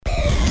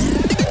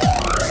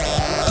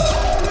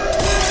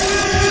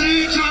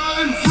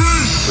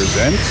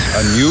presents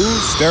a new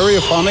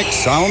stereophonic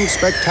sound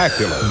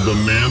spectacular. The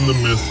man, the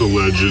myth, the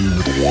legend,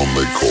 the one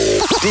they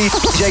call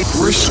DJ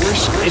Brisk.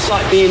 It's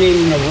like being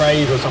in a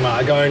rave or something,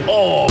 like going,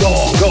 oh,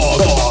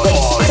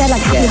 God. They're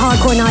like happy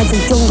hardcore nights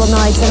and jungle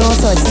nights and all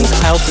sorts.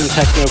 House and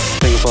techno,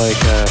 things like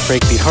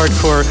breakbeat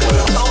hardcore.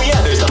 Oh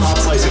yeah, there's the hard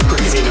slice of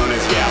crazy known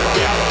as yeah.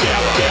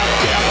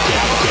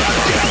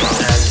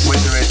 And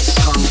whether it's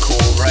punk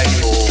or rave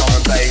or drum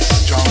and bass,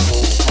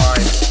 jungle,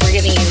 grime. We're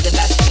giving you the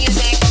best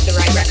music, the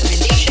right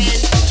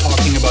recommendations.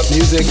 Talking about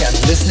music and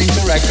listening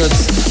to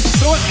records.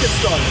 So let's get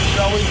started,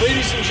 shall we?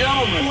 Ladies and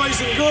gentlemen,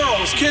 boys and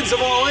girls, kids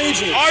of all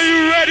ages. Are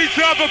you ready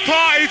to have a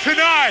party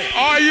tonight?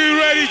 Are you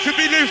ready to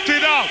be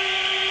lifted up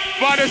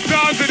by the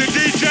sounds of the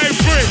DJ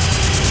Brisk?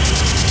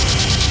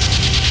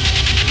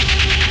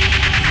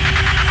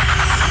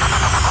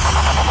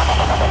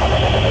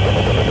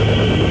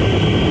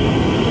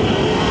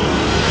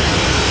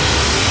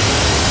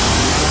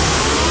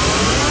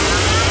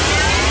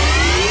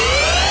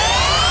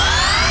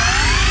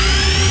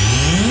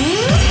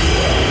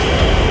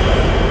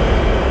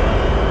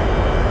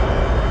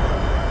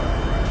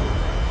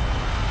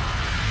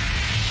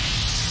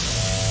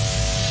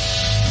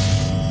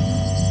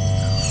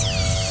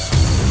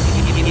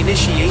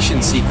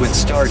 Initiation sequence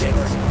starting.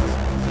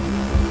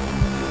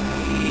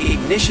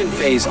 Ignition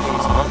phase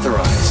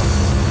authorized.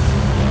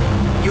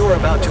 You are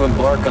about to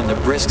embark on the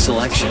Brisk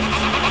selection.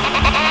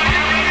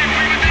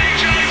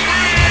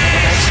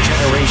 Next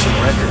generation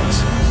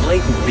records,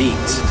 blatant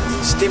beats,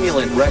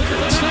 stimulant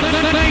records.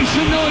 Make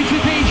some noise for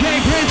DJ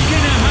Brisk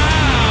in the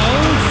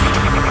house.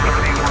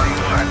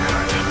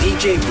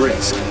 DJ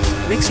Brisk.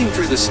 Mixing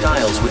through the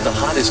styles with the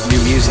hottest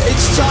new music.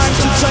 It's time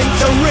to take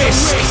the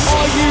risk.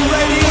 Are you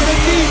ready for the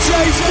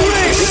DJ's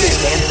Brisk? Biggest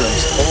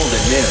anthems, old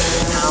and new.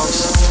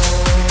 House,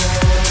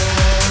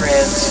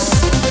 trance,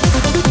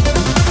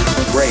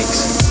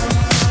 breaks,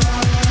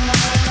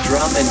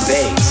 drum and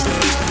bass,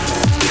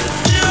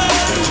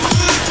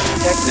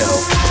 techno,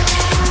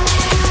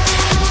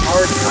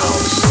 hard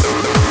house,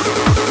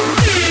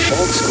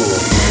 old school,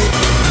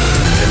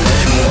 and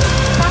much more.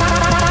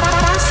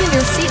 Fasten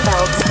your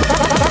seatbelts.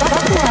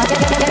 Buckle up.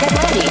 Get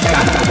ready. 9,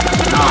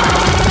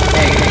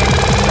 8,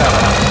 7,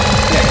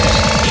 6,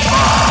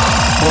 5,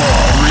 4,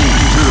 3,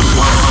 2,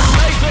 1.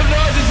 Make some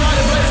noise inside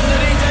the place for the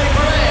DJ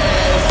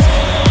Brisk.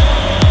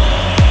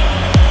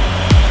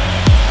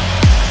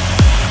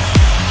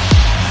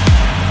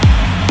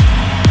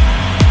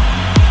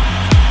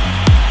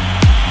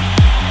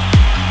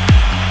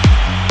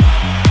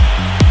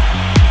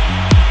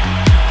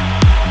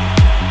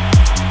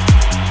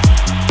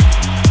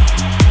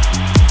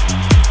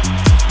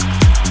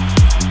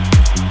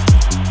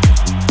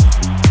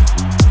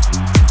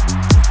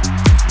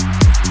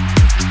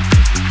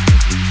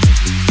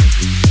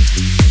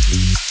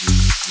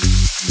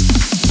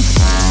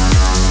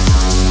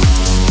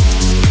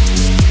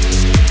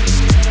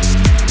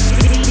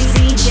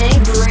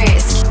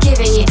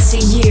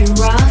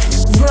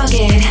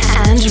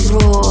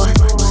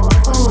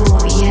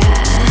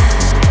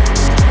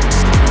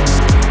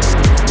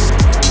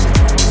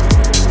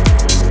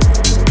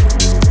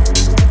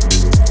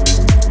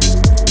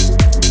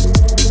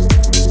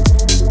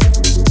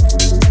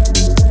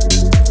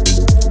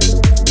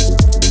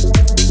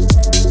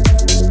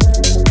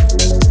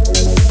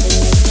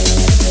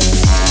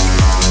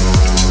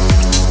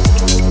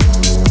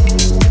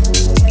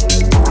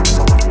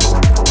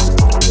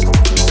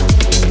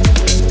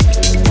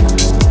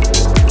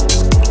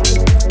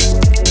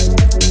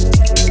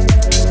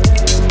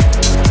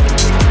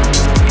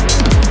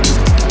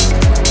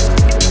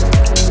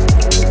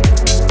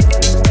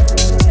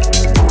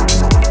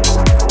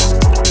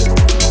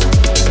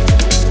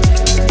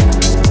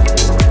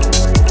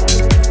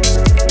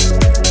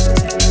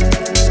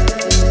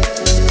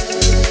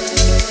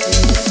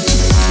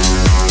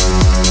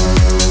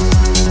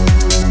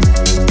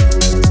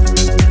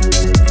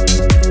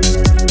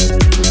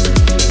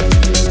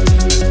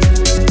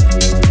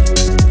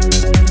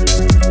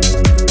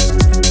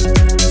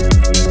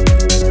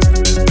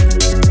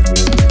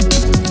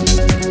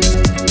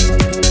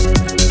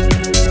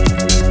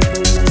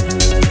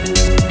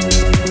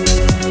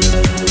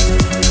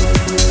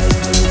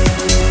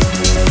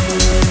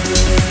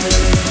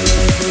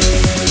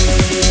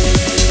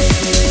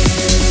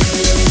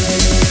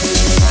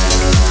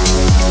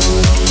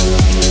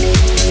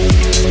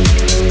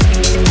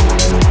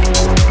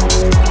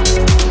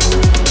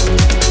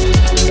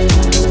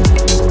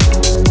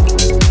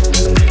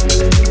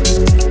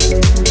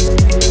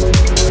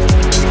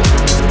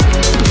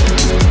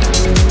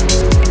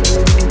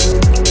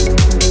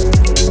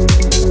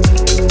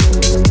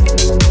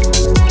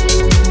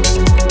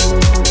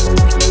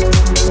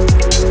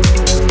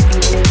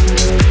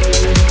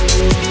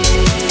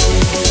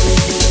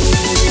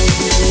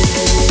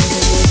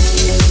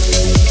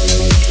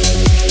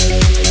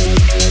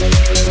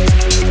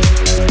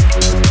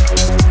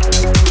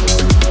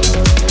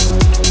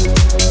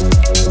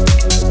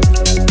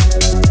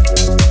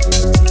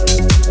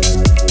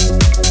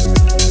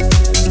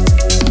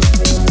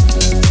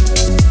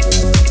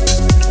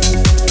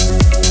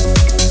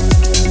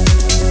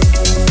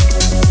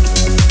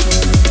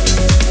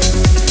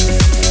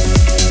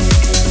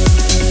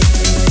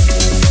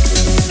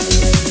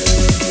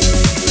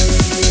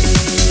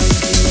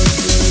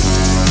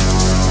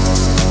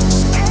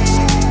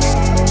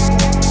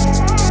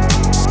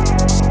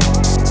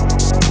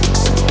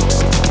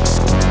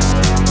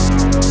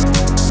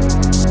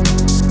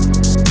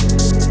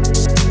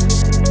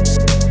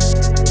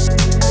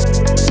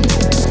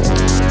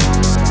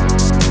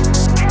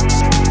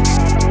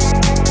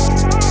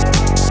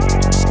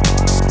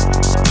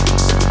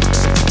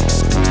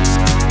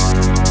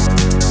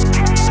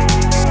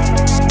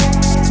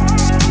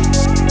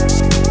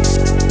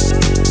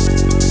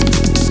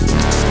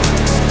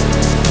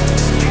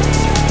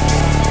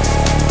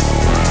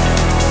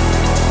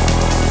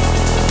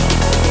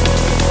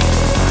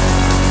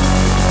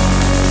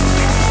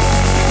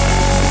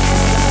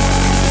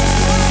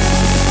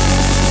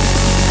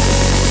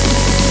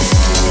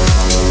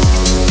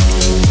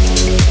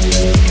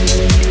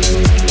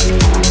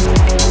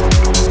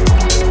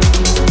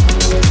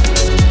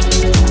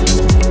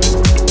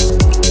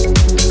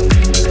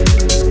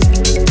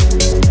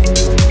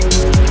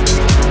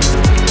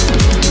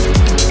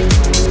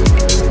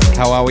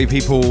 How are we,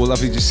 people?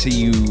 Lovely to see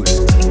you.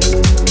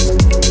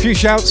 A few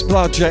shouts.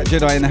 Blood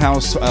Jedi in the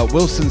house.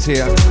 Wilson's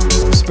here.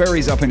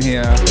 Sperry's up in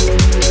here.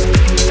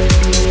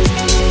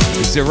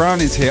 Ziran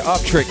is here.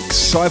 Uptrick,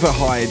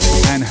 Cyberhide,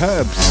 and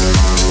Herbs.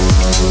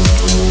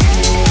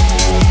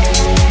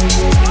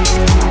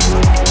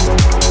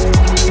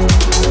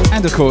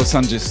 And of course,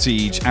 Unjust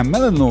Siege and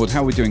Melon Lord.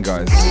 How are we doing,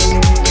 guys?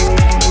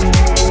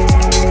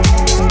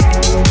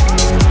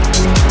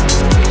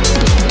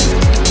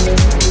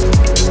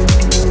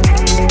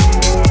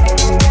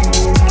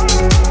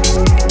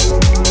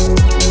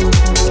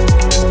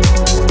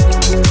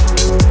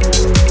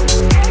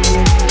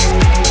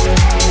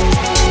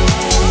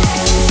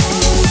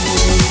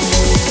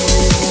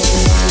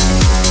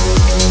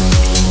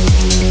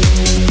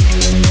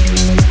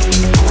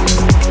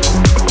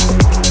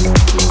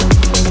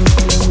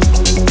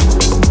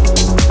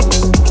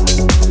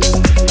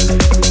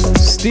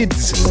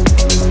 Stids.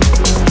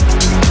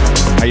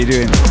 How you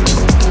doing?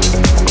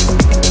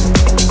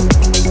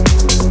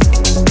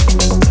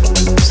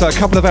 So a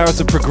couple of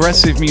hours of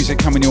progressive music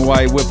coming your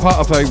way. We're part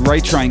of a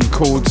raid train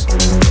called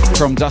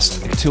From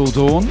Dusk Till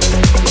Dawn.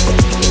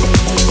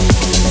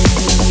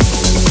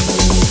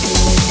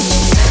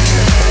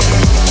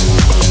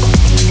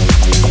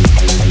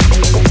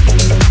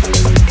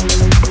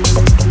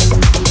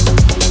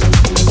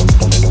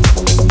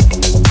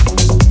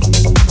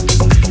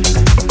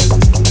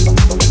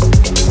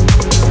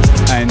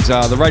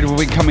 The raid will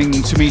be coming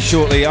to me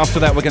shortly. After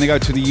that, we're going to go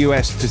to the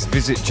US to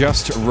visit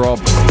Just Rob.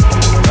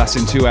 That's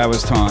in 2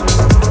 hours' time.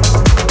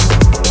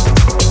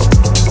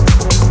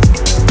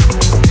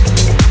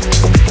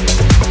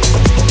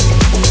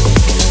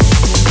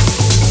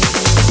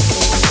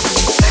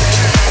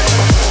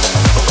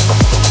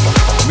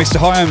 Mr.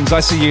 Hyams, I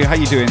see you. How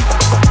you doing?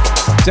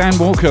 Dan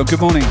Walker,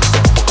 good morning.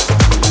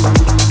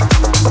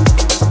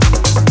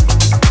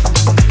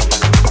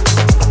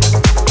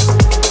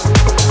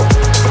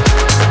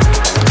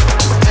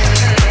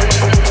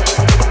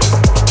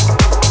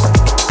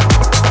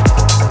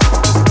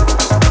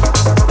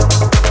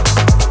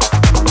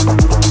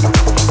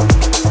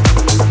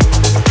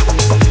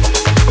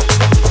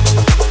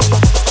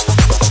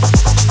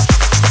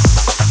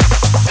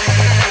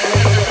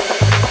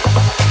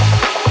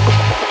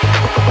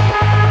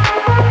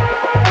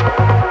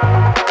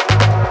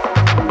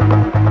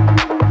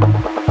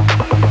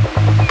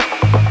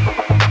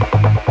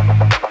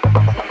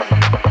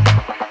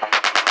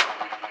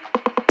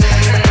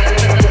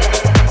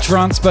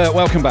 Transpert,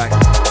 welcome back.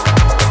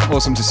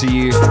 Awesome to see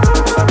you.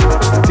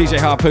 DJ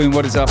Harpoon,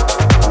 what is up?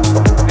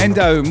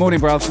 Endo, morning,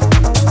 bruv.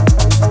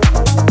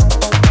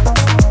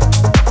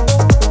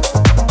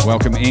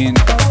 Welcome in.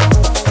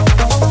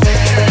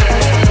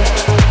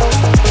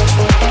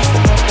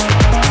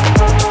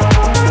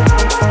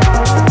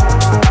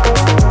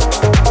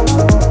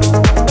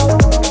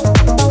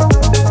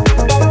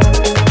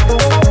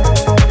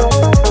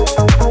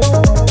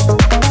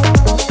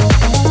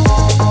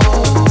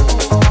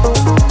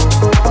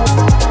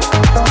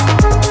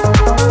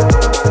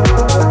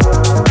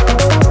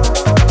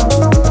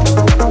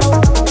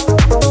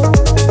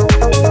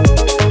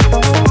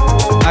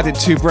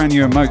 Two brand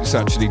new emotes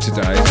actually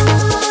today.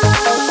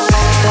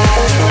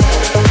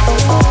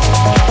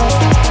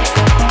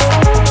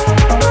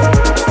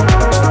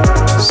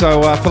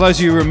 So for those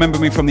of you who remember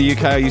me from the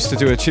UK, I used to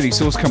do a chili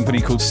sauce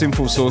company called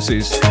Sinful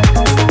Sauces.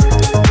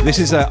 This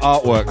is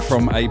artwork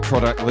from a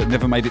product that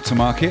never made it to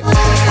market.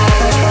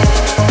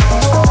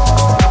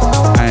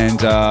 And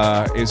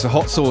it's a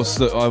hot sauce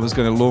that I was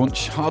going to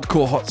launch,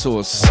 hardcore hot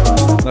sauce.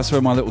 That's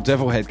where my little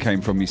devil head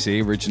came from, you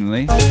see,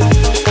 originally.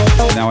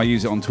 Now I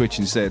use it on Twitch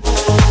instead.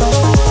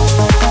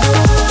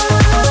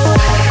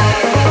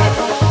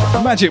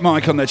 Magic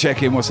Mike on the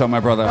check-in. What's up, my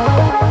brother?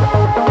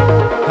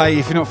 Hey,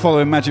 if you're not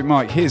following Magic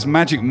Mike, here's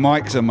Magic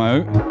Mike's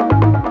emote,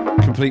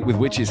 complete with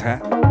witch's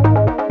hat.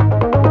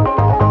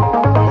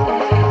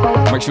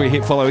 Make sure you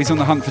hit follow. He's on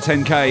the hunt for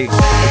 10k.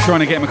 We're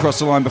trying to get him across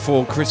the line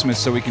before Christmas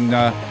so we can...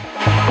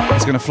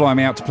 he's going to fly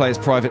me out to play his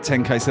private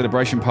 10k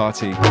celebration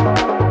party.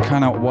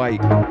 Cannot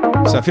wait.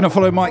 So if you're not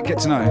following Mike, get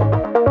to know.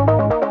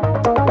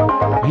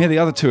 Here are the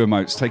other two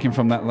emotes taken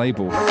from that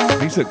label.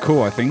 These look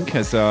cool, I think,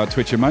 as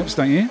Twitch emotes,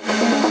 don't you?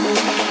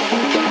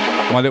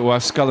 My little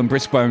skull and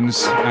brisk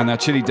bones and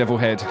chili devil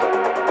head.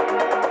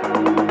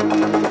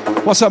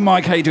 What's up,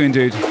 Mike? How you doing,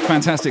 dude?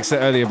 Fantastic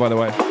set earlier, by the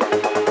way.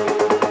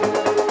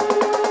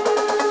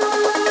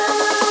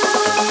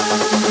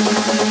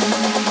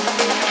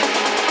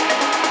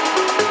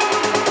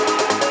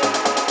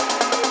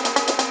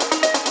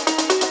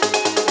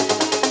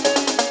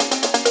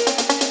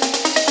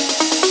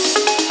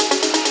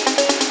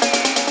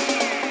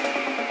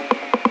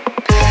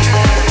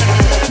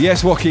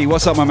 Yes, Waki,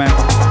 what's up, my man?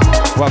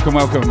 Welcome,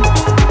 welcome.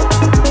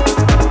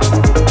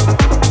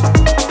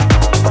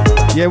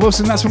 Yeah,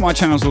 Wilson, that's what my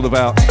channel's all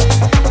about.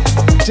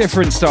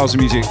 Different styles of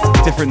music,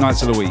 different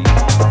nights of the week.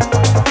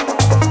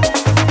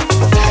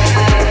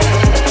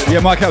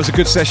 Yeah, Mike, that was a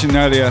good session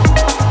earlier.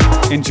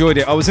 Enjoyed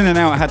it. I was in and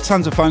out, I had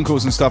tons of phone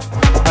calls and stuff.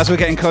 As we're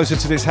getting closer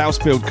to this house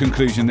build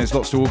conclusion, there's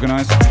lots to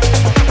organise.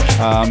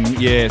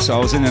 Yeah, so I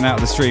was in and out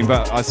of the stream,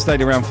 but I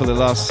stayed around for the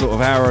last sort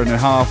of hour and a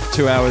half,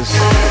 2 hours.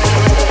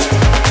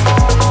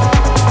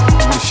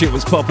 The shit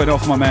was popping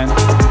off, my man.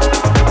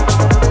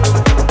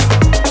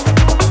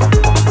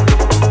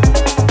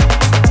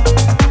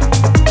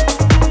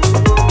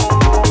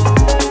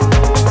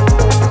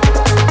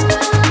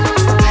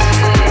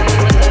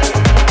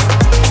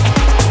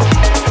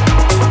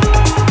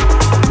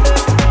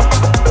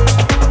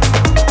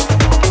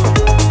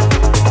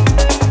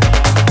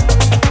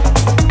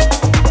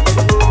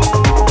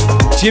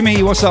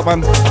 Jimmy, what's up,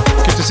 man?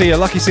 Good to see you.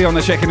 Lucky C on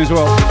the check-in as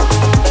well.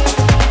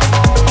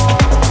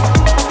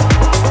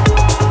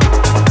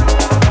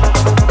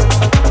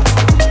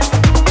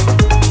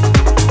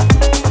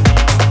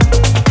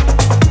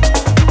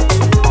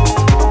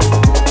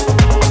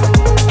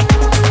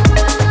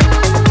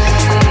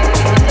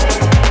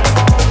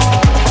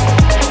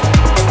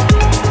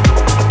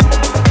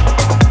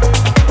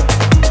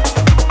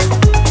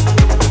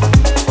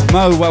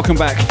 Mo, welcome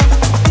back.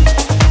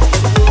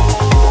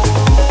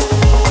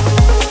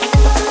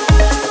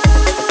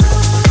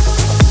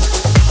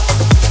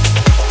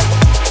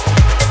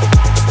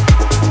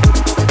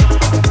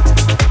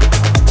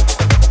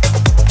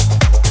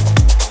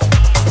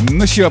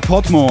 Monsieur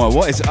Podmore,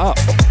 what is up?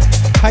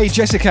 Hey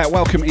Jessica,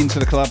 welcome into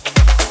the club.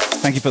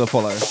 Thank you for the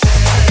follow.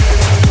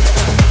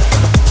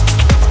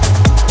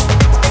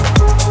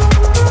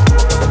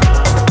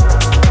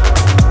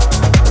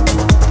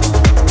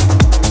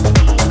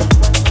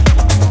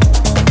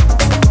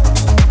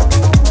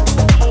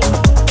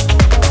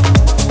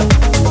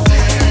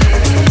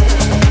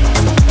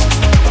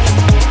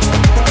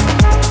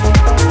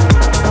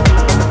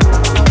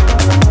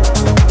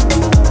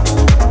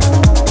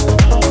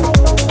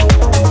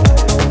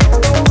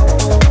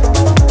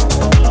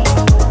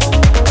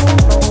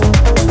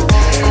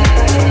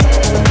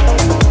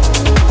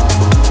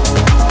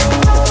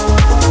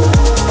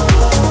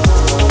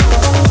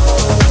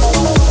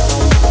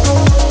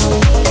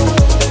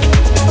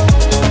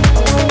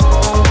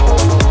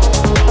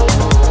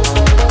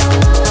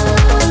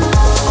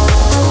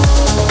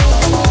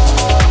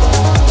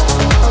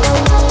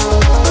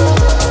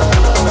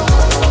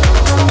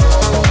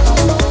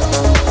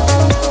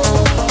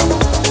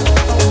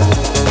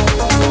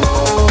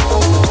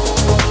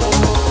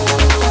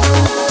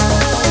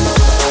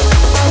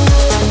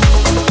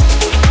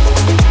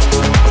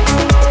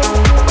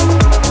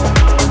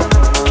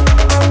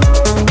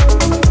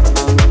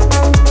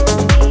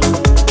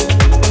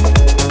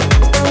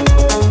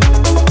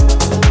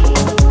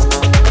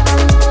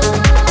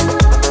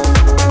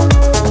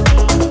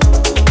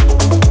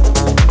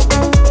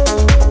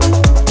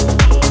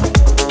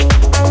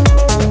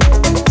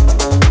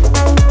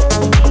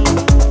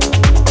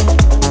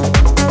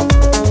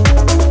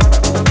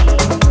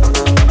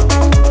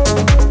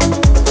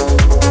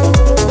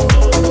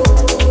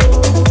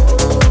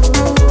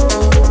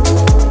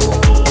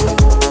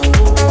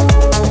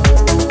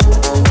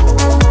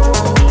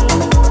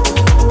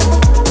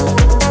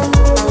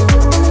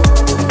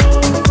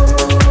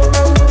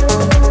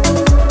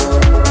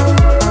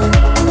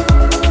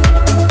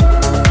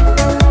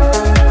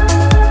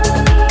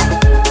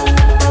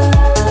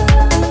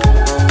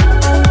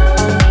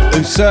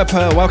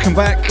 Usurper, welcome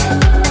back.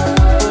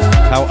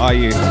 How are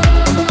you?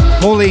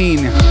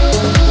 Pauline,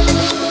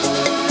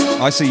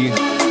 I see you.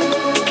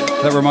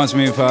 That reminds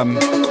me of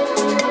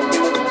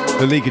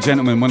The League of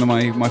Gentlemen, one of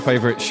my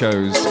favourite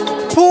shows.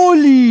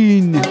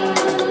 Pauline!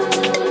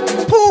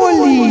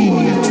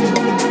 Pauline!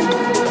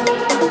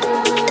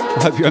 I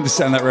hope you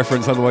understand that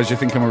reference, otherwise you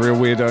think I'm a real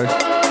weirdo.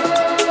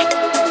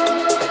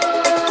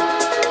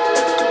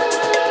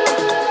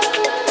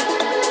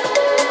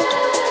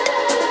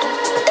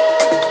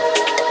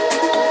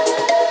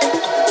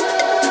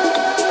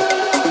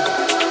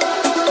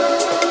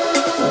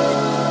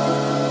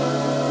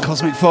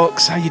 Cosmic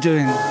Fox, how you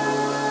doing?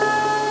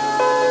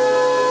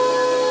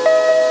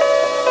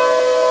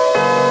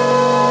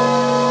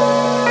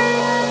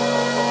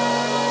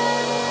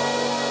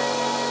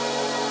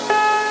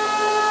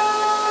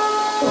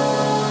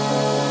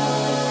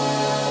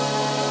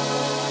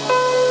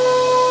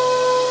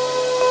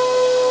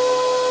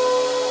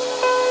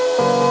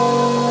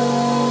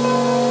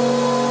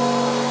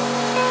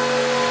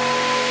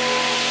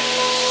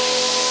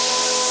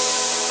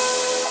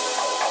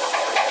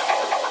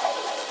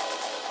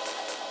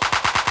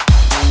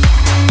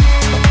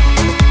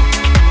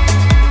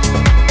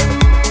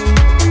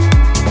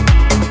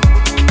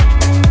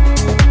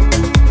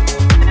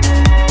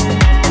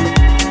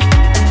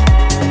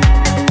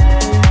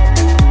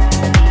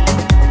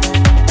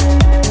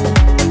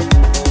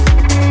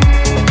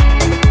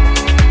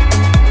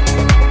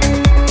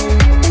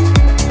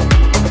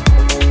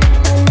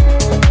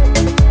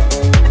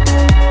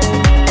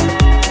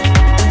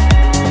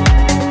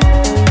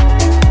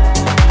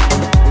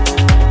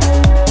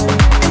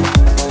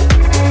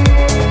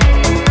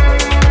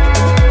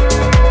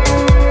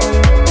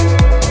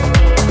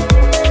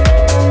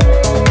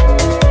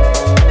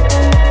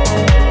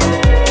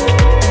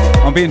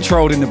 being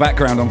trolled in the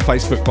background on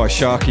Facebook by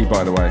Sharky,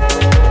 by the way.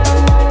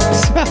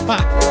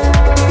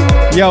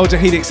 Yo,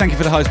 Dahedix, thank you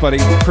for the host, buddy.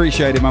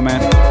 Appreciate it, my man.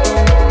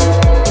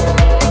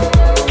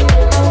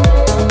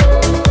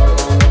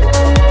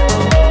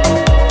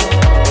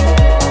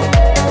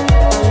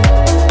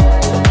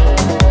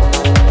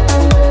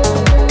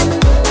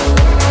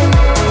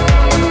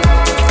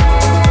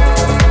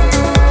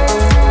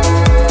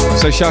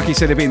 So Sharky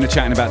said he'll be in the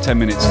chat in about 10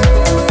 minutes.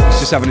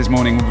 He's just having his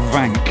morning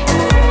vank.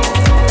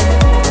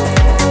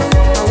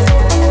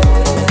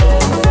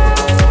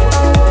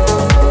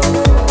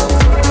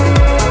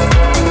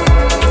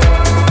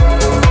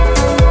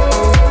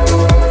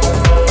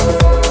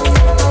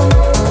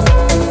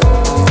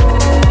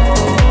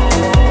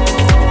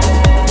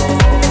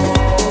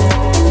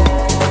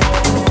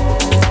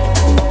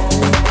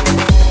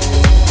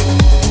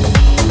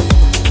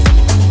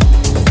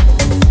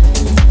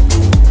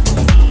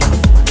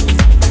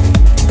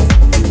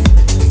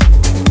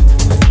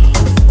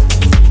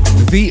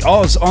 The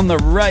Oz on the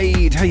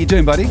raid. How you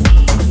doing, buddy?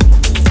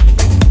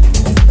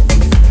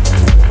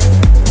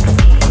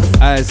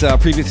 As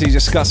previously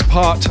discussed,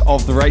 part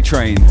of the raid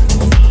train.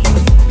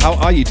 How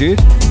are you, dude?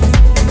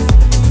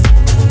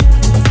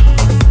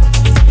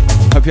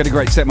 Hope you had a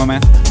great set, my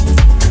man.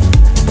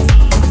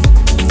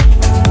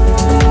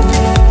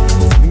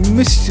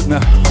 Monsieur, no,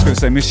 I was going to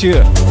say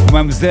Monsieur,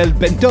 Mademoiselle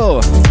Bento.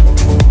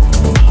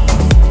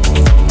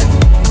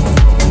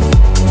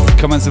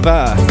 Comment ça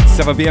va?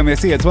 Ça va bien,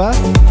 merci, et toi?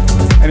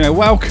 Anyway,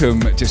 welcome,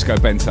 Disco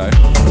Bento.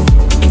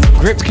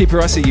 Gripped Keeper,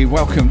 I see you.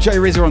 Welcome. Jay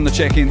Rizzer on the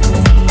check-in.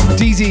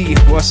 DZ,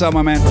 what's up,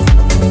 my man?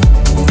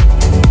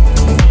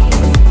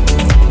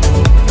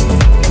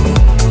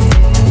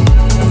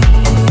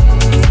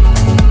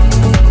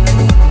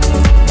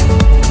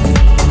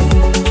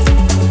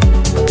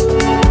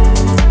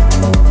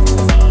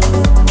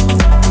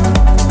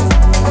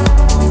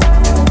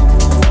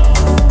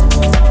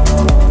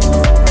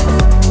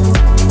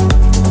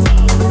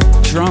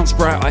 Trance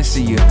Brat, I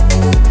see you.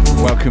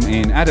 Welcome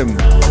in. Adam,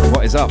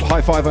 what is up?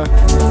 High fiver.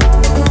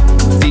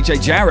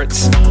 DJ Jarrett.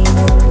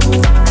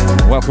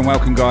 Welcome,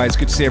 welcome, guys.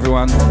 Good to see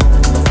everyone.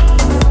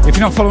 If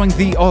you're not following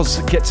The Oz,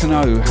 get to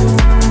know.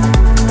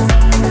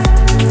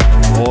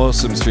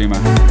 Awesome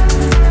streamer.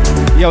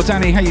 Yo,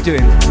 Danny, how you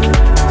doing?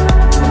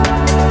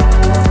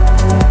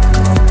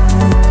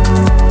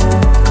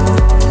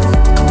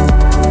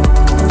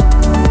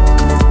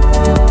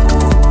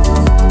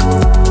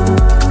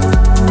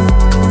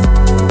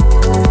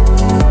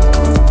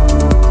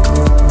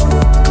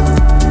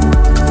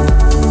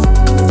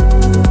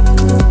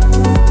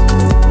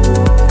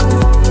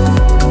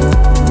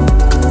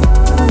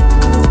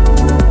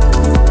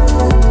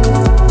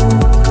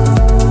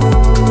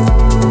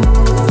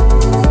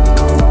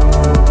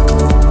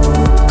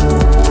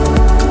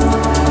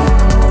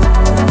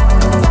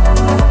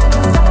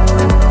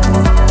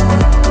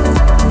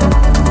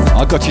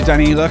 Got you,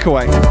 Danny. Lurk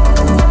away.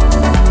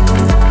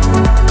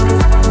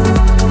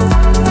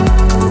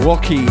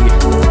 Wocky.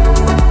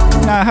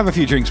 Nah, have a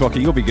few drinks,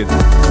 Wocky. You'll be good.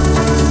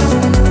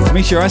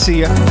 Misha, I see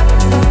ya.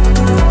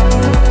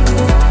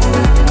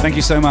 Thank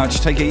you so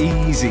much. Take it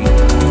easy.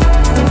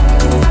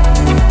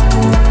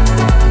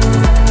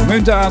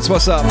 Moon Dance,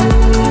 what's up?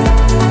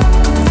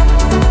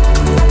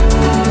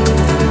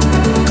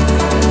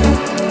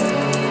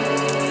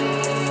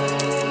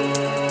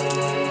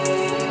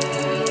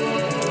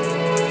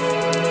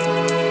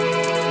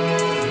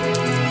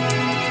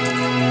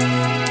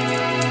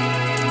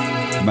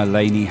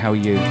 Mulaney, how are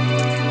you?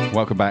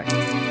 Welcome back.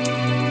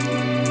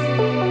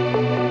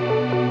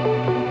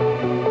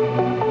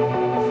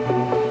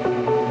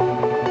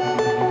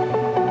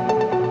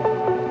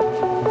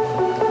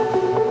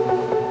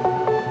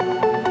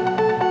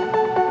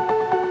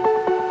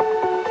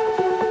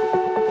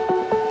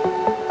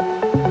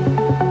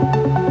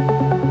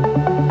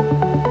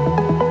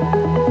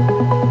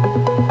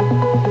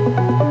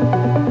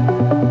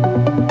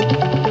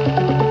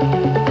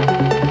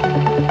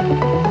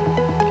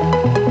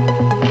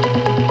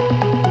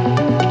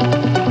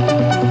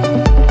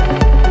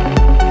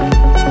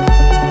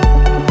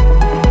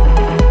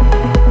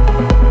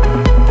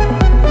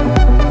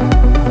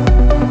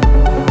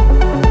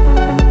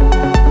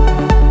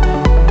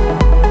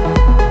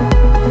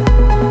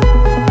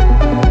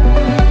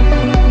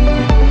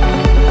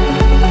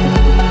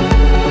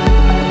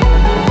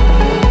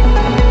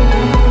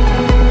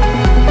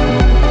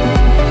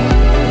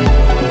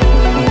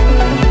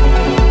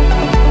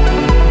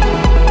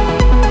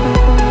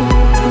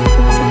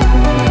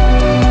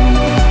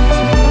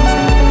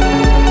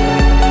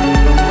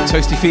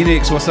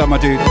 Phoenix, what's up, my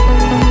dude?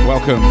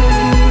 Welcome.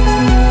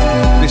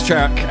 This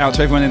track out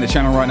to everyone in the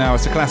channel right now.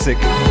 It's a classic.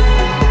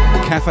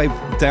 Cafe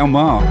Del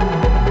Mar.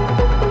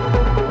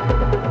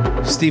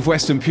 Steve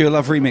Weston, Pure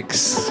Love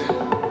remix.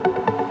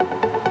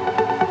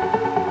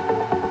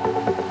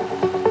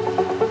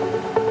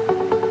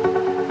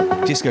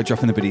 Disco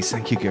dropping the biddies.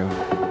 Thank you, girl.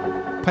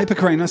 Paper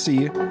Crane, I see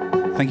you.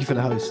 Thank you for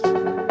the host.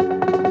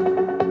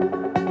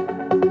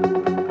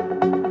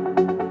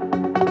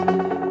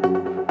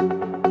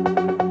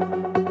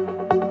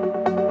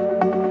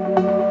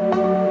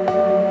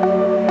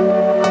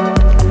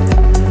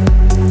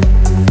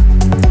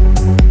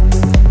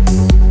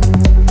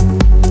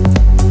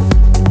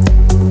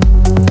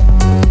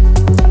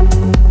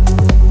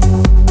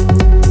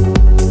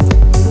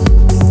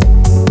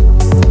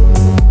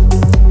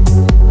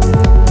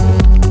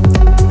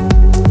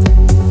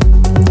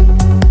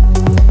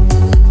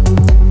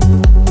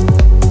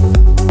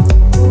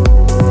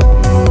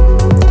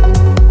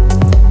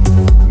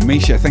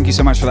 you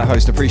so much for that,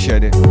 host.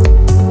 Appreciate it.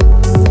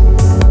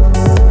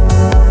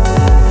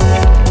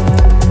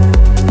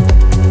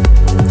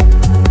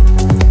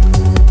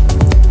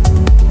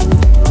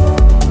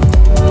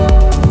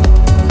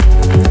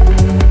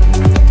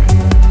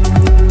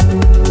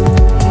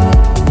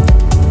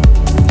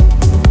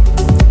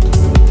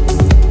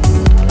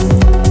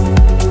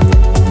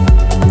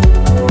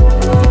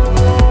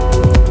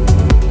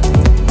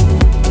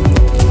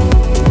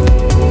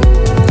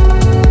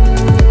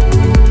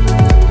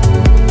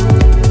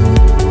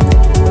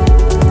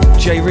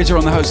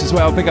 On the host as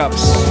well, big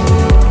ups.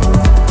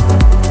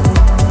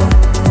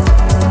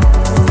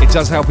 It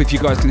does help if you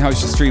guys can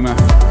host a streamer.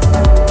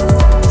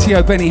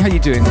 T.O. Benny, how you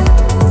doing?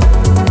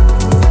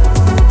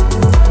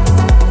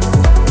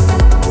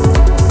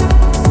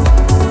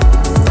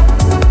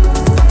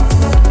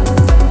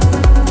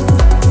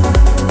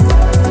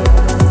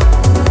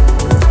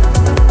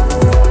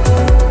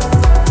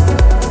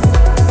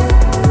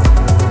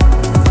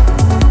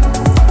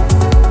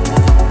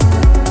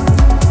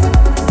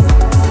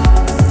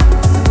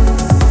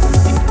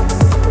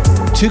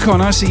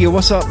 Tukon, I see you.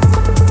 What's up?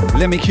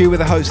 Lemmy Q with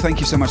the host. Thank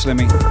you so much,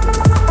 Lemmy.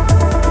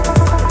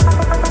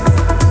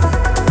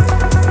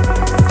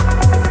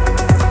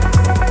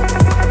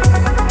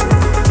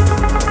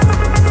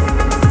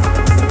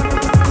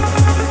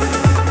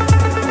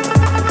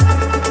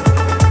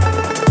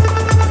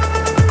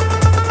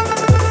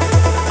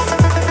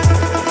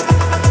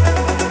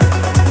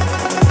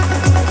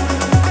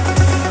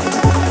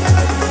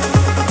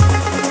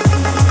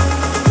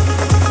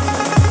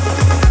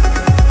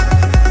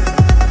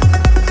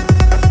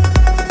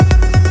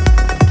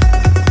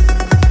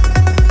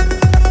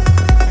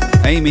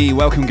 Amy,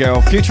 welcome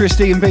girl. Futurist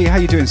D&B, how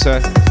you doing,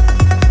 sir?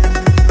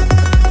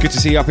 Good to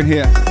see you up in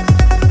here.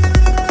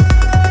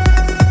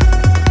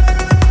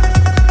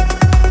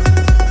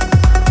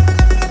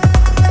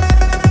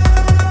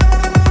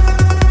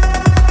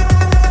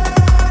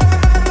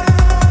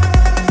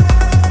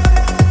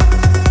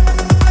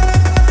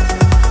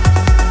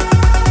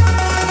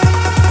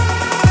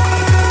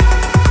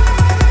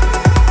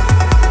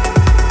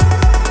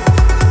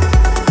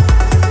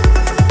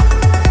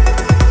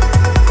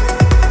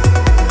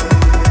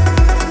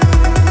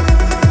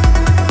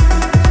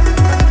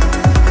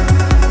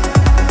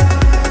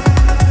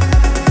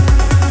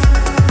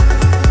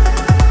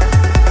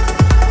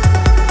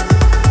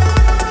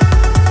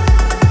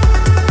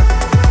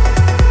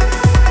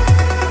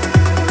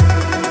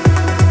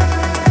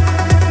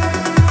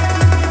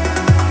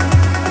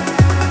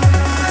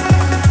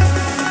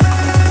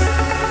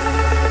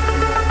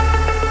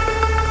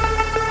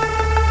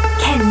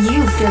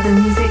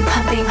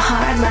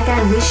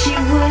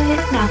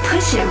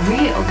 Push it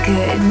real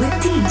good with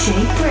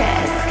DJ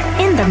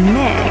Brisk in the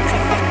mix.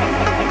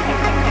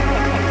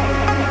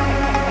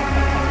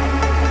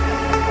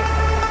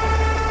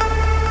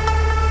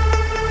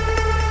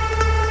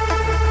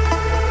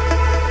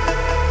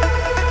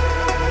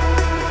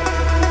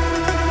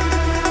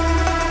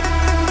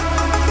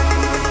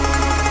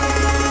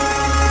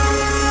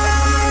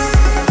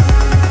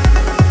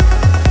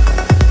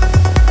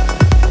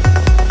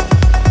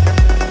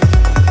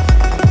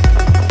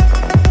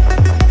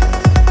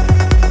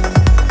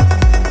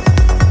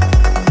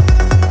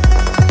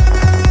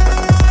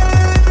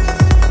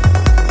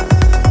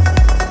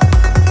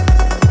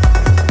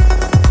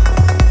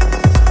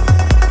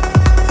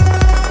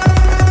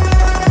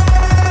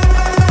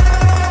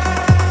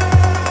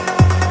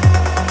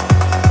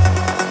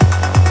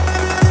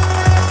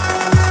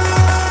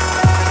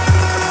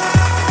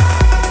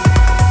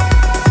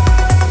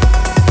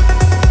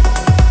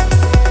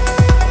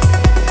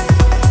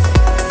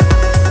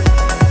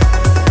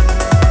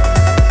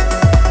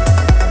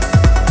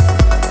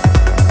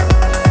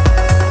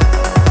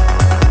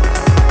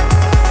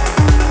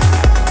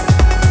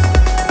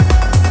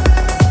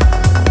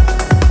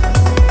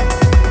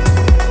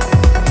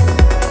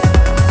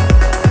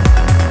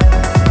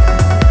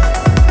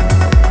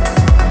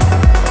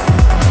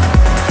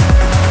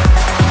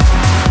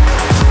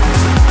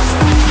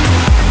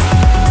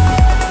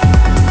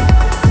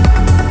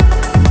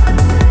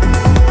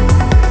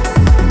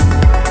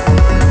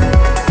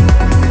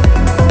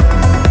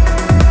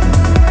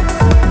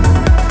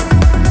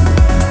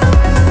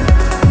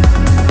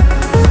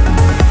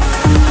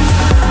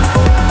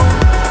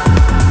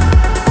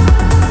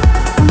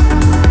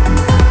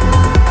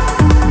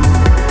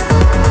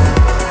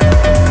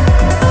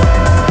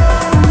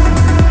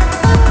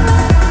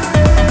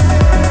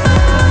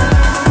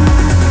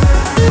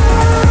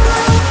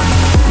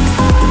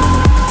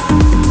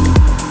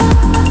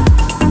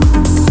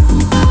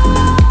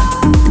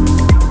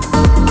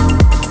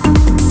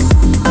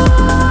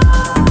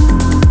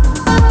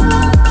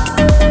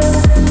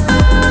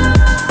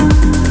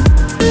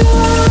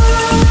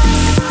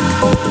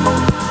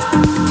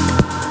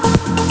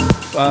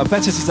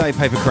 Better today,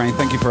 Paper Crane.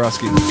 Thank you for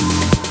asking.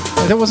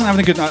 I wasn't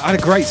having a good night. I had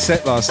a great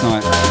set last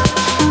night.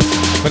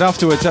 But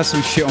afterwards, I had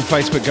some shit on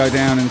Facebook go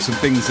down and some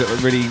things that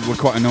really were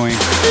quite annoying.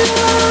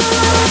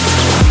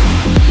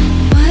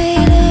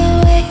 Wide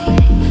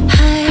awake,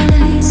 hide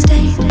and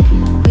stay.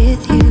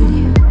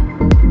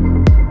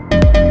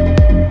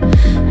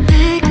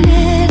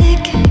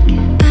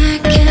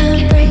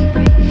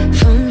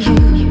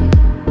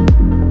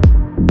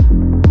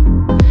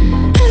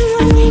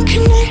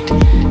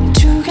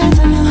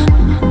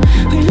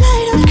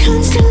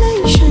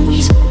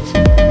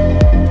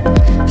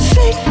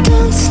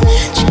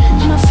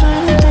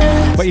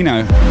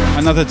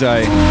 Another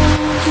day.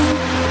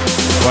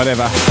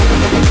 Whatever.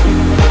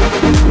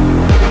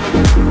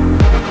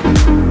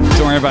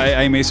 Don't worry about it,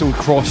 Amy. It's all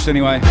crossed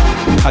anyway.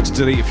 Had to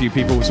delete a few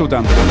people. It's all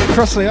done.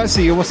 Crossley, I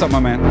see you. What's up,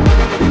 my man?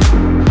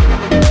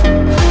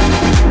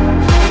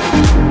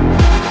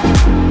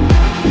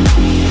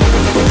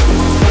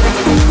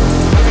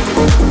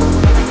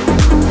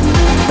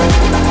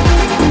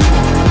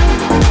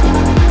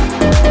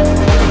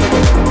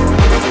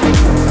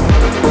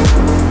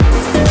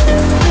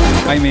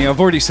 Amy, I've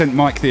already sent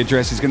Mike the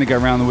address. He's going to go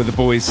around with the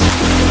boys.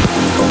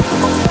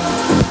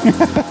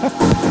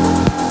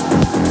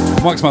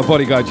 Mike's my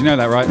bodyguard, you know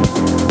that, right?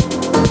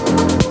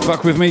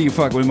 Fuck with me, you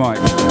fuck with Mike.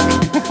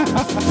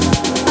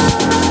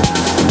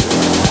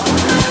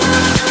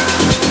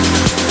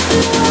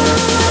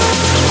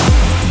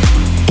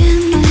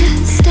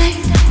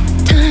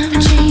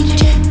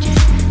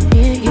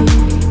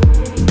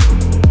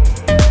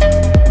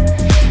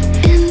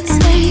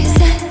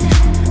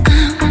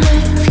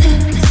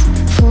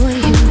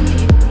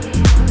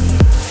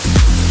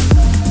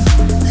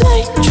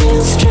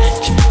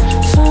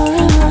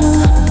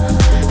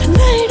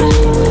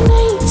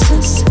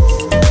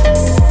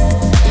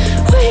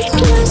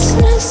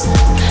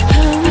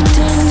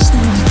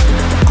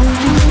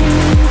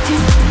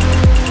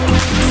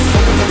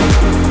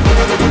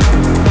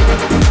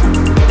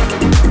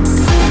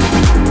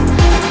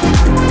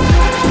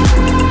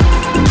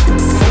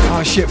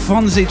 Shit,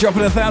 Fonzie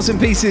dropping 1,000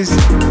 pieces.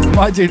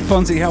 My dude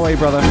Fonzie, how are you,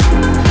 brother?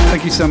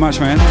 Thank you so much,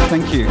 man.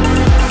 Thank you.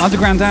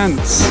 Underground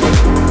Dance.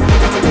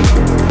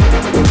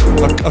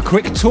 A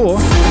quick tour.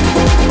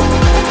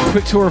 A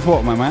quick tour of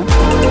what, my man?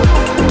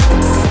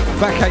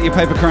 Back at you,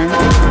 Paper Crane.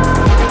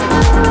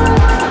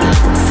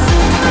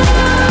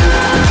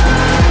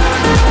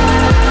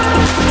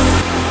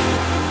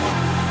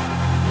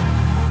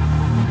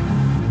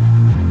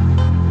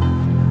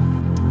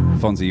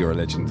 Fonzie, you're a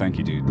legend. Thank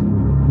you, dude.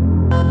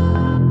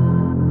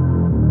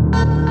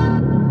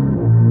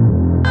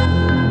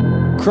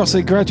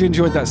 Crossy, glad you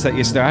enjoyed that set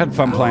yesterday. I had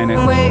fun playing it.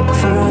 Wait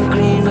for a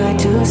green light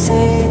to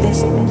say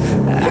this.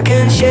 I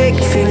can't shake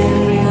it,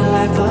 feeling real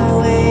life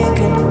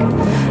awakened.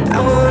 I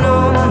want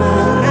all my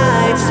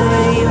nights the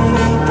way you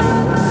make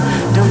them.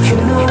 Don't you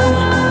know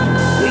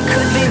we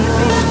could be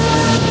more?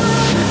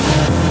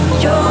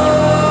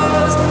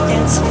 Yours,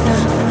 it's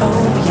not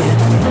oh yeah.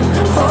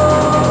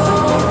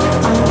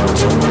 Hold on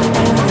to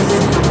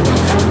everything.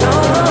 No,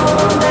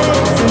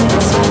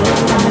 everything's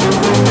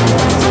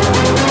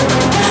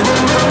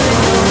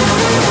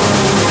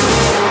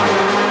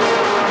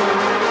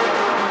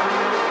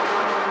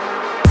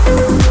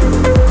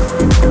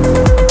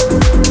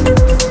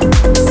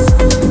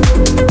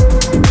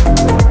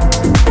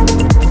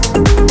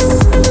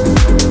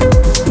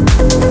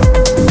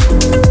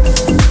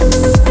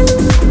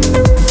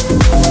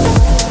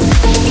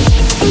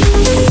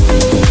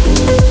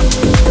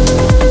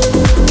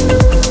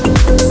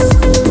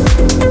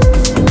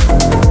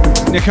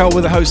Nicole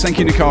with the host. Thank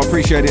you, Nicole.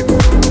 Appreciate it.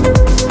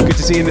 Good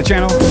to see you in the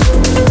channel.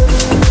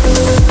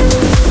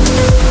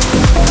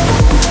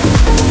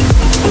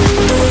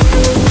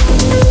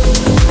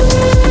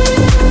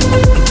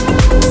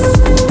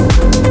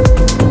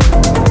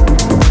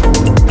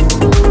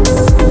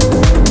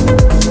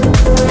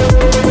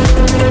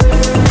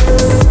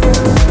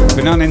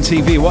 Banana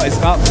TV, what is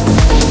up?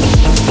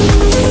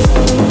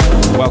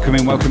 Welcome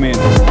in, welcome in.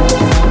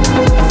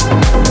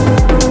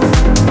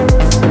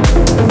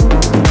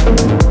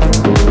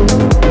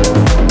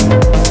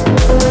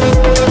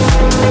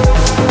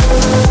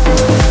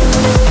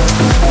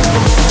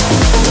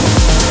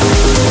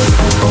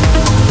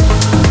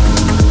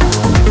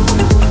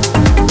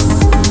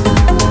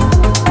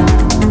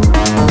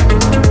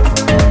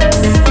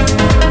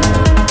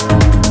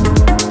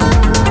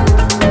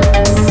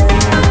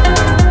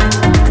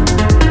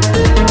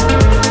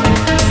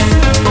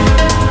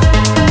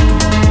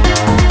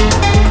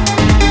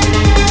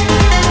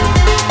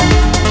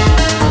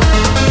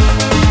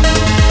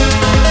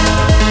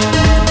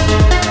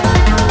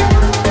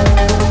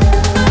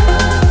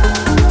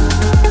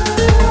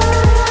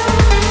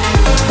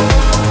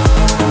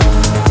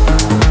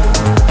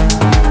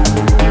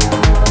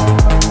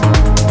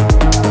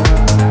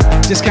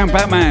 Discount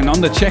Batman on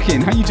the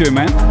check-in. How you doing,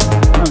 man?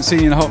 I haven't seen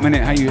you in a hot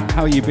minute.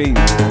 How you been?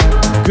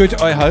 Good,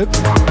 I hope.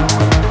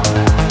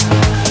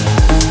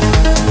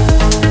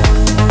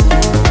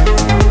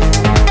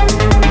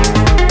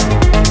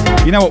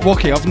 You know what,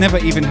 Wocky? I've never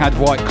even had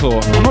White Claw.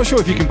 I'm not sure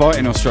if you can buy it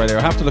in Australia.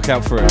 I have to look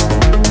out for it.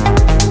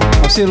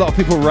 I see a lot of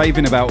people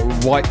raving about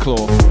White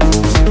Claw.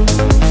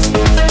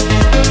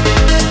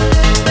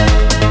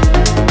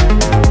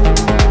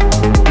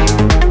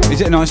 Is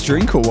it a nice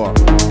drink or what?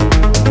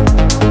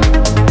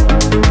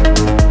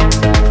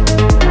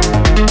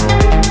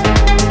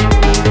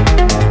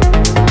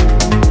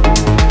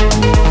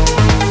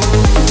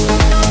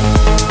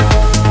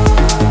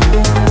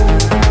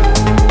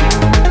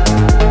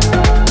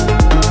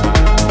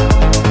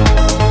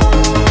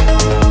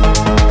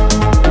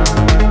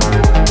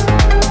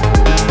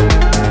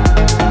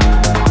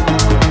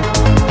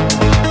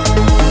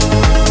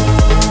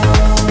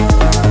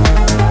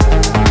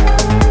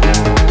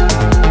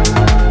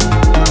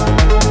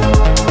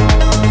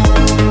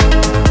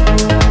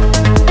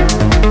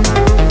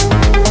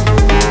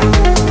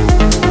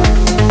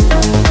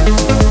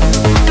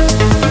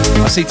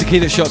 see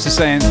Tequila Shots is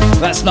saying,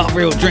 that's not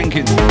real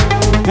drinking.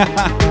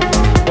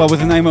 Well,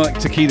 with a name like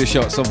Tequila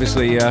Shots,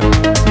 obviously,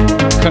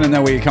 kind of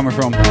know where you're coming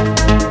from.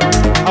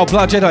 Oh,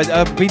 Blood Jedi,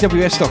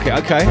 BWS docket,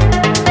 okay.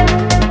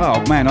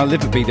 Oh man, I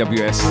live at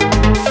BWS.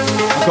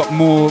 I've got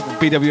more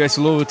BWS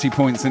loyalty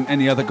points than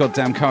any other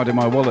goddamn card in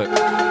my wallet.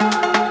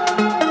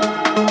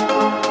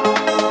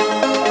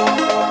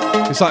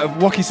 It's like,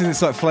 Waki says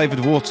it's like flavoured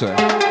water.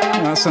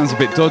 That sounds a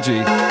bit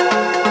dodgy.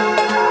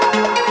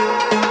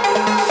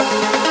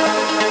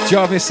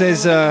 Jarvis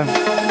says,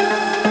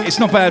 it's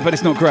not bad, but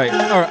it's not great.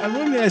 All right,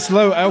 it's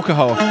low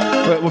alcohol.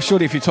 But, well,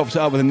 surely if you topped it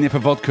up with a nip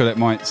of vodka, that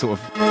might sort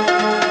of...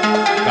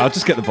 I'll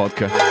just get the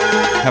vodka.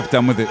 Have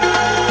done with it.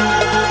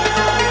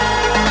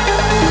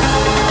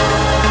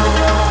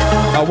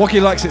 Waki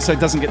likes it so it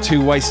doesn't get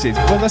too wasted.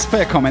 Well, that's a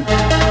fair comment.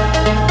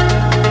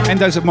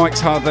 Endo's at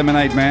Mike's Hard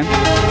Lemonade, man.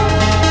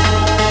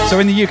 So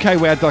in the UK,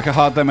 we had like a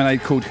hard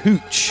lemonade called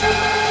Hooch.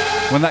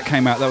 When that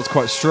came out, that was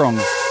quite strong.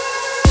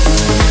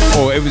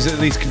 Or it was at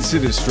least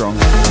considered strong.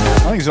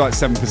 I think it's like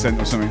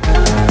 7% or something.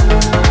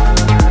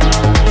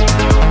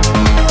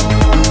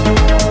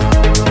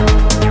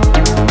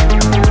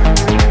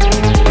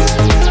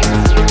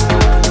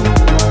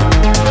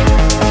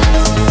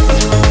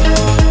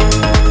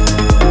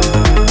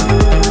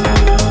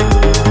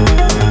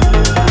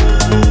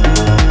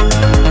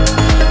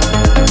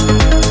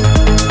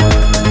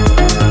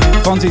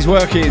 Fonzie's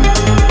working.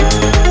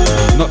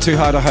 Not too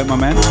hard, I hope, my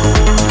man.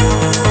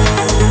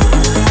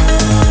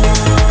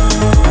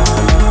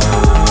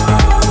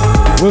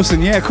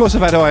 Wilson, yeah, of course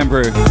I've had Iron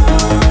Brew.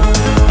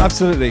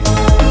 Absolutely.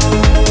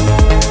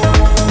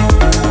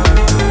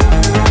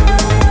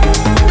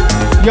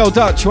 Yo,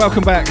 Dutch,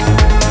 welcome back.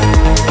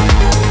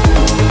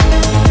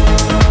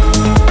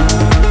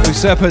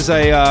 Usurper's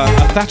a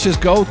Thatcher's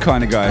Gold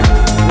kind of guy.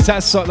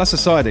 That's a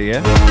cider,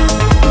 yeah?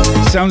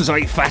 Sounds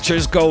like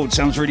Thatcher's Gold.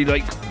 Sounds really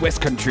like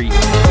West Country.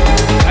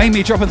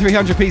 Amy dropping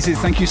 300 pieces.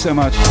 Thank you so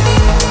much.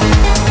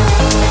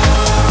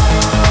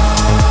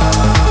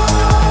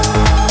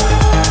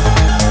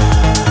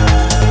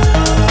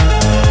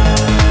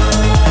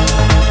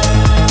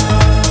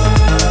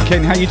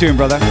 Ken, how you doing,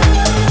 brother?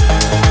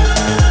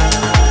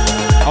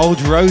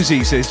 Old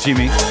Rosie, says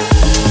Jimmy.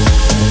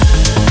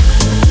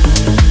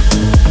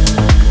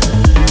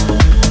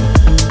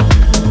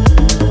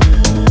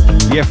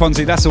 Yeah,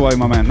 Fonzie, that's the way,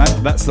 my man.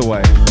 That's the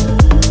way.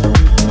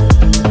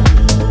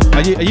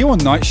 Are you on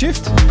night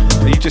shift?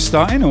 Are you just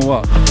starting or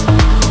what?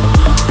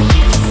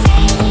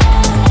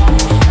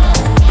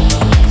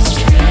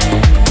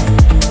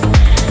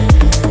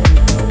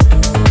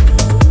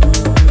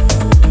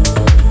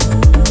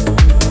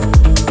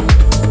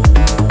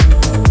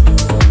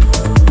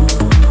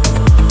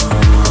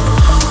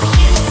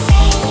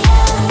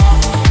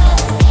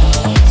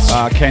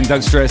 Ken,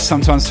 don't stress.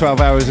 Sometimes 12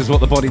 hours is what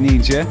the body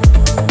needs, yeah?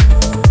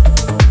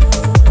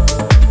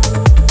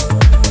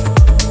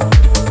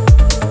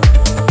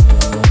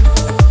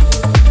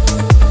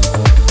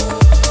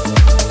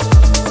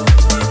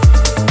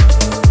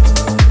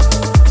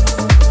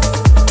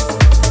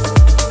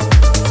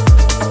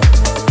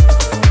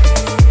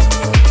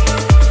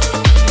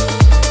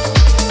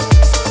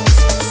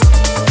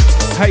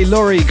 Hey,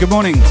 Laurie, good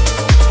morning.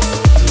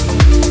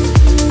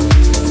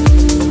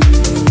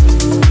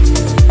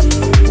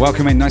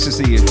 Welcome in, nice to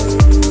see you.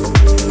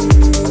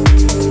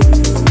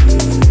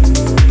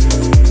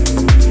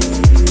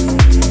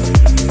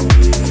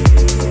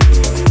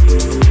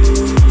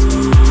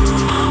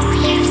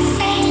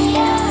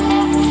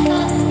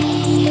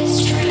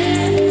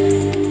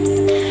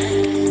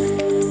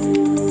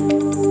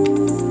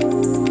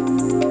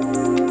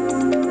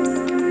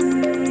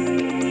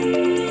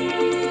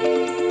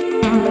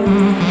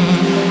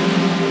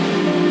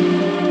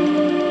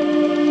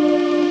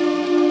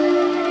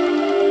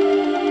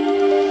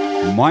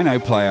 Mino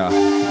player,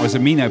 or is it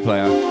Mino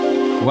player?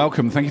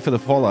 Welcome, thank you for the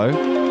follow.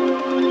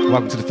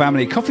 Welcome to the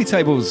family. Coffee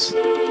tables,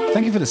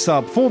 thank you for the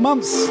sub. 4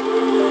 months.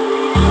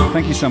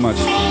 Thank you so much.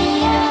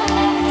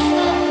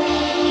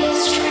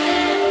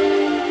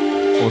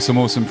 Awesome,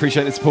 awesome.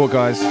 Appreciate the support,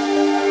 guys.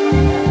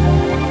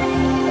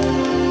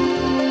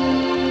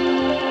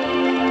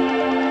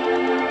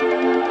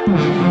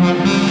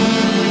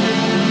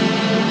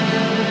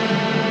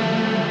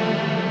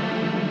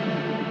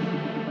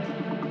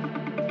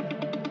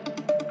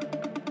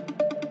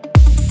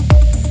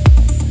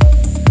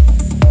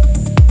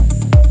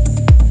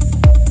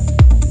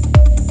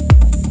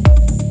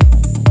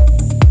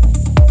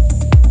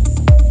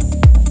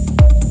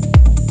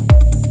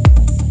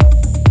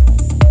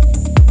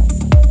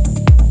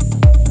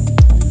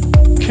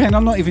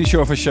 I'm not even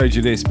sure if I showed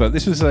you this, but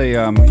this was a,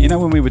 you know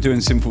when we were doing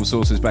Sinful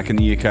Sauces back in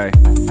the UK?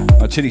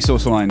 A chili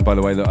sauce line, by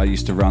the way, that I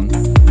used to run.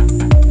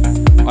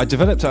 I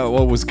developed,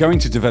 or was going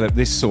to develop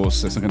this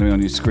sauce that's not going to be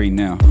on your screen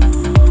now.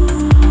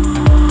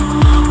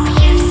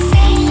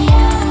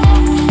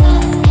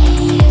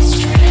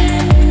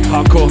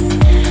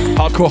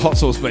 Hardcore hot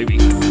sauce, baby.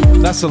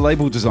 That's the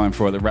label design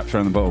for it that wraps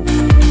around the bottle.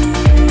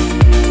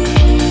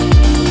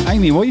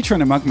 Amy, why are you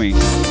trying to mug me? You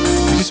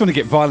just want to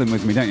get violent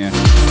with me, don't you?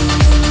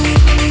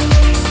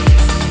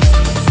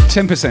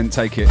 10%,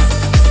 take it.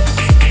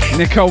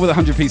 Nicole with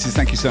 100 pieces,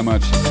 thank you so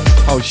much.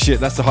 Oh shit,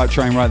 that's the hype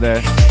train right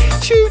there.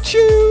 Choo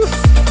choo!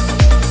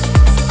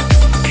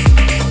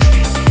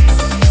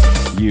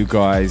 You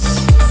guys.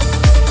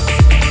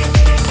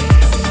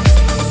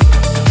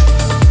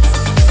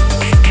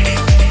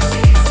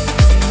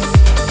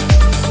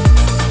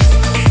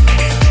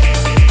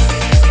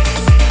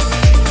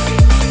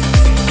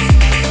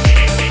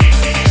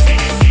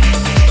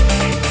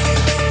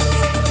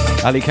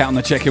 Ali Cat on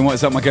the check-in, what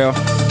is up, my girl?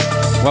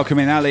 Welcome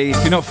in, Ali.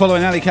 If you're not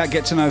following Ali Cat,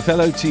 get to know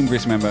fellow Team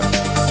Brisk member.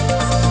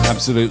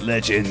 Absolute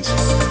legend.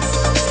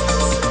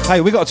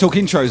 Hey, we got to talk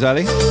intros,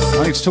 Ali.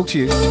 I need to talk to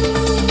you.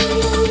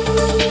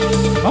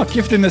 Oh,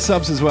 gifting the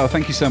subs as well.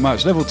 Thank you so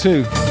much. Level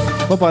 2.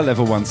 Bye-bye,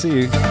 level 1. See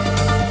you.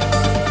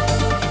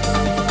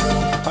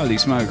 Holy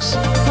smokes.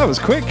 That was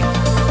quick.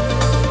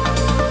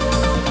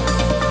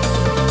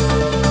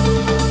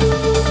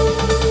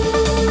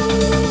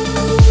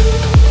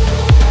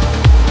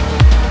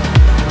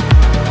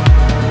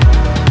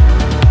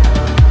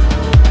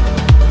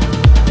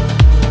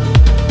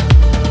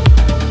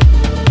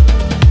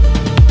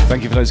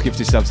 Thank you for those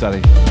gifted subs,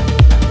 Ali.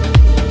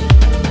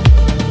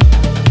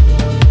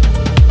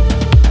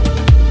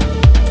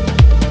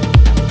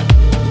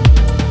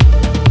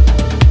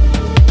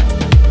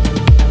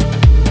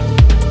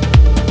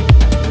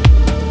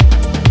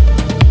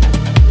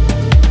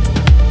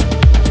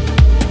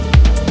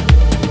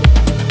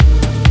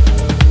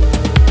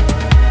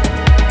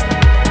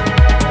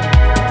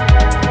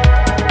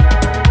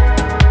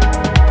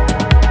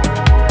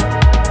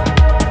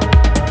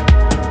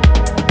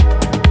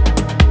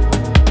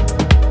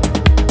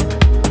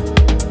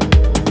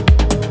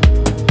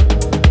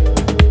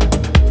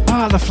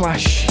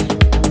 Flash.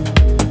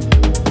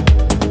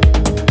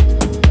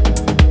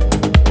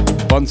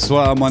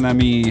 Bonsoir, mon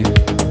ami.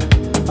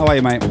 How are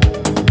you, mate?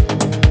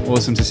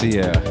 Awesome to see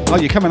you. Oh,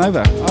 you're coming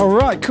over. All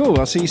right, cool.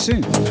 I'll see you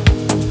soon.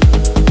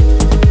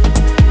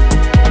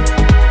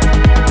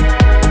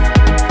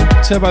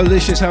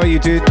 Turbolicious, how are you,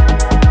 dude?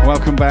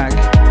 Welcome back.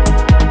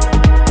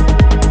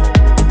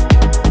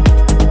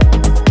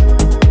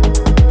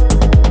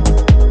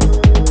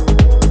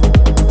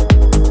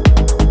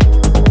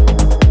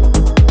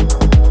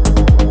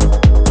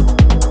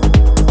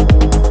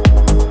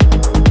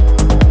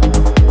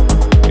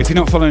 If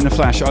you're not following The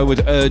Flash, I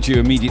would urge you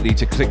immediately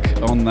to click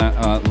on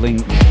that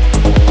link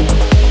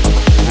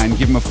and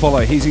give him a follow.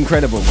 He's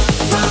incredible.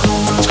 My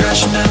whole world's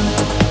crashing down.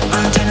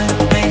 I didn't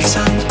make a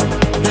sound.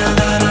 Now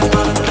that I've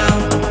bottomed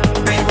out,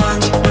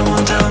 rewind, no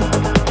one down.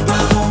 My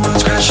whole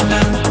world's crashing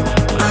down.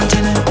 I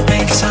didn't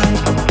make a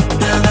sound.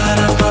 Now that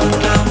I've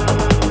bottomed out,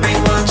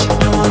 rewind,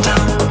 no one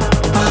down.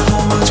 My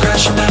whole world's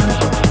crashing down.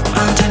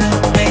 I didn't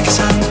make a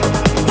sound.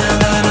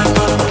 Now that I've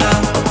bottomed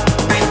out,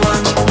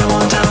 rewind, no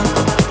one down.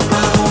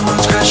 My whole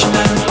world's crashing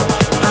down.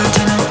 I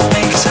didn't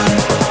make a sound.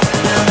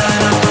 Now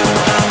that I've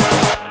bottomed out,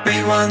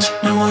 rewind,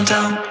 no one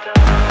down.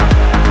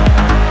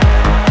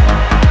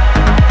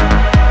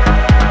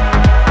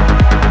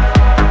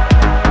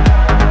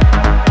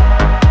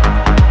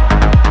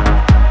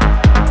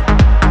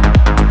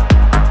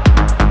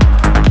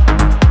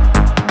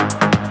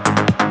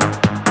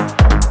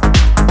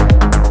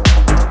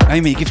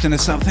 Amy gifting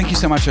us up. Thank you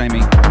so much, Amy.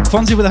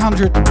 Fonzie with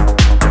 100.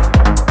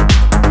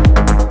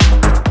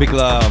 Big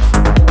love.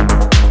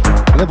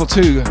 Level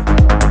 2.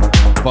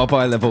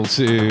 Bye-bye, level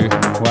 2.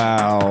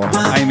 Wow.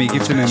 Amy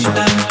gifting him.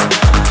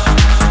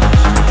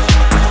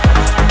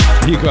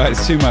 You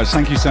guys, too much.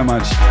 Thank you so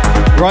much.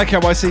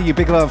 Ryko, I see you.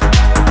 Big love.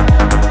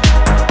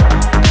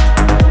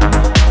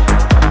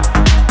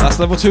 That's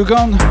level 2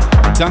 gone.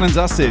 Done and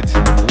dusted.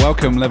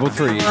 Welcome, level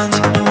 3.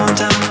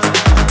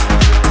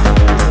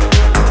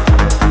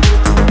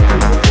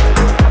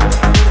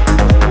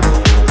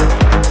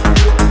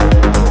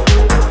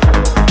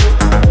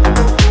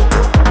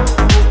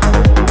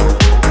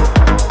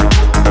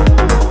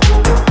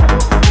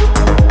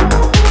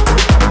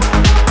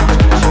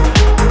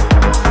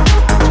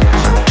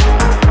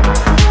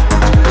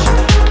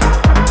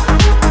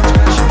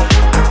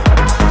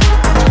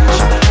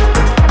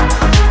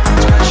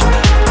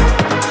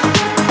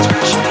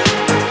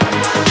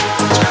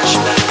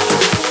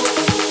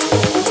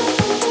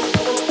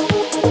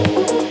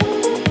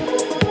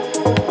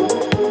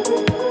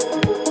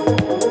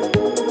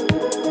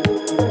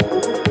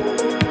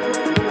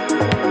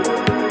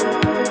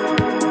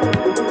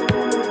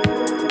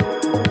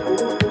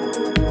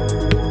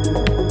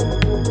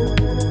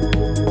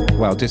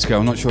 Disco,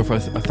 I'm not sure if I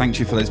thanked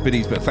you for those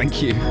biddies, but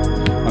thank you.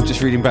 I'm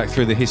just reading back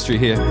through the history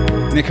here.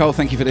 Nicole,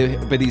 thank you for the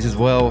biddies as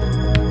well.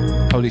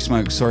 Holy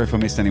smokes, sorry if I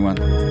missed anyone.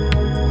 My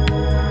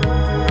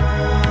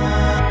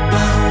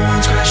whole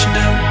world's crashing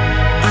down.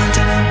 I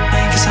didn't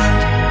make a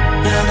sound.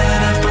 Now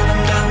that I've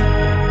bottomed out,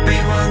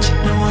 rewind,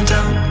 no one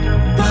down.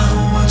 My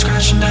whole world's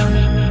crashing down.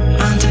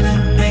 I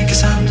didn't make a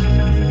sound.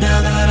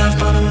 Now that I've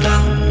bottomed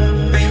out,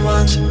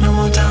 rewind, no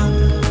one down.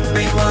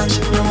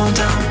 Rewind, no one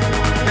down.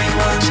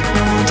 Rewind,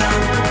 no one down.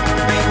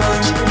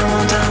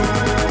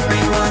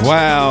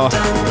 Wow.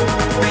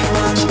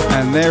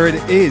 And There it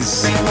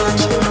is.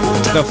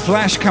 The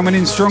Flash coming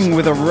in strong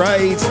with a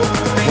raid.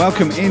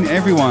 Welcome in,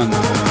 everyone.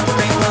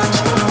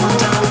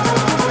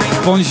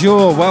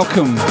 Bonjour,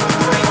 welcome.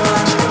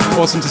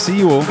 Awesome to see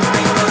you all.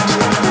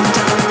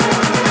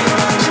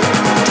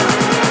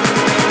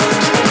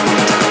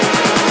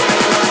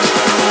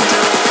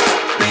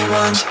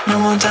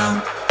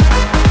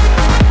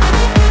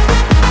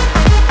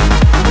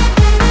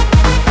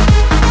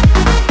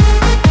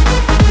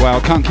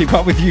 Wow, can't keep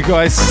up with you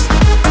guys.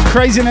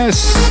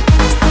 Craziness.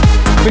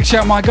 Big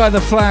shout my guy,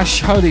 The Flash.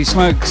 Holy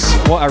smokes,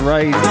 what a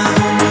raid.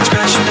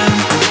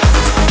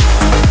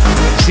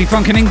 See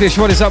Funk in English,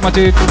 what is up, my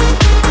dude?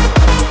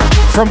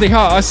 From the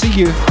heart, I see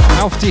you.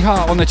 Alf the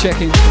Heart on the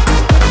check-in.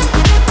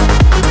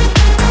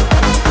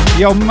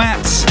 Yo,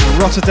 Matt,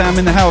 Rotterdam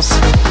in the house.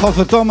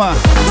 Hovedoma.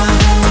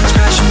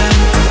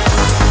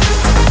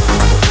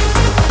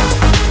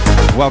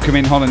 Welcome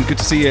in, Holland. Good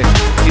to see you.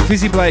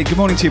 Invisi Blade, good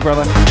morning to you,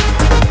 brother.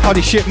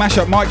 Holy shit,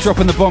 Mashup Mike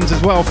dropping the bombs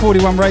as well.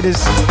 41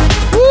 Raiders.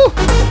 Woo!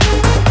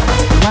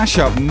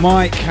 Mashup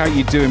Mike, how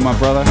you doing, my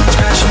brother?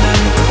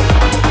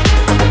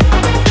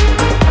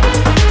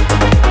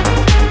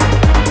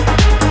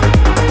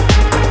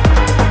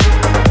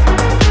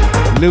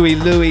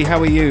 Louie, how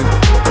are you?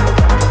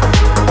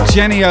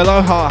 Jenny,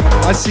 aloha.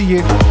 I see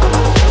you.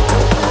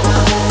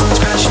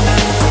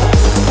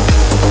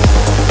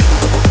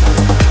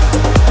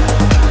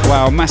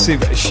 Wow,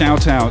 massive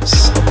shout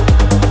outs.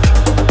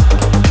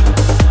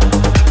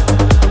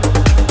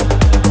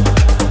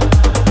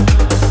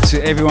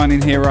 To everyone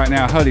in here right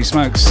now. Holy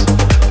smokes.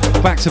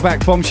 Back to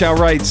back bombshell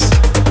raids.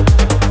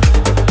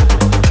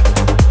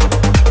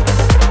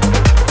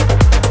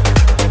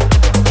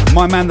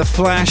 My man, The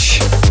Flash.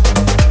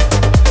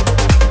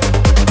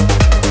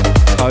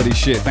 Holy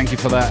shit, thank you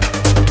for that.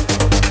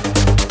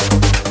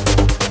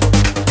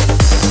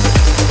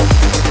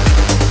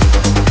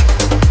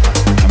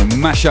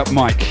 Mashup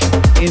Mike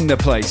in the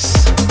place.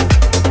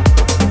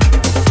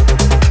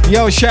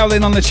 Yo,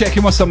 Shaolin on the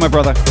check-in. What's up, my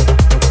brother?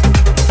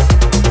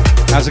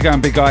 How's it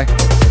going, big guy?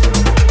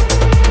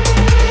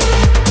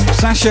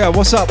 Sasha,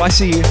 what's up? I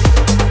see you.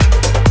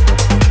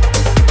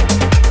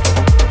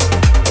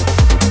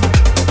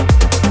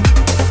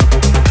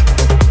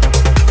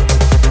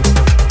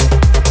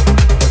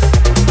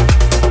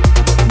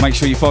 Make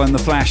sure you're following The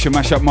Flash and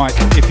Mashup Mike.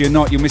 If you're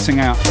not, you're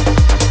missing out.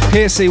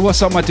 Piercy,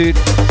 what's up, my dude?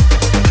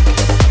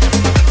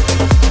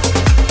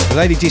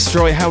 Lady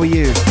Destroy, how are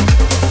you?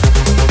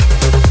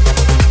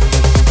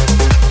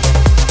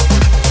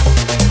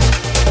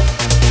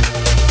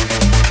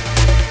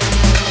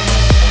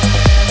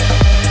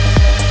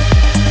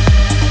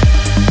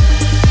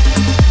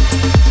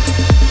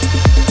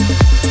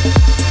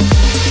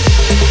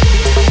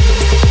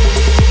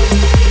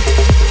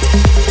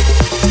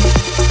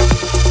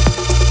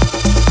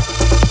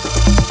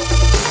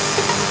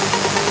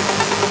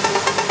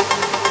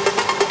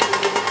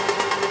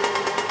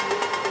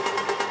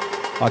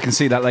 I can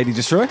see that, Lady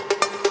Destroy.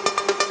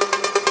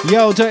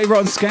 Yo, Dirty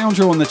Rotten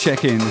Scoundrel on the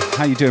check-in.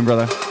 How you doing,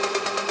 brother?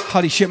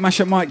 Holy shit,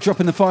 Mashup Mike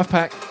dropping the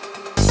 5-pack.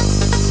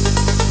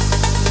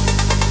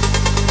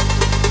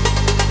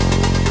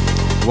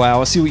 Wow,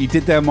 I see what you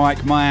did there,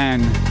 Mike.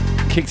 Man,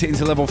 kicked it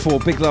into level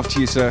 4. Big love to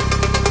you, sir.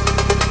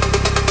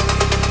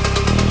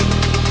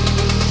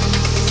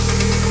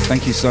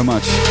 Thank you so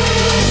much.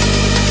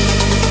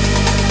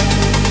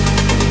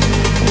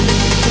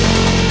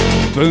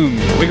 Boom,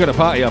 we got a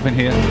party up in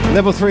here.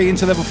 Level 3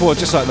 into level 4,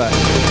 just like that.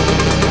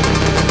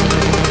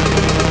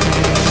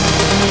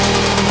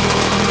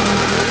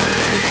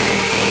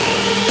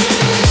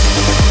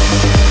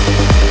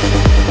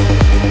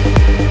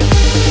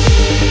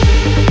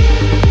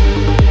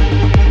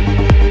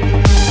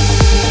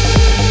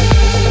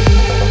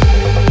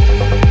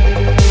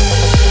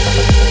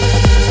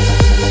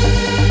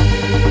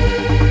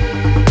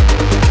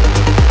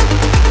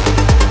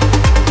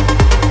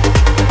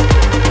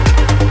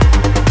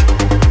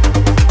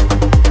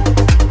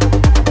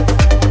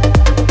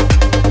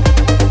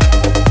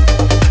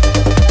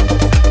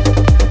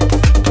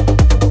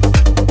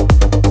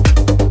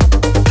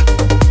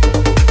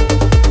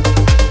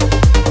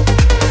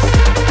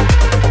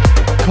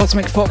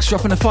 Cosmic Fox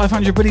dropping a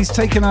 500, but he's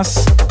taken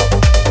us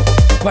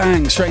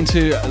bang straight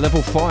into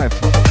level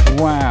 5.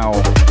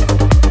 Wow.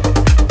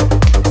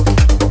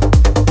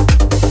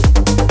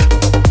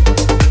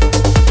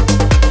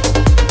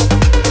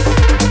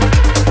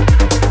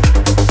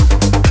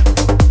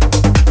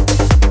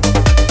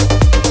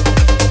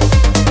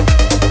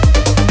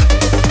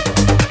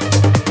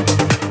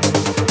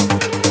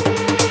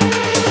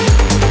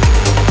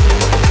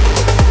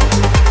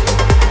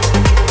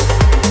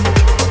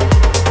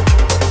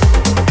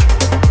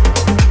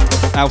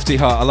 Alfie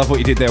Hart, I love what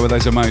you did there with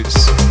those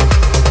emotes.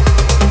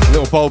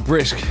 Little bold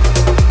Brisk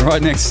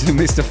right next to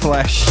Mr.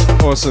 Flash.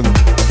 Awesome.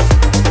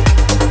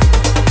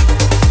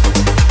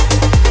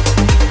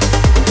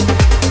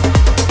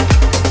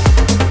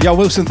 Yo,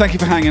 Wilson, thank you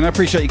for hanging. I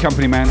appreciate your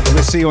company, man.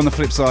 We'll see you on the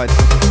flip side.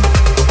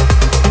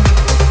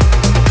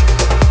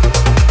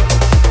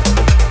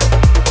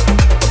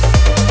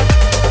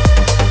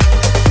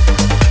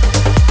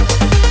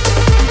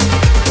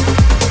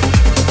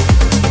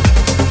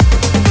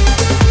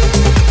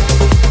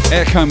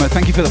 Coma,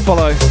 thank you for the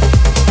follow.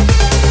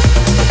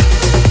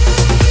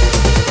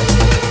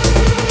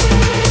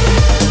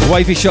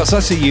 Wavy shots, I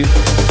see you.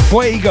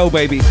 Fuego,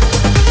 baby.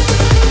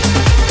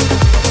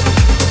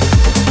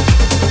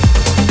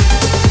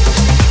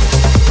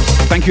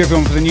 Thank you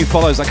everyone for the new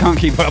follows. I can't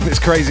keep up, it's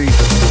crazy.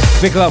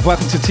 Big love,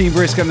 welcome to Team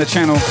Brisk and the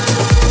channel.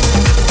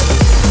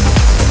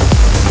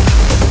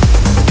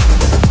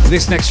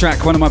 This next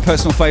track, one of my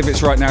personal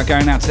favourites right now,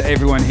 going out to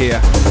everyone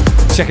here.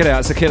 Check it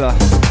out, it's a killer.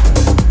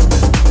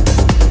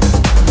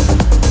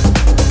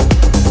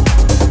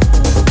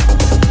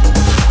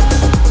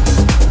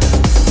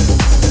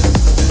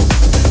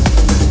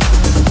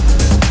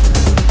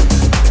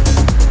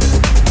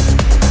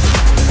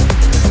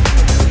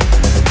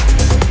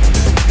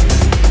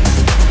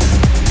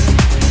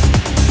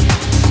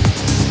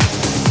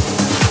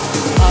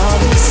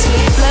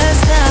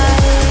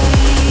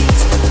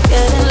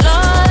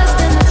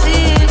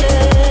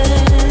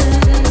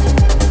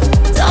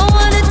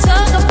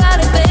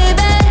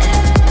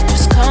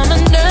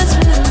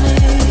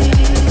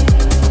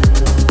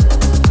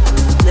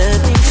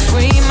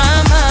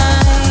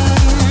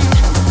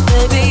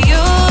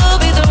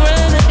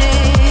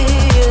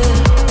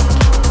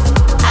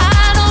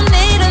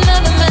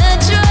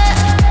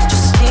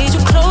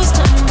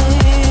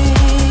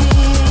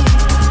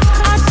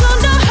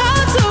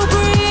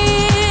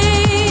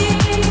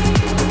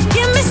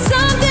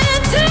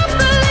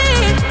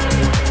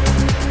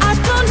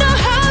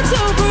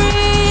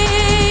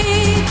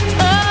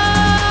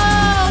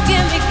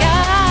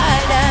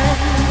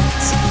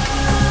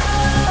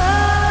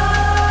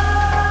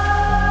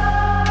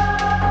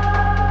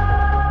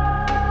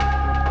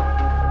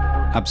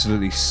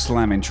 Absolutely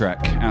slamming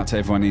track. Out to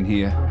everyone in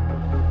here.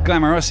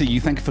 Glamour, I see you.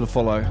 Thank you for the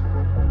follow.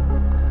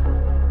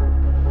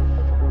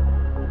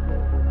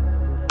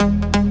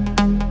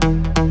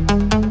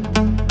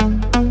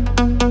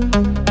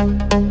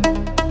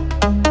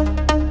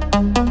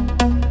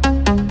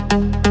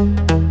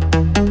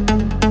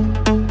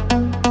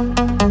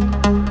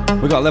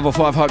 We got level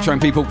 5 hype train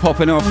people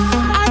popping off.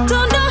 I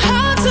don't know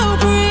how to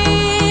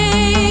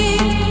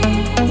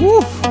breathe.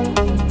 Woo.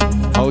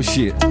 Oh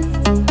shit.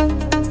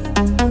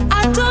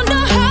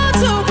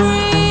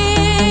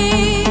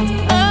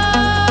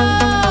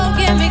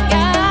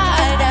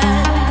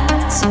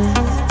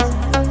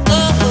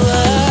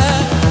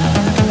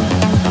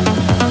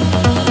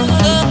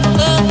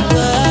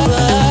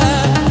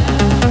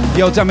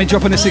 Yo, Dummy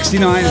dropping a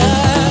 69.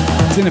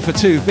 Dinner for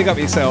 2. Big up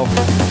yourself.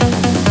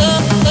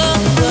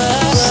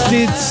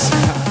 Stids.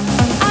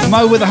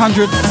 Mo with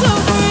 100.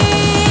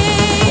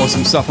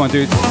 Awesome stuff, my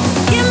dude.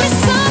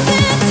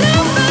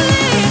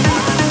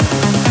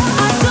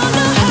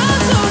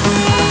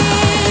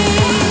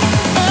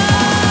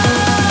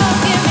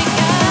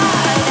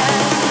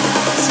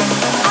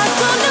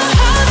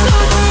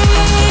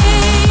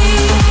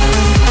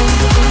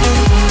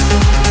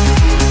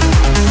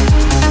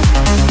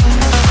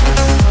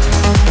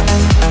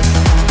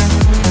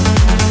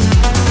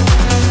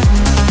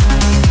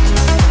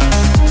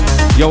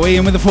 Yo,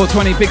 Ian with the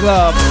 420, big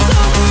love.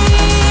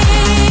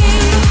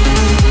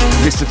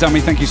 Mr.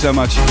 Dummy, thank you so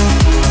much.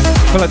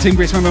 Follow Team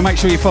Brisk, remember, make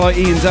sure you follow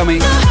Ian Dummy.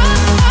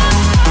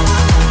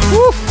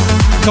 Woof.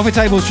 Coffee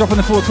tables, dropping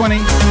the 420.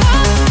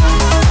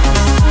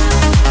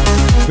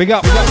 Big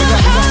up, big up, big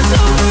up, big up.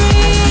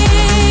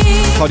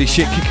 Holy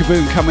shit,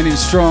 Kikaboom coming in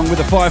strong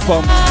with a 5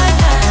 bomb.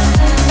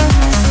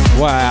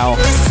 Wow.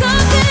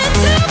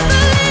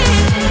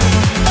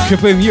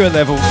 Kaboom, you're a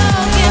level.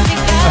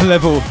 A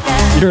level.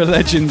 You're a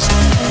legend.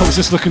 I was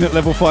just looking at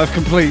level 5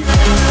 complete.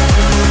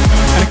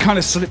 And it kind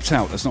of slipped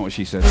out. That's not what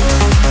she said.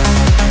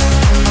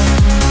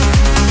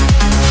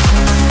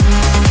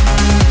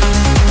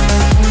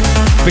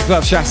 Big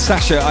love,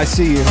 Sasha. I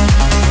see you.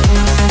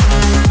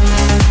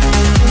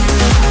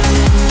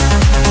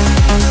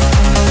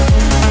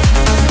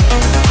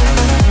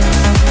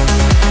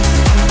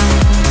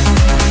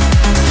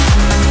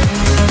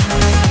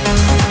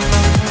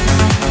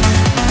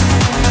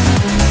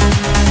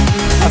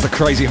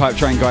 Crazy hype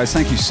train, guys.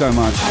 Thank you so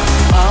much.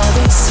 All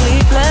these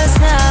sleepless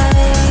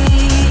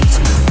nights,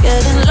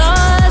 getting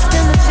lost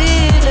in the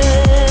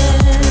feeling.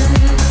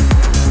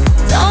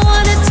 Don't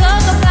wanna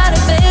talk about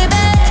it,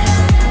 baby.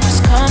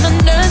 Just come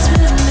and dance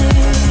with me.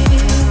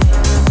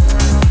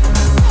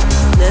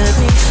 Let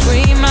me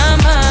free my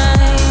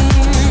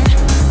mind.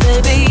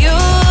 Baby,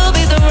 you'll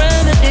be the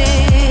remedy.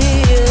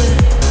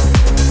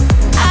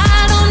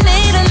 I don't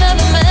need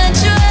another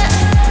mantra.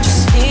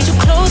 Just need you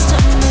close to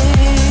me.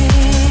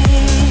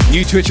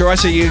 New Twitcher, I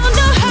see you.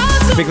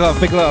 Big love,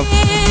 big love.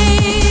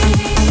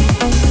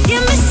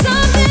 Give me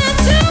something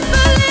to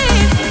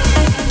believe.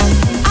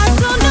 I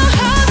don't know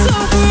how to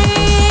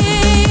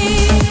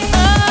breathe.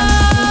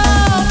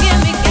 Oh, give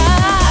me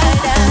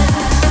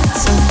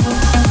guidance.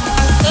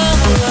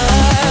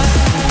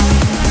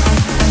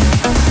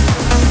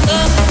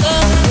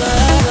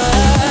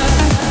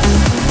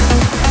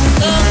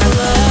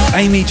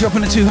 Amy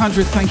dropping a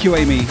 200. Thank you,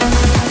 Amy.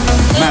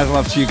 Mad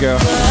love to you, girl.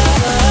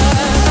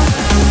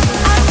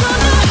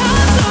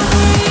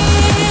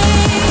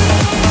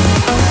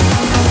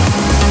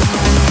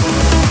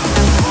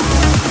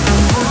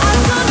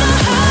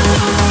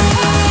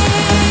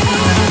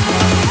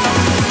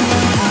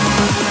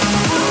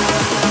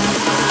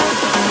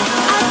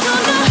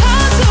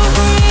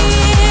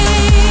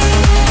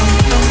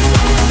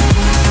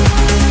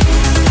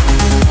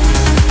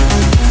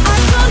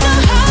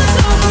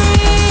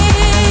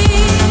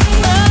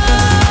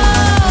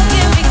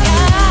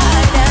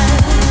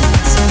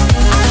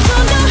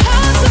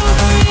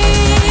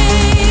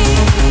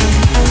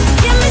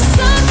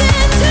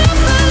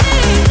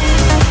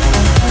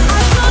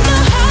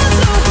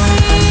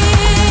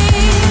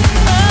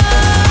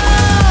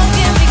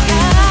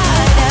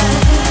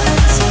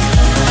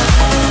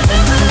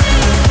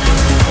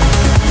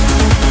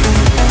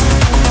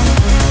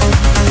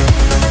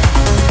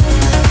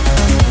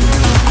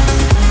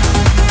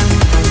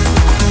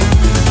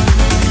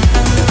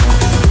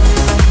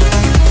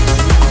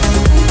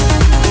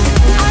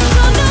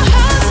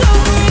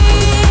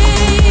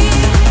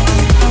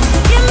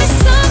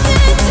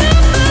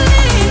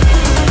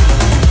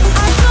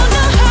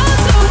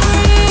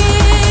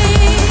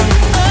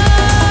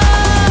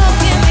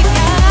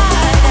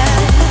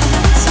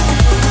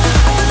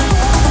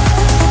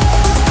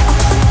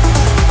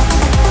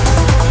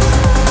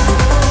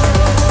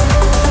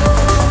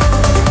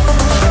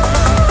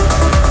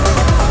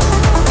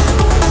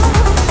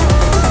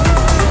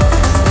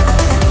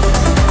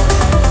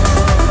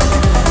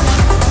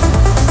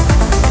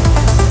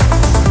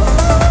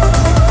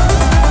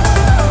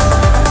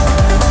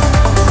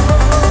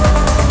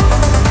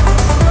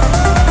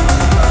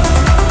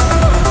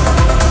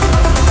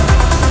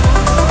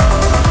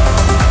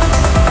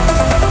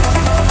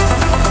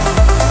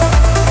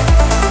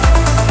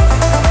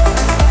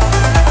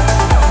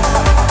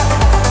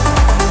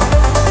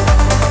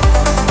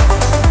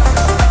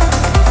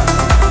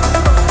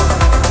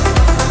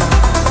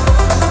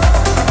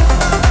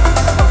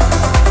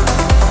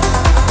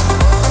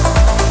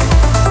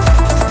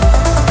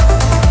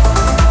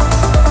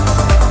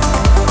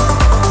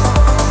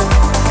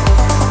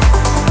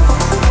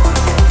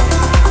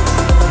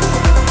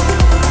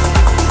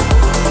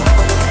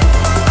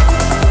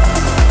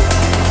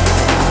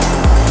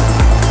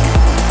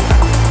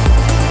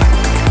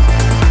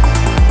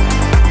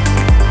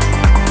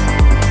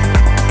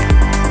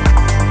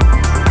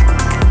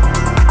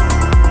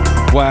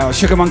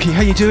 Sugar Monkey,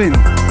 how you doing?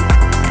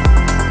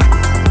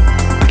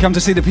 Come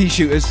to see the pea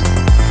shooters.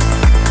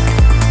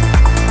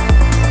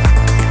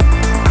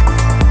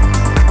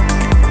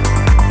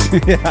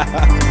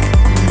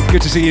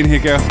 Good to see you in here,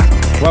 girl.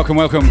 Welcome,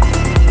 welcome.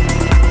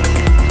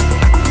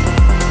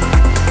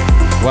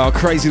 Wow,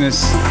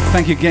 craziness.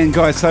 Thank you again,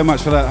 guys, so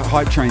much for that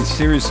hype train.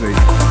 Seriously.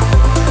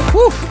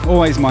 Woo,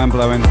 always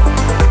mind-blowing.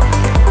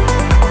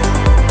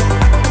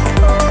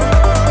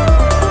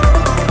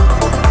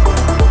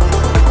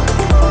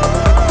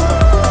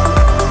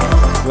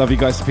 Love you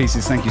guys to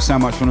pieces. Thank you so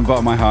much from the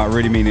bottom of my heart. I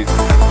really mean it.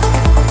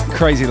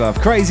 Crazy love.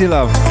 Crazy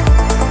love.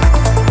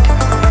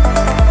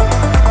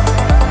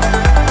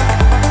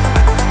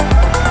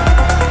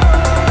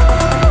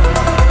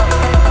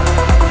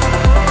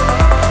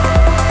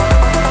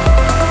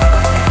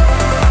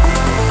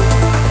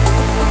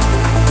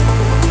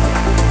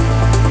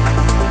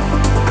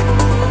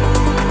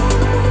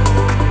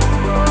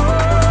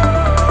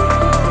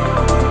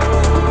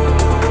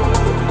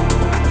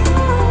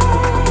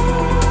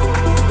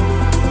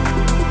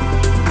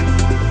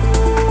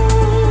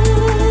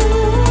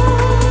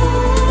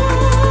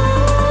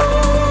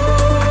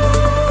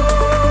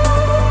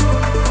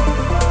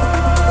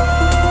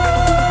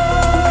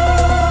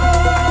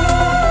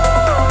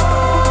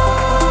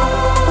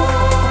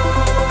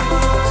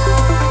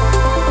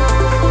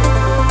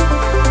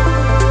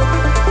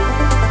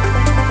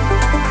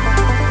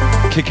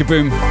 Kick a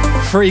boom.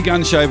 Free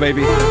gun show,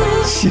 baby.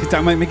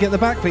 Don't make me get the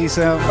back piece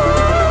out.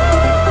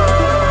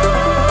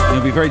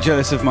 You'll be very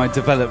jealous of my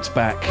developed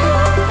back,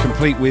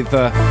 complete with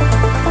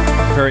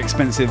very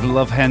expensive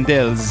love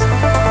handles.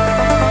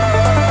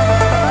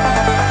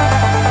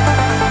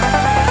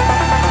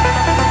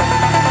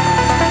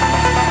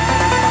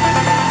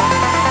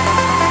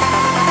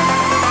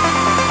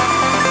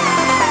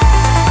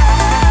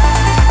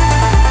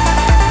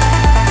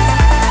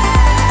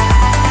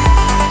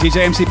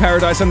 DJ MC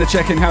Paradise on the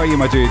check-in. How are you,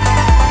 my dude?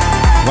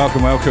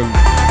 Welcome, welcome.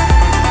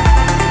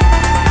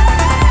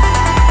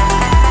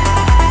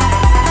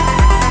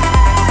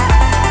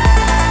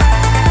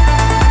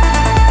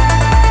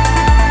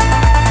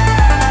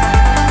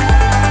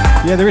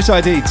 Yeah, there is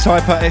ID.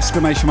 Type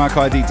exclamation mark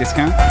ID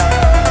discount.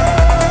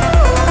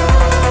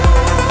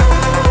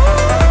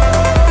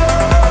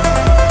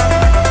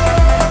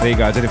 There you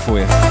go, I did it for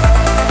you.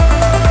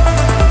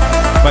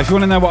 But if you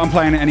want to know what I'm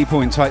playing at any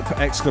point, type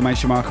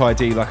exclamation mark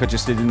ID like I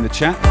just did in the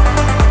chat,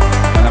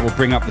 and that will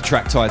bring up the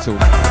track title.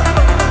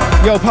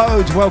 Yo,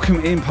 Pod,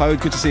 welcome in,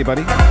 Pod. Good to see you,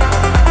 buddy.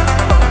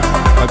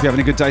 Hope you're having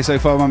a good day so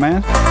far, my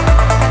man.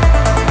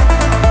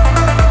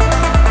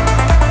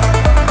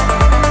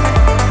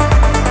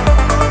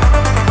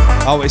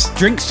 Oh, it's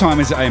drinks time,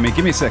 is it, Amy?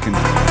 Give me a second.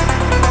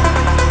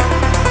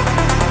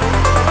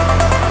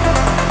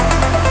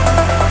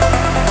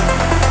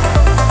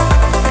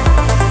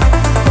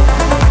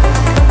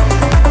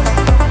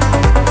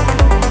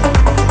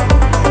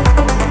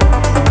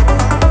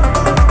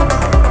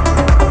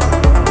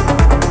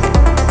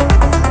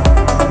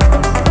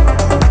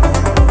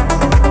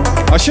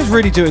 I should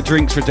really do a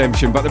drinks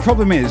redemption, but the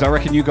problem is, I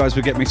reckon you guys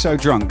would get me so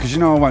drunk, because you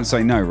know I won't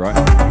say no, right?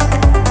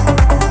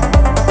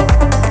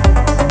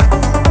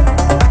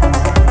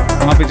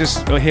 I'll be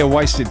just here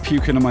wasted,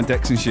 puking on my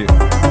decks and shit.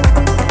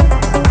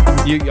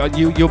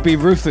 You'll be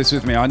ruthless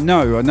with me. I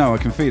know, I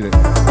can feel it.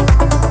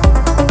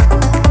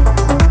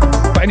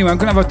 But anyway, I'm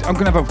gonna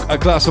have a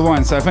glass of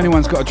wine. So if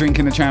anyone's got a drink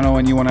in the channel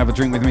and you want to have a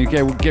drink with me,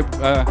 let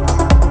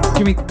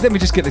me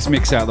just get this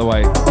mix out of the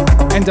way.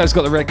 Endo's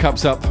got the red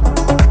cups up.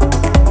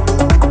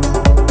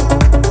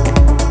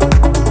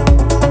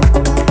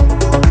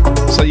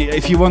 So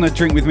if you want to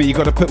drink with me, you've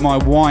got to put my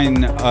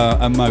wine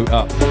emote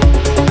up.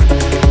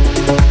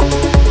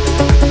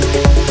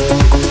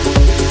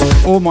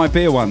 Or my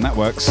beer one, that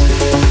works.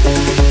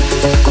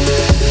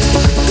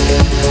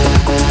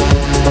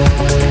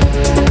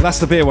 That's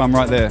the beer one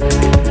right there.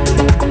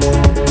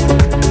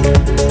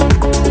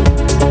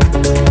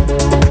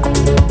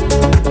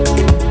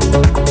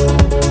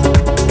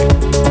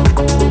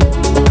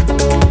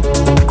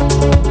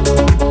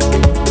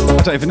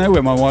 I don't even know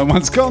where my wine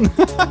one's gone.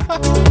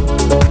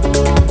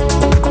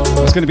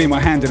 It's going to be in my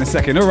hand in a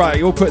second. All right,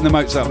 you're all putting the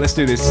moats up. Let's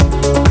do this.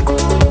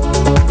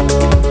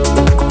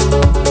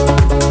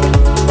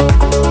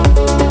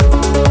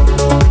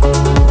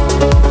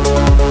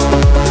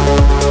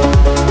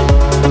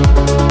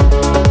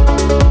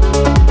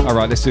 All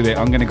right, let's do it.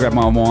 I'm going to grab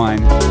my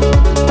wine.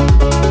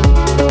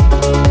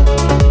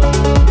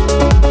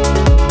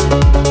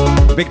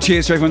 Big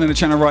cheers to everyone in the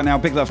channel right now.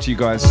 Big love to you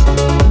guys.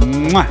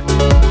 Mwah.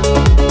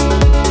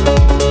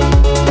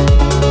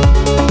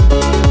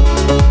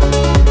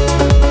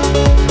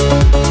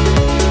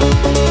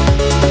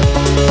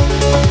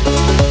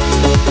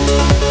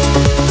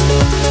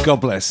 God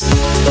bless.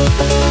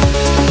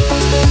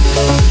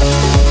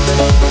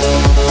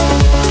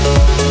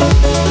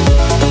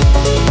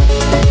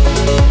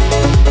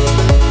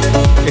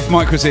 If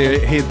Mike was here,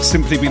 he'd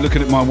simply be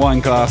looking at my wine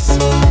glass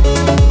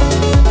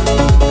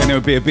and it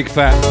would be a big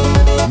fat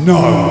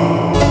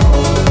no.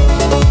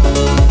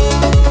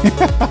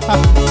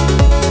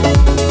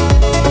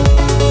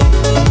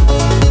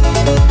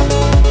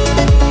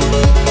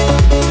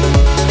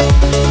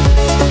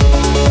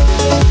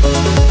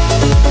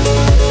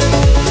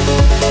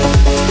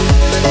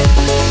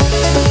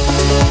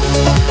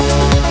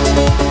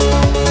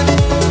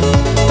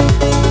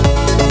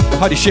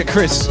 Holy shit,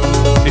 Chris.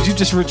 Did you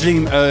just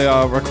redeem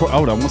a request?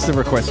 Hold on, what's the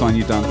request line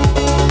you've done?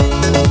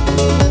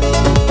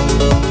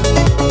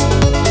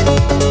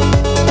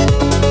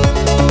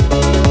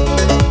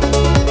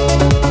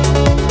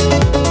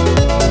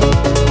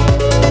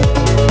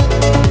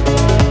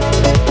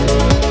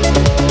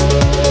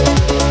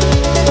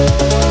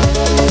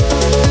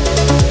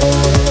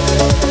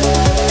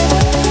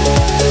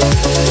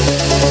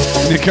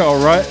 Nicole,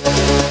 right?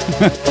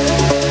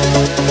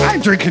 I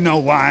ain't drinking no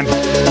wine.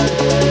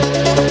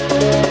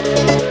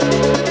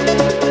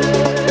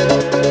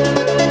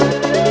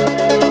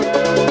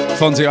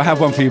 Fonzie, I have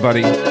one for you,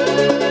 buddy.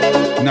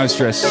 No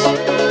stress.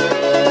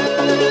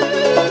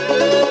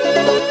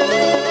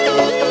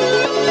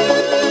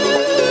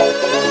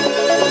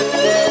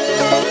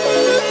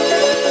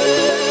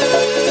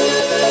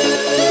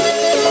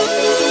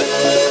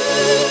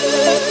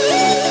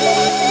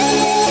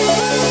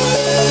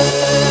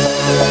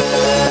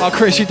 Oh,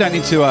 Chris, you don't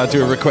need to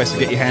do a request to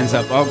get your hands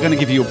up. I'm going to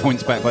give you your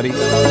points back, buddy.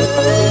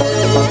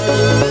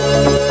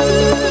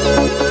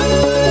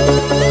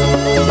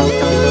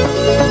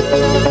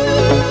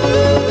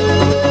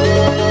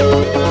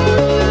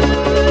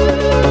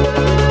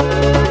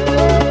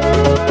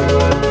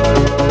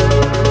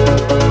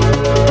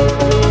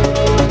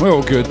 We're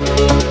all good.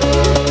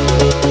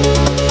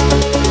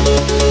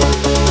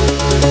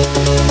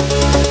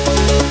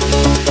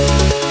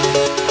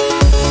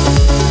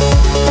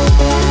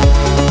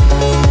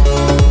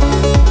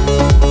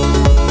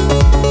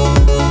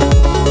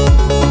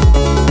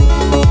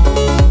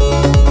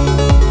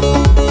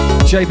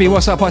 JB,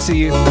 what's up? I see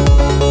you.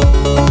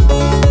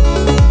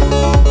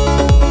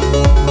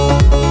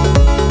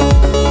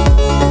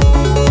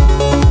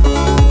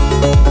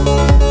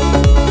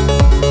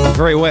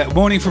 Very wet.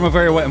 Morning from a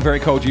very wet and very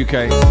cold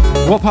UK.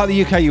 What part of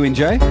the UK are you in,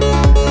 Jay?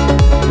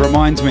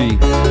 Reminds me.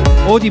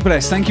 Audie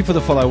Bless, thank you for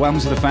the follow.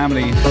 Welcome to the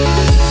family.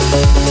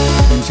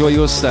 Enjoy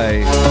your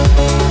stay.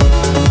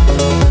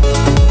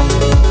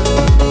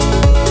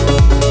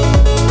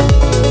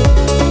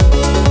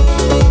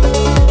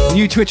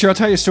 New Twitcher, I'll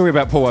tell you a story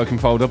about Paul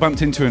Oakenfold. I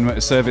bumped into him at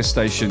a service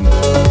station.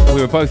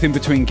 We were both in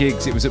between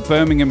gigs. It was at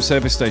Birmingham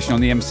service station on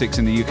the M6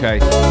 in the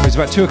UK. It was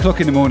about 2 o'clock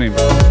in the morning.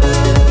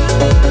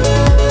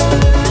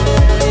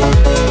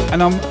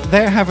 And I'm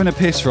there having a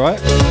piss,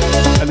 right?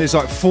 And there's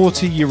like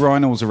 40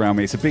 urinals around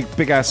me. It's a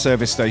big ass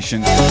service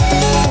station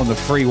on the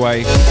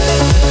freeway.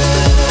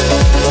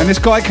 And this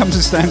guy comes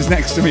and stands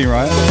next to me,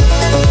 right?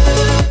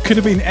 Could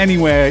have been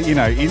anywhere, you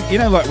know,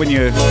 like when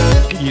you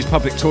use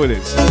public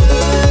toilets.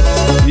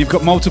 You've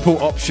got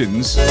multiple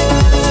options,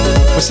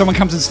 but someone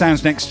comes and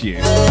stands next to you.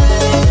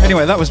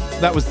 Anyway, that was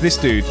this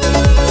dude,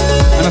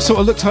 and I sort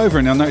of looked over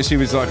and I noticed he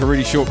was like a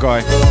really short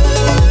guy.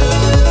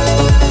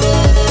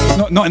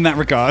 Not in that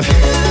regard.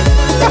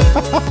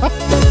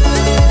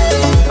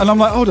 And I'm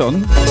like, hold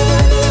on,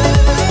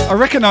 I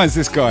recognise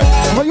this guy.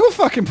 I'm like, you're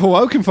fucking Paul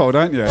Oakenfold,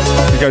 aren't you?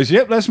 He goes,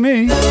 yep, that's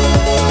me.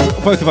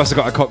 Both of us have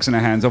got our cocks in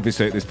our hands,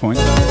 obviously, at this point.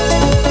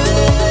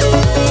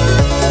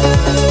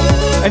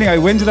 Anyway,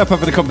 we ended up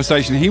having a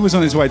conversation. He was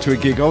on his way to a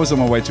gig, I was on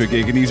my way to a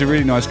gig, and he's a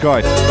really nice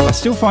guy. I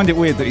still find it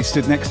weird that he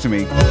stood next to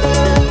me.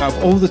 Out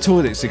of all the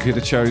toilets he could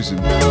have chosen,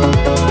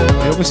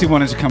 he obviously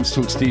wanted to come to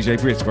talk to DJ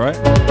Brisk, right?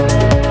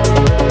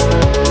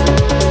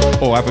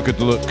 Or have a good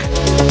look.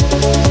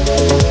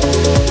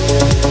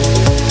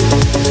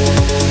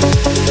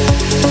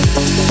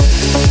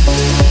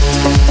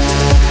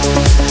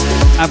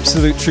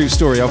 Absolute true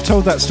story. I've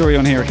told that story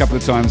on here a couple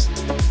of times,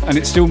 and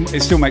it still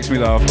makes me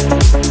laugh.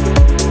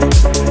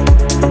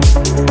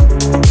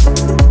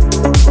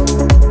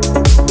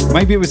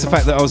 Maybe it was the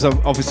fact that I was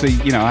obviously,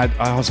 you know,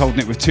 I was holding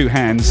it with two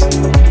hands.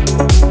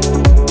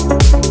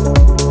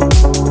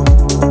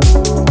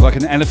 Like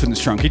an elephant's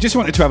trunk. He just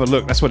wanted to have a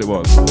look, that's what it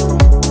was.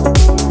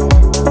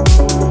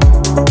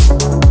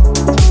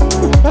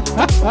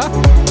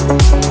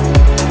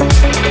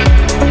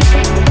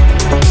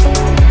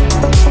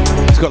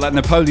 He's got that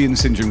Napoleon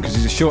syndrome because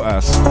he's a short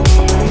ass.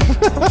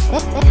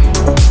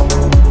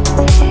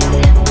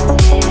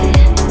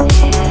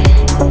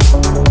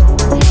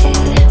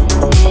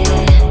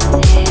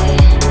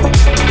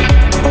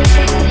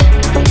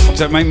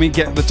 Don't make me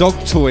get the dog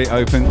toy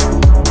open.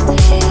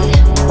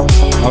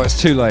 Oh,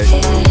 it's too late.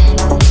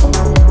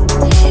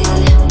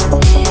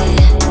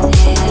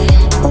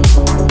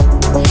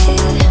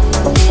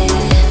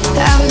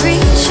 I'm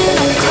reaching,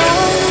 I'm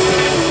calling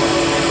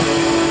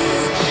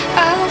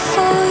out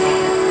for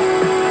you.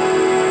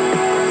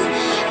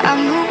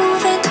 I'm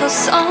moving towards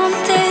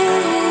something,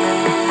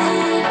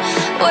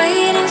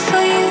 waiting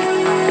for you.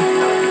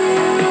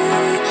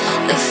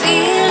 The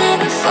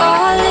feeling of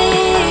falling.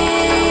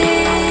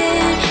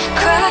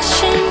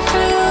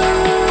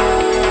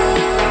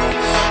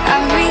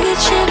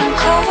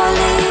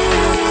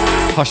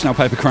 Hush now,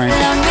 Paper Crane.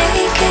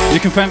 You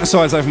can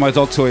fantasize over my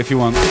dog toy if you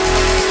want.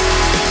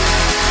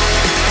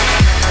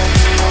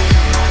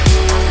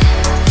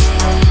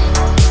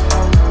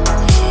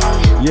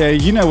 Yeah,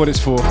 you know what it's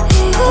for.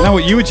 I know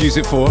what you would use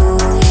it for.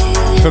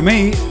 For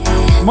me,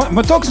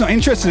 my dog's not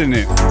interested in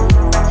it.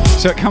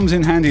 So it comes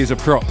in handy as a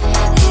prop.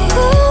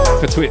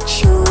 for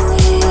Twitch.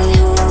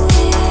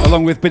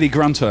 Along with Billy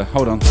Grunter.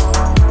 Hold on.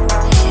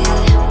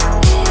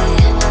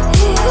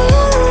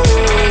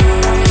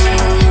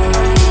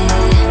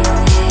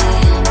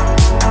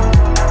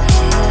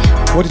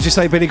 What did you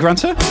say, Billy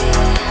Grunter?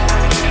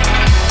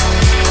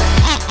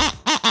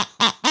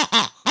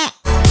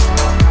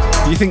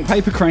 You think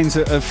Paper Crane's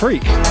a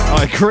freak?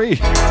 I agree.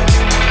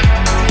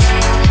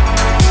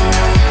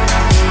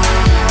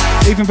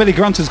 Even Billy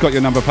Grunter's got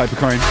your number, Paper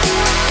Crane.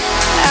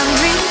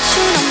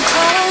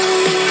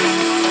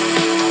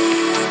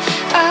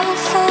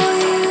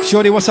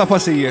 Shorty, what's up? I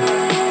see you.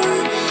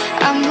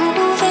 I'm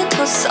moving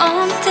towards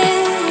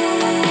something,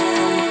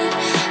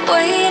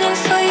 waiting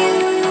for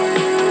you.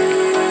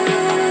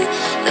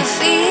 The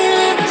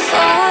feeling of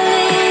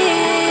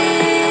falling,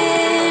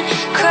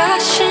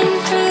 crashing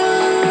through.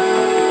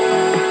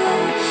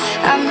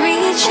 I'm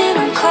reaching,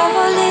 I'm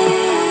calling.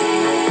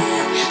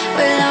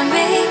 Will I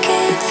make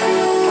it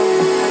through?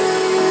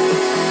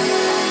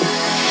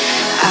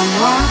 I'm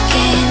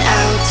walking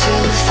out to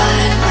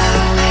find my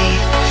way.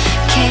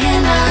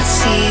 Cannot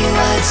see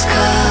what's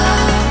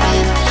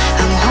coming.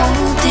 I'm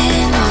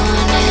holding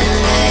on and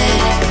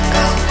letting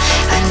go.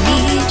 I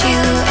need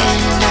you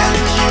and I'm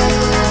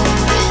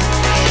human.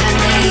 I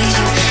need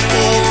you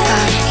and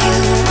I'm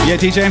human. Yeah,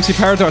 DJ MC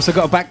Paradise, I've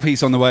got a back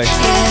piece on the way.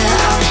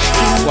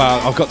 Wow,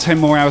 I've got 10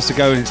 more hours to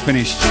go and it's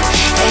finished.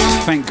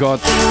 Thank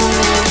God.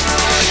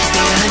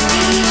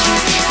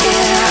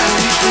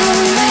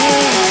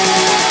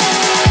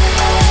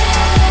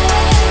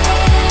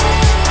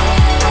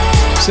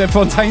 Seb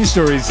Fontaine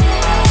stories.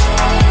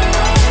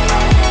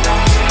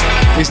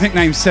 His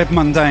nickname's Seb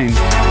Mundane.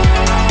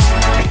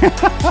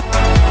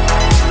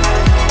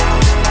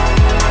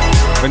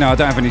 But no, I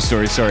don't have any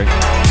stories, sorry.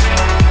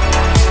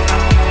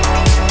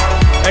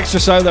 Extra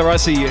Solar, I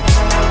see you.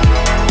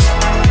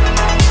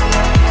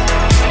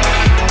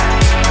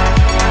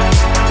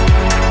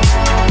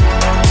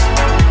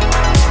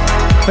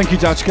 Thank you,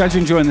 Dutch. Glad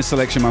you're enjoying the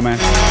selection, my man.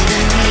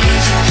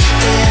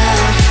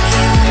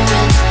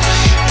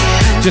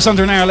 Just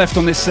under an hour left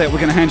on this set. We're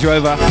going to hand you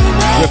over.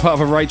 We're part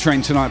of a raid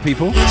train tonight,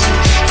 people.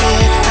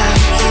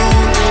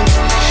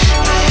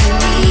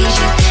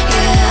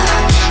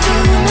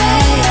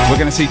 We're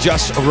going to see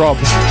Just Rob.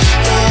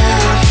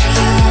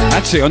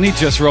 Actually, I need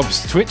Just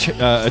Rob's Twitch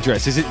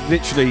address. Is it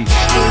literally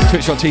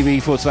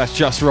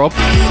twitch.tv/Just Rob?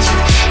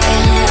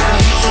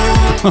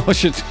 I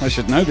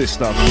should know this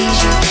stuff.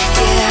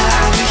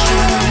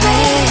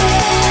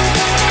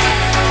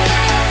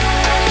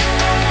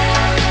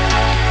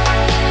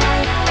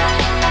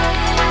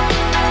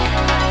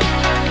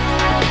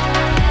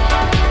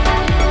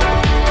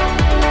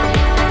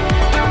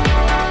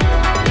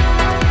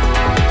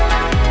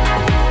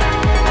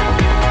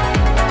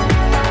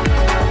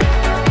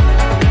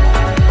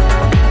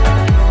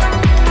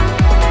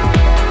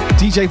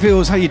 DJ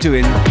Vils, how you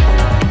doing?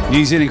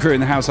 New Zealand crew in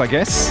the house, I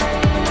guess.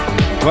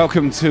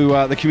 Welcome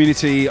to the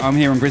community. I'm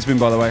here in Brisbane,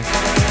 by the way.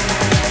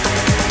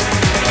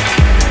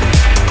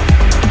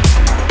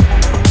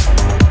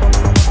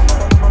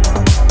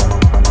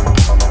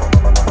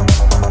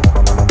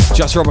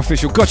 Just Rob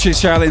Official. Gotcha,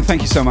 Charlene.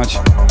 Thank you so much.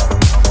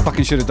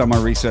 Fucking should have done my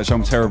research.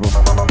 I'm terrible.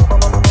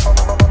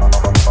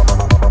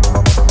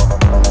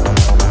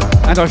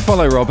 And I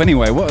follow Rob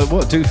anyway. What a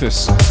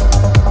doofus.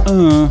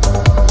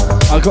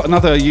 I've got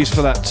another use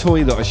for that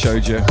toy that I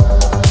showed you.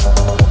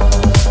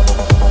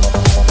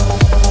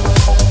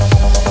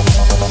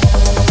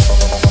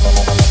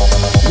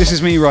 This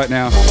is me right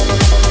now.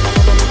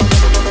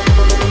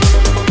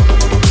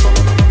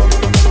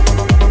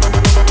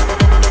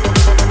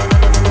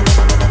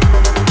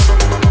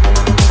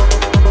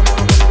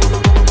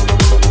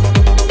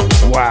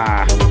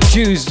 Wow.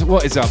 Juice,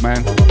 what is up,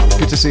 man?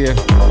 Good to see you.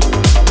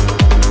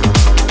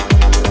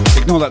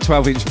 Ignore that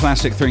 12-inch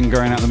plastic thing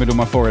going out the middle of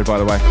my forehead, by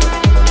the way.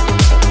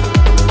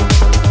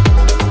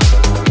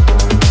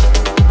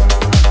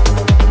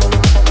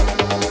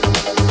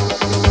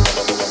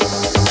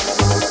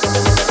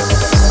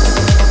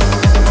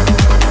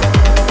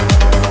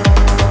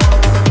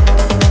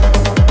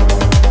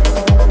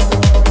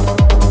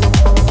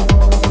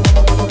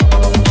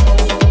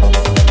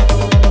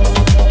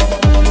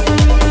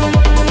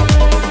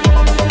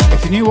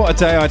 What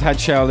a day I'd had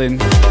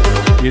Shaolin,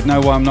 you'd know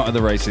why I'm not at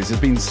the races. It's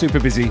been super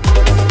busy.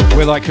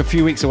 We're like a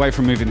few weeks away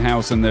from moving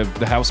house and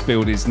the house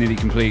build is nearly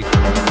complete.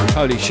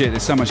 Holy shit,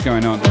 there's so much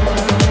going on.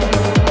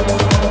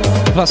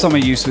 Plus I'm a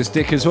useless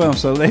dick as well,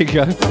 so there you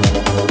go.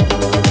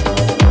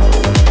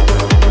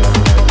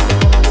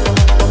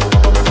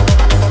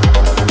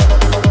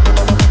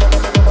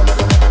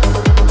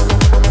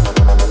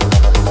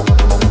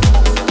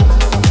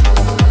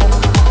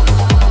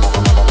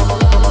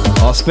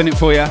 I'll spin it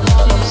for you,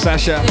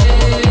 Sasha.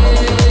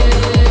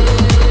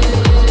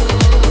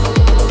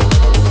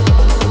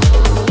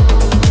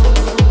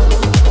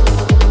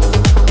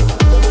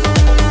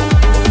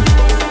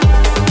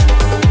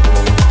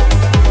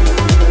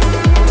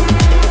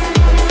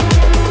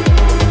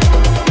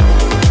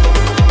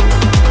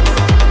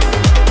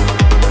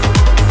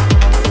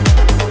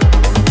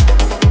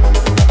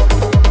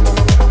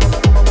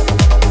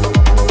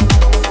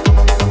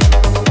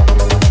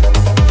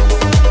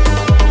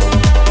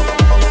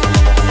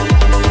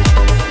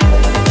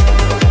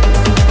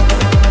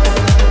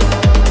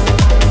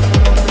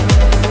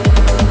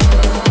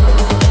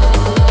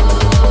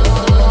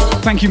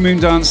 thank you,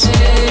 Moondance.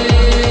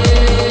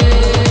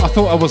 I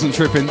thought I wasn't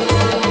tripping.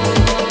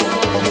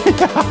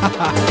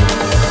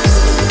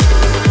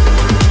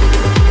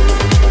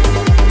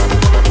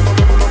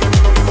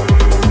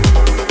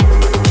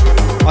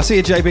 I see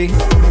you,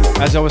 JB.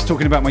 As I was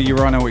talking about my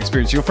urinal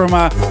experience, you're from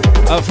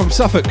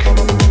Suffolk.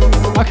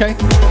 Okay,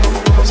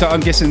 so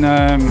I'm guessing.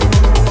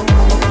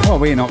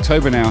 We're in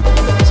October now,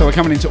 so we're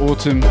coming into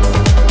autumn.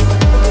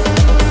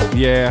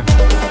 Yeah,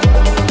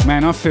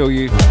 man, I feel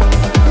you.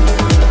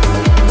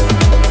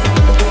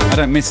 I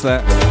don't miss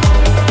that.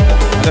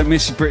 I don't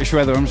miss British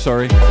weather. I'm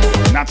sorry.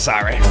 Not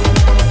sorry.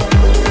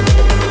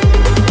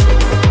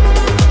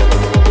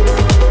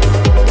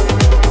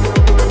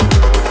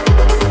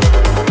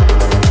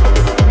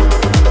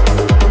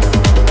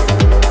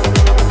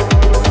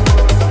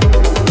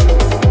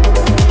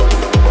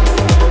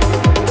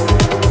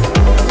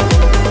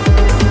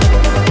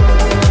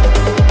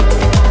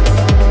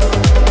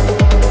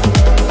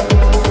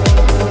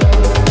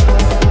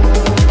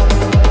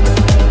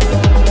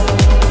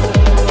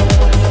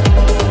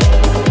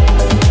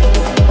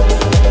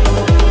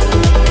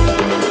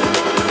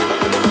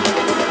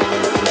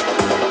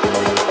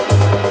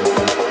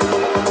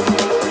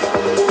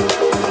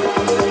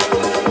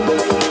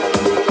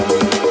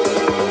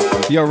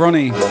 Yo,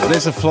 Ronnie,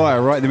 there's a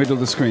flyer right in the middle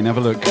of the screen. Have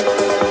a look.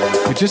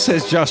 It just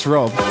says Just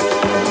Rob.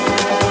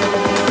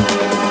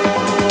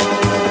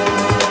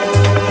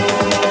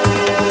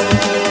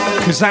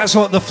 Because that's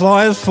what the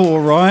flyer's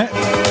for, right?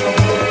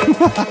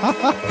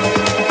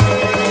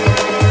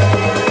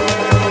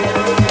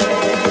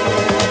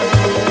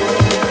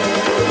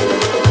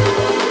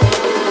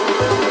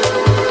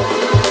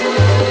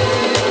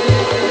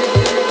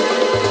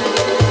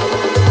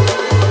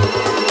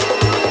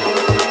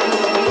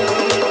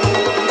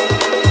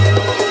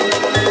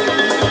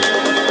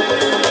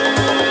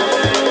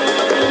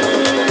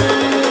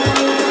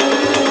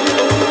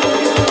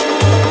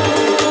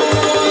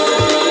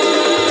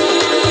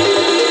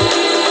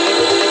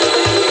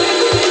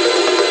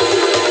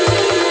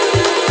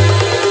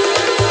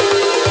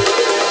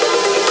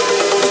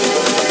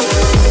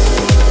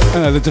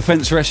 The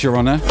defence rests, Your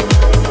Honour.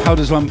 How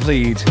does one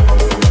plead?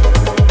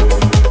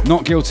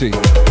 Not guilty.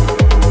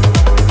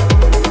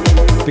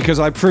 Because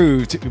I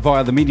proved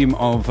via the medium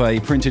of a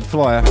printed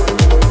flyer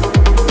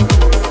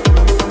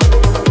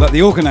that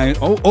the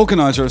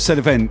organiser of said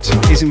event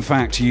is in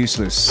fact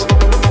useless.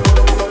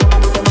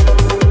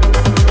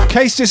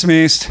 Case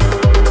dismissed.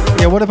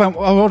 Yeah, what about...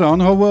 Oh, hold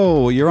on. Oh,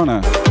 whoa, Your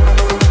Honour.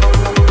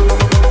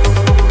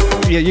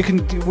 Yeah, you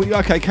can...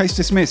 Okay, case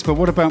dismissed, but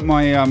what about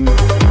my...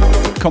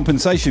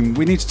 compensation.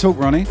 We need to talk,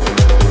 Ronnie.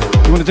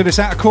 You want to do this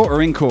out of court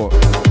or in court?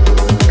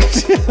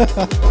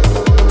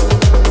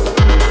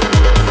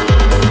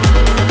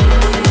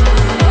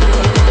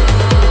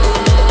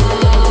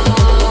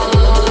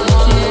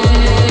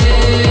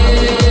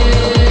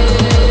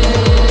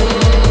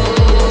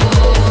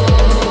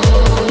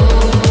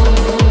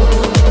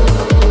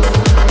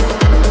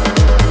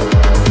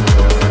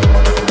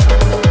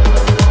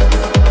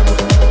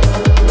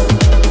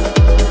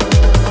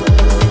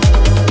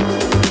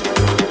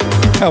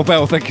 Oh,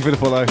 Bell, thank you for the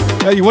follow.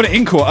 Oh, you want it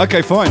in court?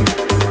 Okay, fine.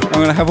 I'm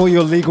going to have all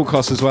your legal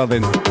costs as well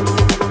then.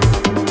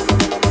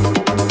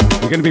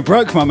 You're going to be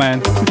broke, my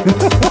man.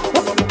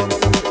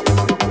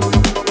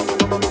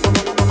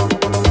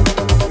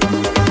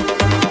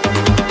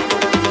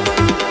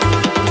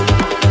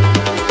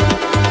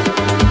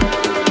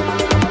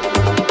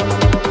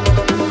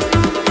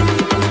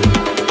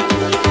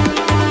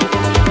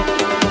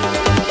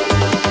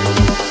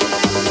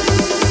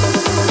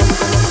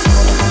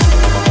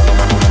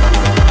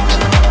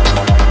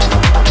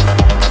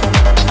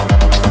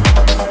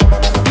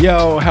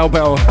 Yo,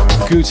 Halbell,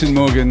 Guten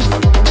Morgen.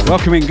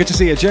 Welcome in, good to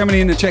see you. Germany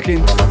in the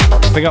check-in.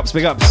 Big ups,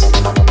 big ups.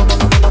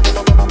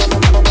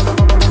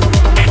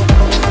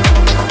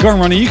 Go on,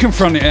 Ronnie, you can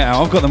front it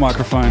out. I've got the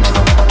microphone.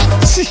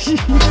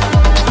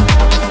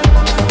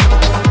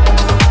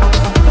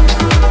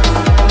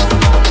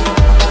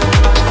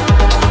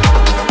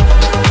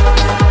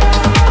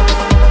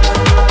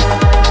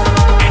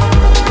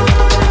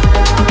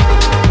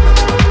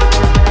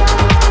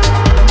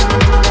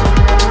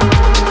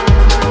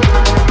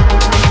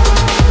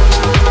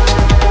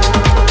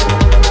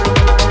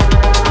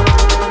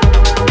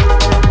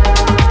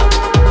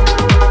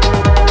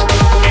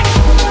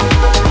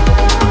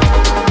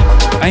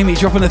 Amy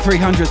dropping the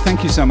 300.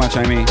 Thank you so much,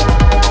 Amy.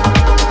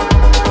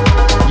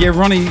 Yeah,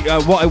 Ronnie,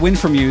 what I win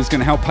from you is going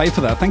to help pay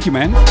for that. Thank you,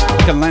 man. I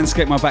can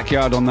landscape my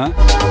backyard on that.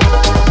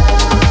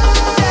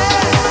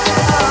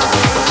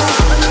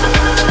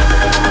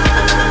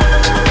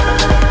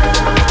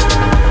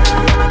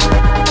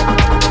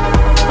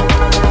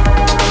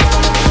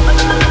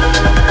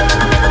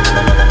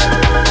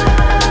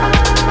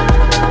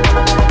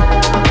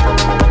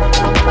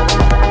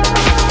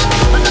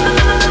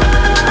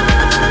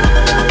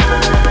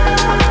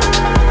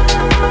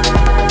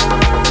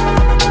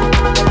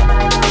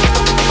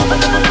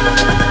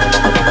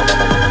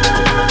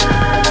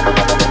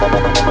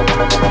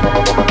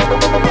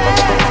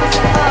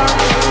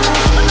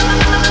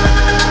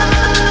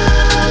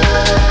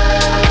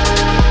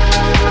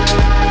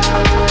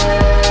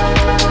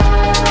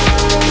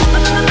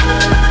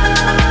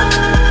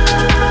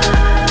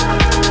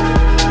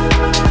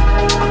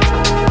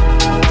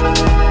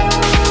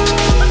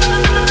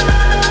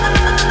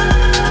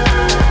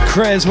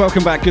 Krez,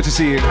 welcome back. Good to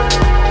see you.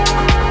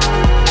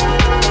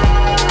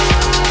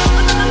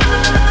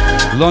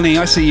 Lonnie,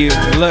 I see you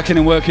lurking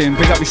and working.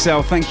 Big up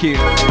yourself. Thank you.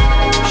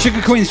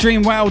 Sugar Queen's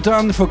Dream, well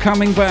done for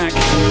coming back.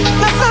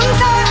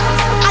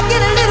 I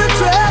get a little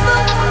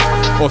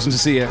trouble. Awesome to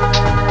see you.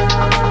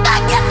 I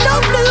get so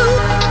blue.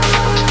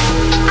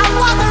 I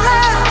walk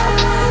around.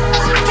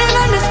 I can't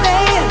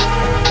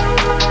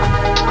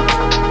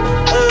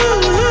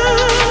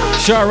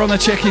understand. Shah on the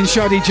check-in.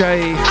 Shah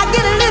DJ. I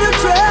get a little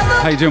trouble.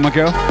 How you doing, my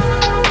girl?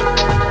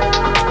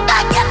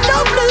 I get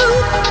so blue.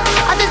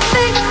 I just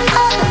think of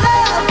the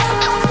love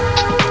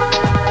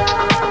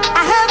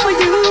I have for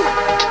you.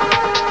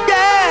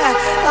 Yeah,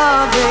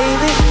 oh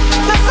baby.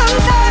 But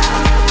sometimes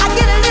I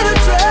get a little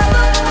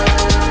trouble.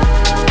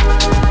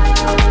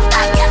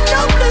 I get so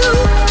blue.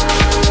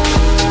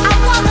 I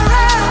walk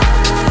around.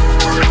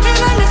 I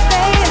can't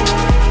understand.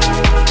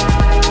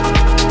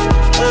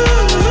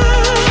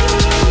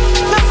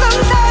 But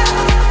sometimes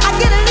I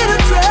get a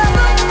little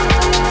trouble.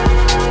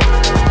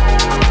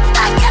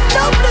 I get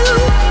so blue.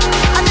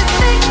 I just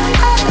think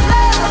of the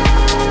love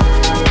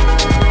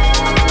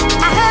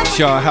I have.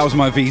 Shah, how's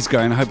my V's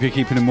going? I hope you're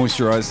keeping them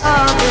moisturised.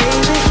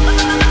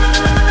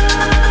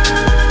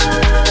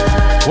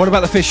 What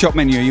about the fish shop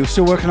menu? You're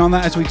still working on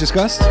that as we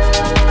discussed?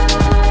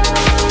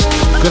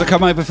 Got to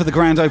come over for the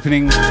grand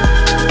opening.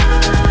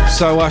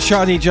 So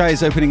Shah DJ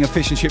is opening a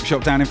fish and chip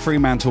shop down in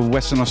Fremantle,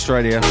 Western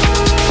Australia.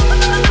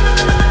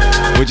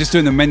 We're just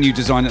doing the menu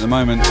design at the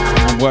moment.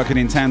 I'm working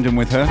in tandem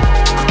with her.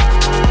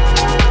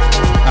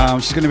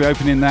 She's going to be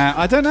opening that.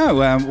 I don't know.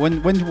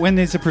 When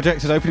is the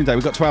projected opening day?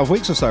 We've got 12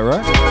 weeks or so,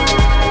 right?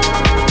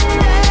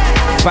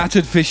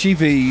 Battered fishy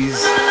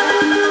V's.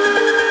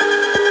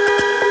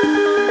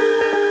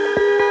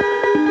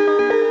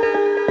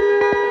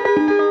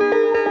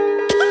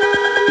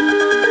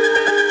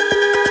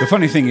 The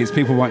funny thing is,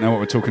 people won't know what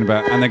we're talking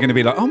about, and they're going to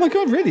be like, "Oh my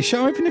god, really?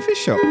 Shall I open a fish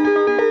shop?"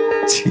 Sometimes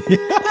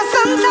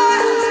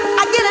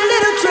I get a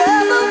little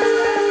trouble.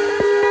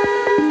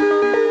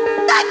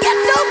 I get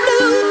so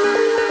blue.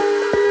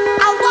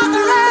 I walk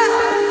around.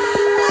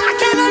 I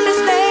can't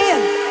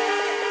understand.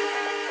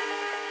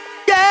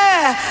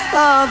 Yeah,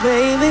 oh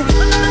baby.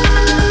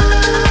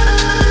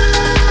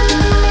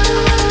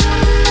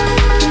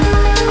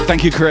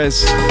 Thank you,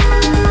 Krez.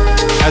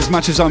 As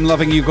much as I'm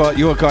loving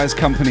your guys'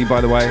 company,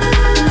 by the way.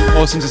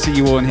 Awesome to see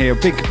you all in here.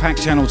 Big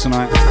packed channel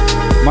tonight.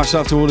 Much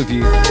love to all of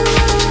you.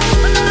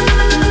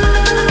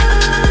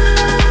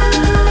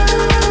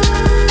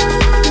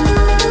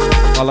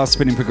 I love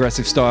spinning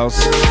progressive styles.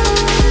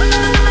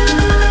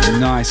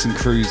 Nice and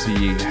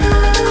cruisy.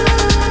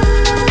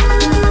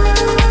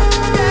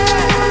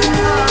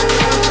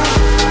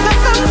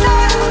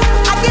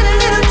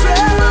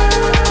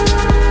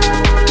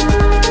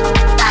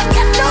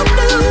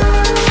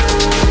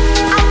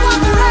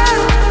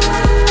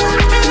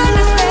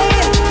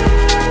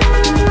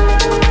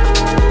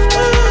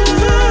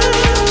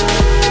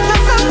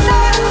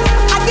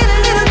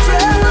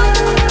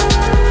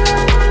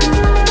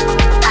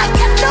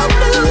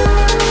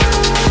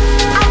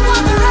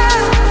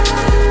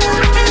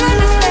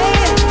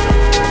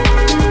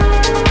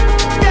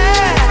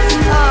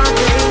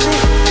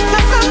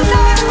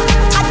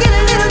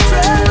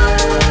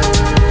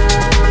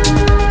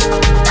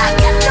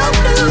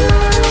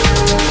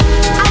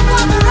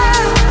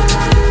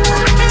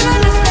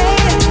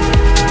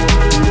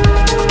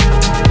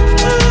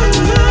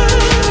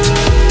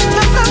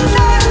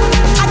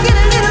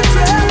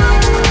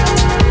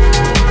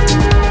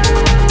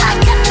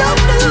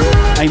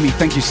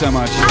 Thank you so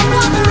much.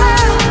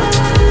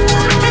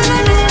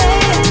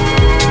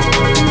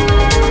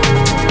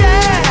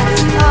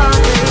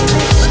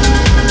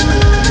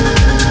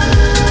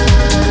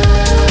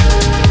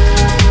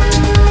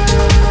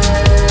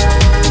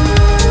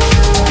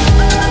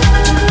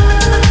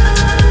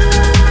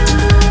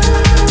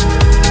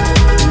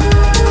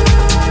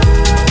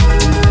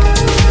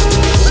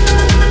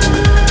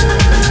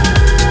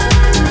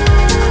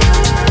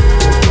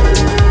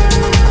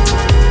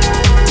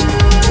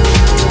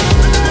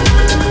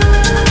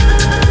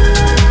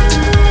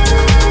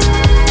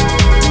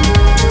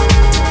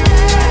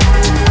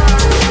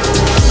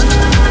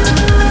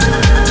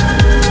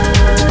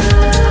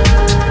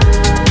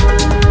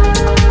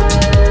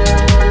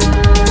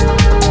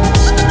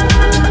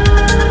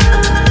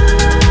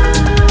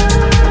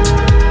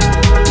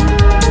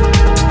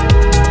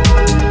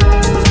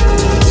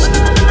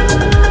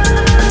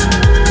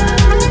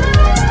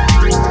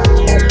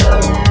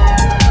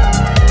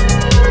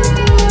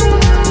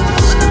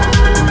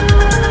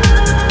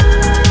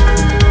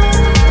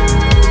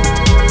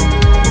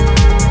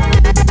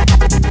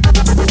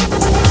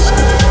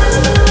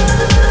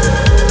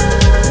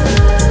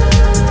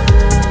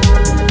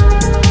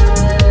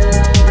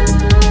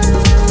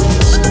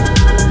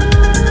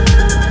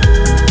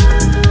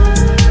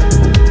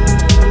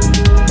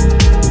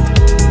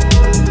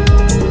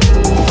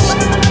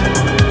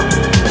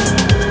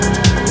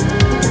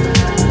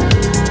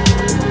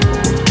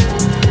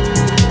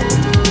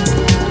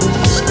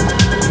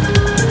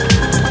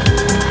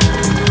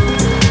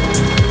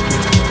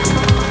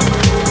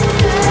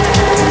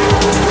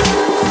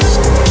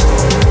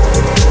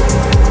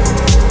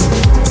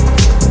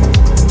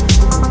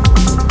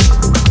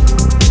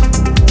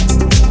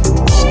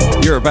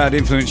 a bad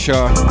influence,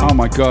 Shah. Oh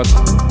my god.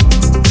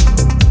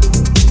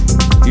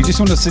 You just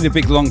want to see the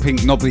big long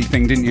pink knobbly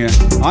thing, didn't you?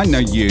 I know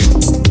you.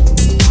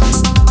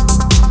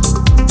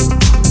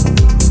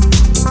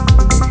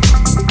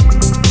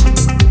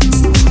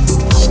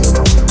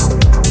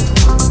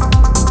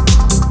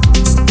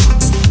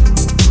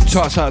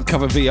 Charts Hard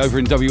Cover V over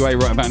in WA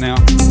right about now.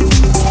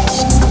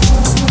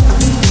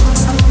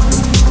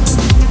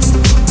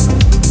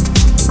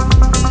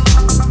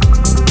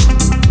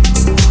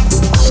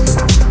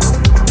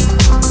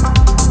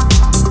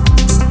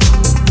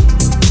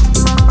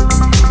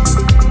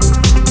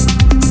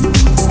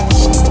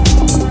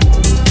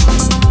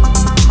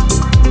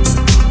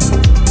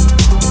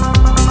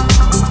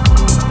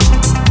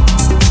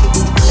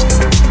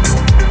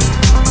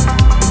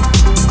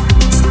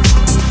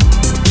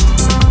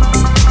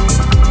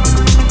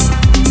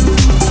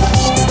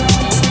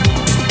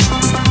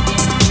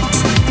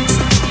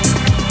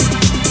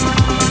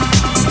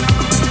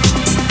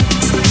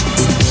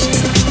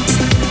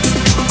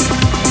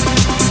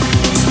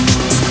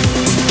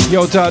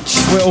 Yo, Dutch,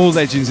 we're all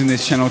legends in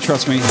this channel,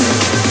 trust me.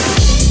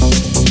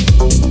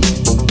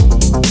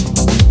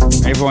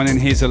 Everyone in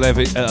here's a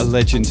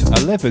legend.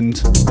 11?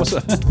 What's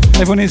that?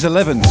 Everyone here's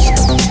 11.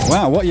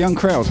 Wow, what a young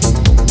crowd.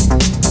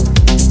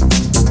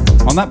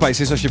 On that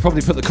basis, I should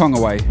probably put the Kong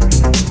away.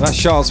 That's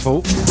Shah's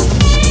fault.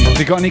 If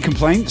you got any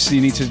complaints,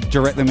 you need to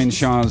direct them in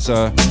Shah's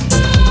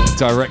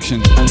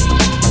direction.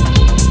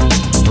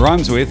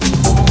 Rhymes with.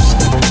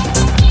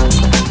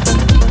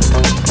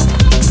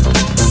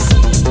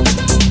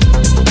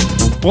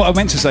 What I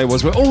meant to say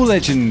was we're all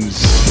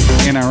legends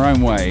in our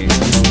own way.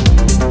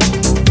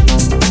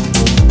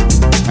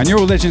 And you're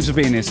all legends for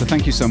being here, so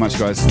thank you so much,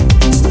 guys.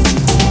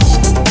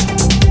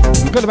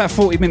 We've got about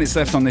 40 minutes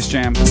left on this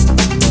jam.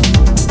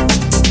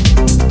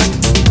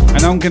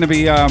 And I'm going to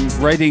be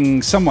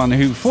raiding someone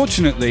who,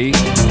 fortunately,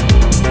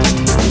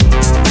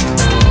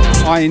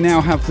 I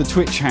now have the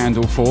Twitch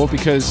handle for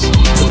because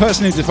the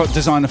person who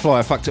designed the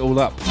flyer fucked it all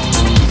up.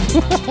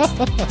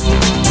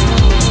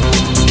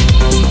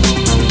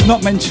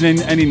 Not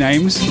mentioning any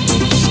names.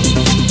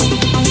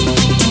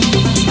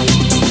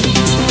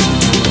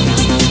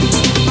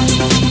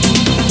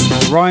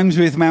 Rhymes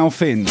with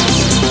Malfin.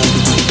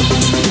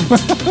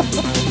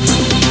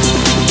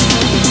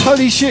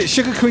 Holy shit,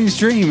 Sugar Queen's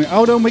Dream.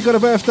 Hold on, we got a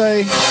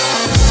birthday.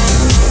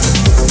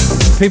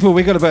 People,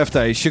 we got a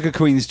birthday. Sugar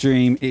Queen's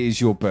Dream, it is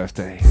your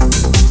birthday.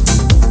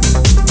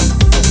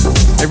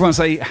 Everyone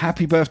say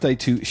happy birthday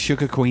to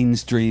Sugar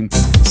Queen's Dream.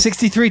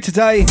 63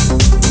 today.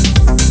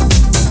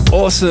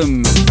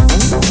 Awesome.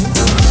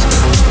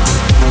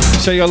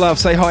 Show your love.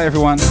 Say hi,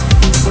 everyone.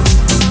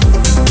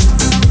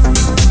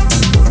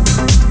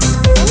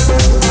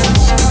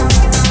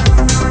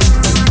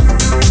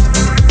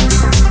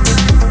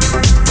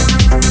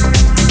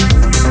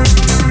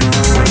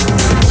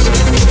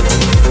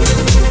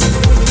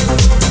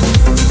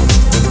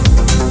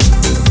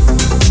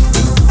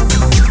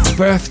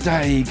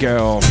 Birthday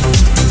girl.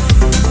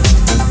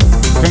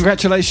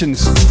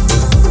 Congratulations.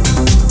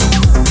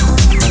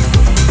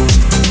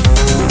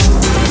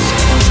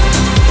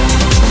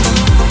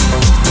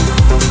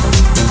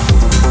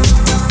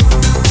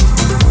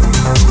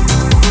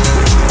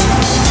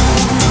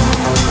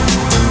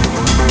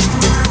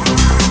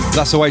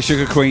 That's the way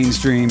Sugar Queen's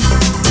Dream.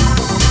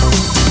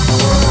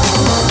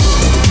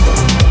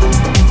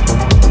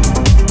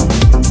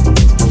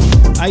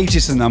 Age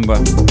is the number.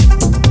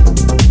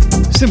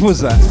 Simple as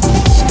that.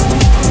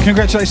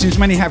 Congratulations,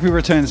 many happy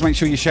returns. Make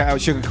sure you shout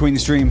out Sugar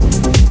Queen's Dream.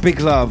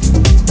 Big love.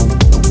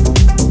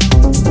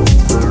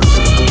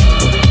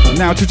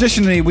 Now,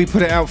 traditionally, we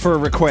put it out for a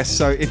request,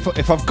 so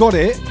if I've got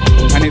it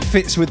and it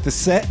fits with the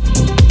set,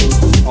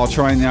 I'll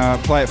try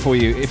and play it for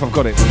you if I've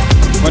got it.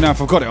 Well, no,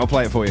 if I've got it, I'll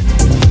play it for you.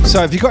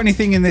 So if you've got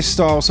anything in this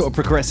style, sort of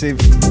progressive,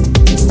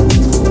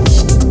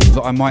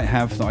 that I might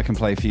have that I can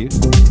play for you.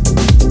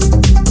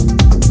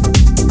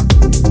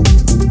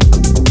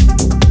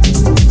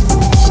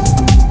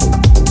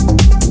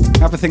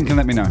 Have a think and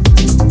let me know.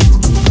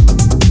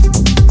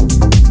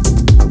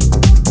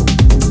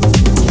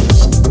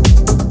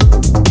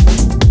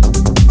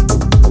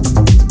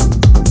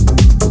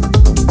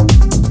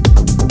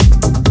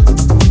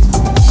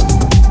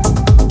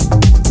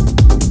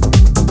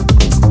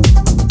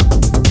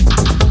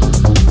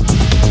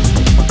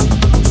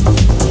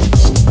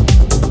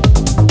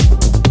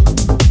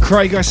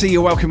 Craig, I see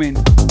you. Welcome in.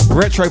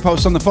 Retro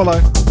Pulse on the follow.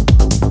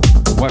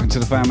 Welcome to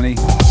the family.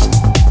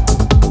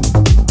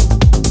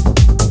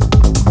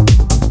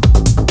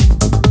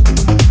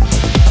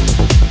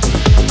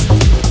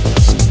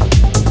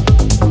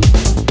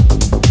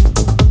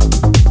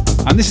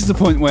 And this is the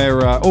point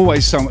where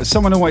always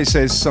someone always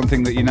says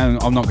something that you know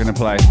I'm not going to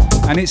play.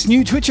 And it's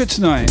new Twitcher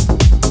tonight.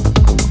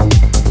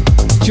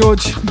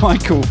 George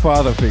Michael,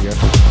 father figure.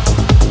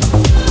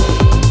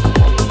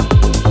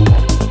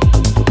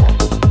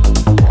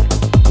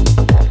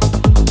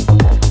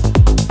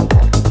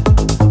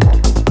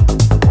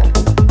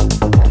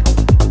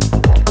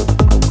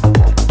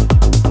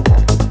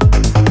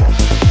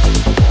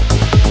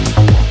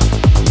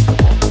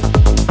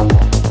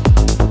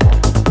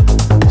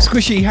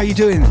 Squishy, how you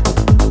doing?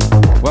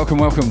 Welcome,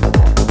 welcome.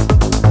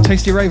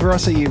 Tasty Raver, I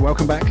see you.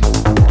 Welcome back.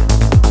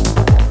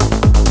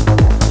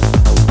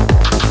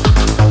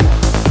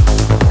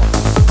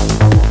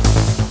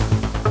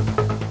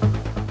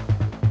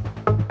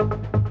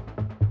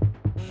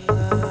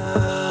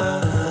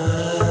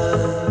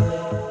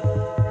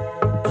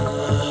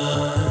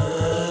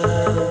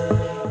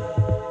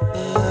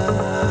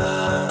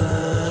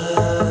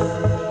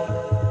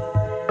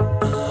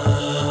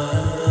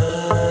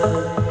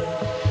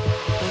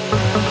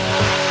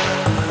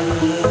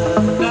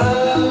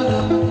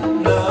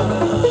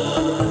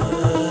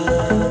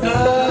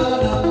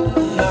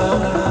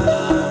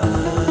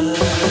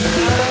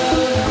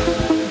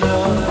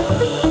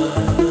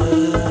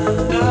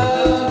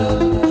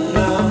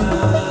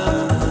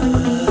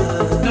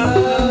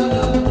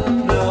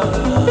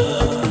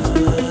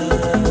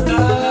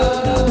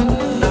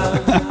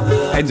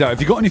 Have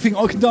you got anything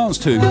I can dance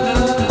to?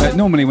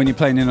 Normally when you're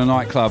playing in a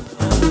nightclub,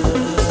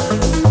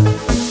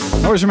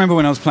 I always remember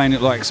when I was playing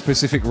at like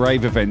specific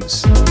rave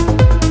events,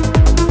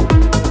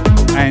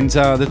 and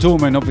the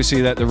doorman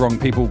obviously let the wrong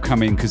people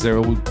come in because they're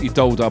all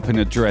dolled up in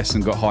a dress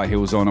and got high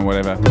heels on or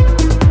whatever,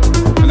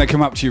 and they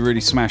come up to you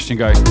really smashed and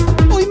go,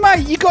 "Oi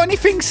mate, you got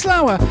anything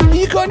slower?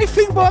 You got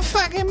anything by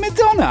fucking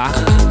Madonna?"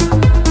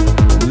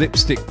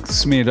 Lipstick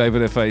smeared over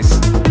their face,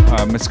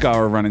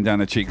 mascara running down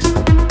their cheeks,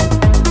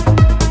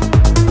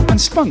 and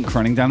spunk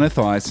running down her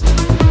thighs.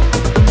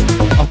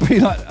 I'll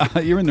be like,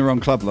 you're in the wrong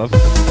club, love.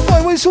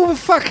 Oh, what sort of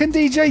fucking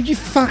DJ you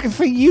fucking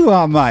think you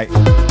are, mate?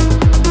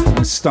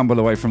 And stumble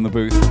away from the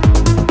booth.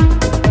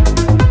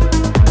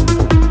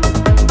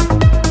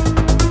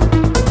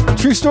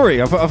 True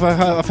story, I've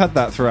had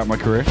that throughout my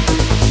career.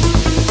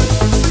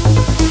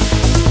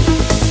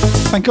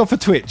 Thank God for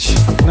Twitch.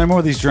 No more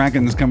of these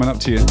dragons coming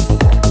up to you.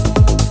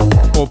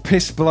 Or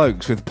pissed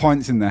blokes with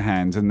pints in their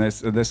hands and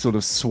they're sort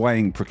of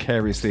swaying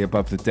precariously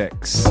above the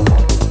decks.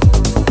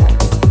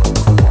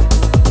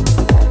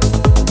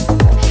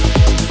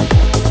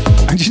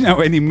 And you know,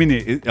 any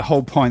minute a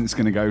whole pint's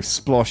going to go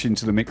splosh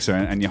into the mixer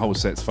and your whole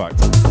set's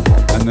fucked.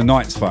 And the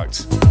night's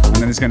fucked. And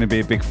then there's going to be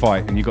a big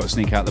fight and you've got to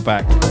sneak out the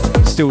back,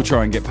 still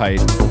try and get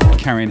paid,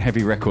 carrying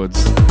heavy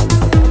records.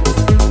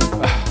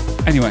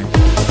 Anyway.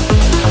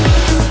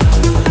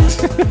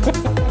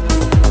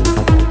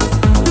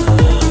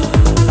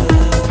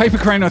 Paper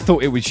Crane, I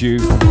thought it was you.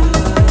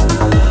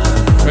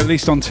 At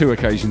least on 2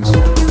 occasions.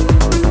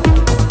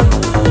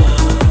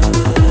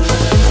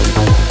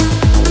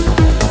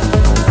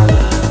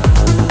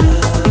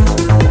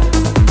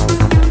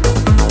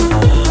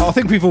 I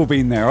think we've all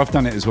been there. I've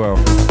done it as well.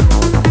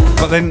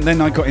 But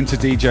then I got into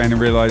DJing and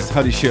realised,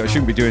 holy shit, I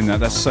shouldn't be doing that.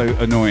 That's so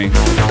annoying.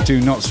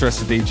 Do not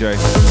stress the DJ.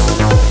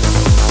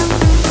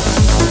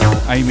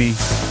 Amy,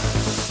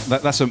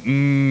 that's a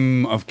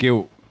of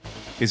guilt,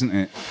 isn't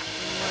it?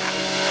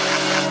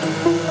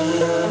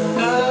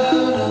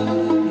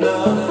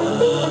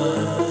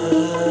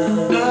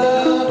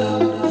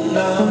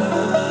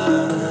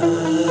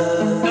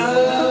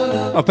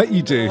 I bet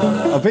you do.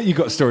 I bet you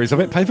got stories. I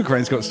bet Paper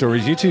Crane's got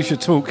stories. You two should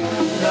talk,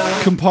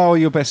 compile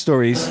your best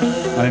stories,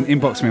 and then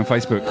inbox me on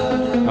Facebook.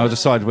 I'll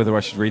decide whether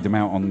I should read them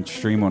out on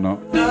stream or not.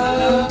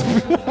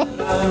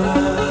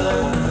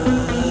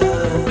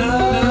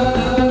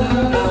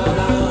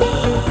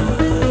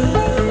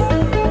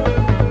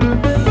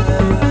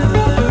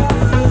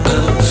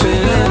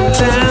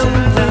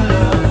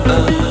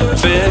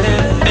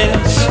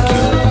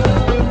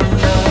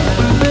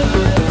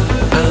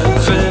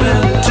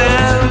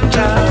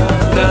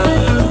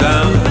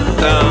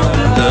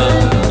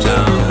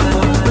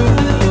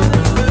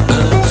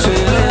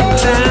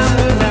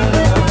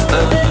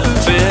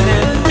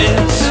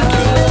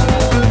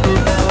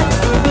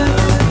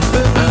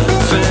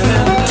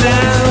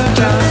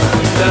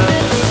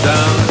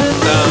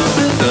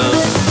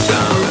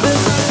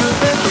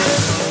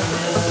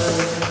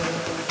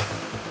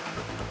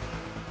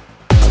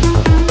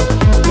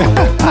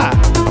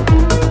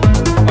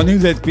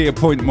 There'd be a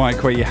point,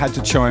 Mike, where you had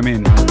to chime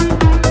in.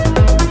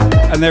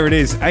 And there it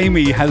is.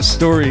 Amy has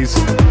stories.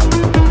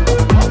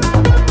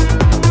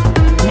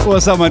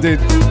 What's up, my dude?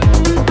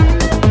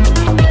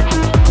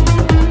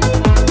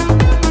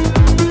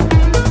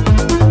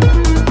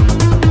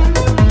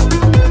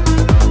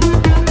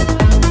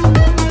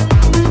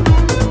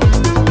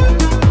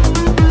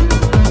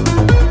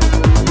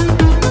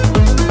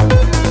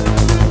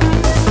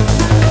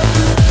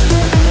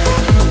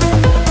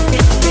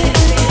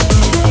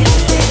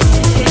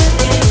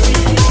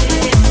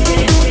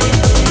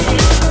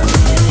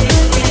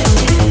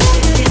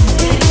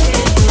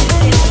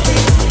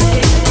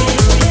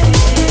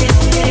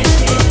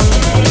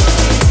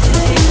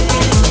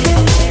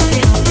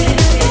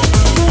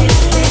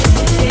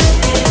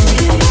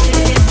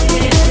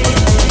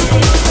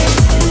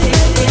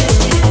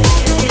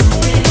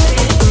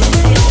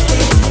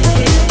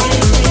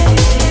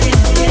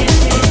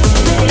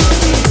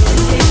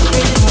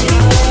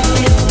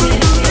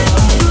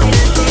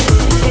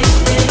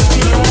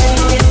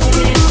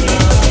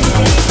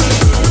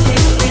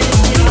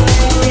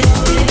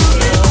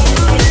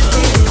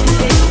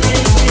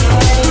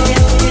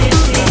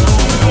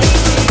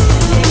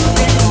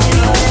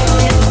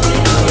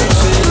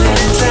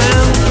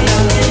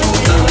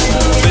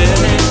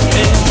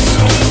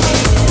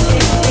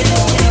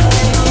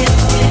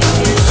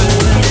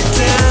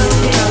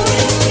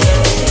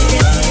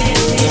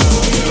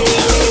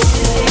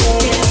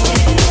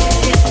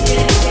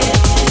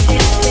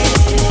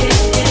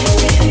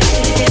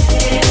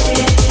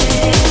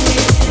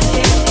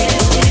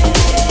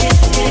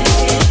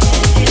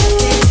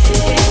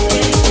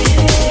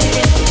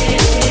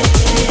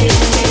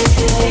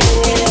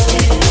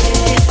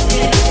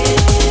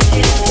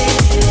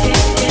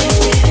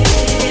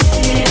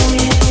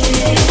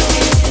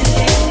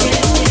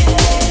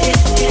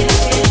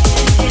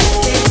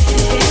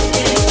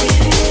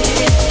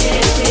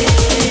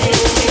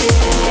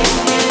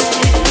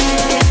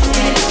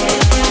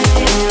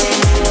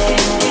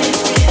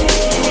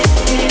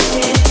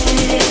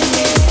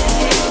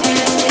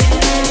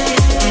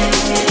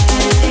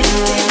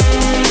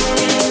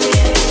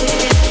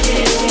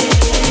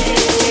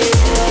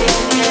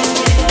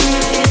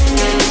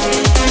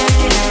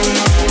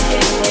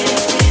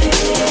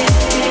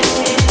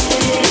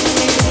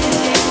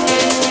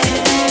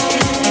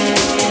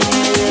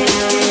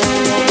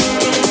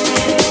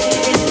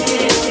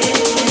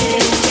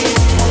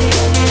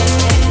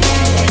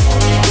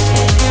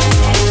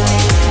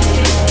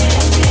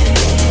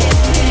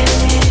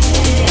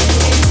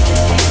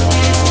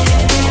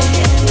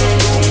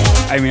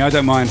 Amy, I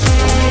don't mind.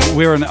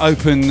 We're an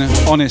open,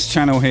 honest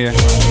channel here.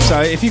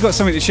 So if you've got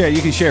something to share,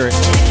 you can share it.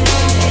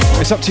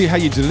 It's up to you how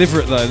you deliver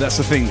it, though. That's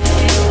the thing.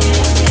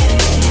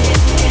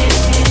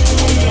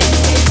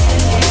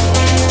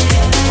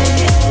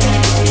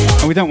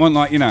 And we don't want,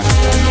 like, you know,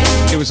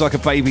 it was like a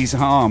baby's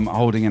arm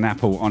holding an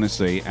apple,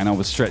 honestly, and I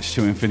was stretched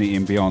to infinity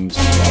and beyond.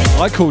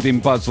 I called him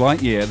Buzz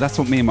Lightyear. That's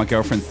what me and my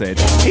girlfriend said.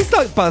 He's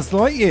like Buzz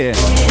Lightyear.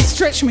 He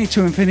stretched me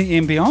to infinity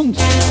and beyond.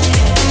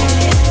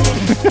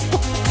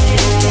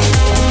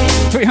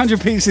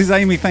 300 pieces,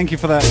 Amy, thank you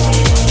for that.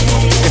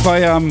 If I,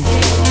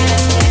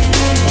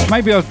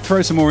 maybe I'll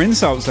throw some more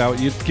insults out.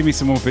 You'd give me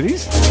some more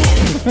biddies?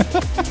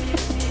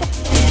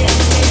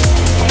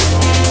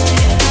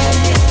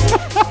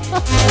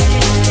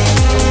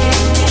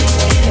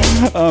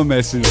 Oh,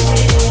 messes.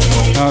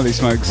 Holy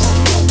smokes.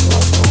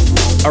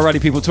 Alrighty,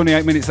 people,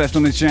 28 minutes left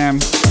on this jam.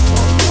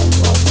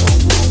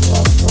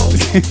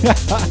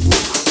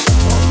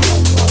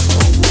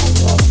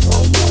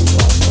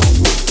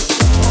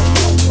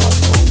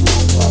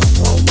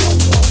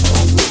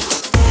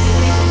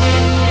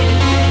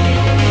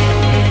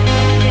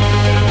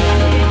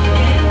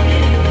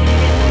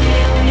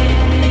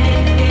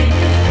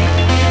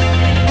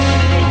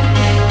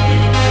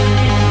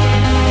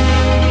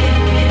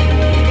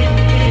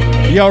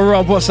 Yo,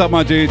 Rob, what's up,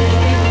 my dude?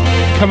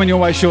 Coming your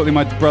way shortly,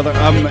 my brother.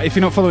 If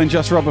you're not following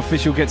Just Rob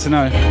Official, get to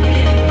know.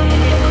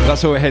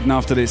 That's where we're heading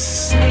after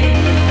this.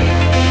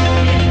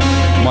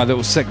 My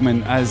little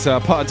segment as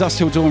part of Dust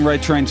Till Dawn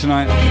Raid Train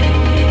tonight.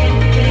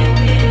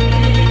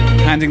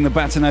 Handing the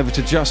baton over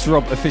to Just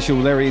Rob Official.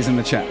 There he is in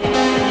the chat.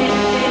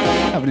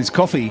 Having his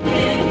coffee.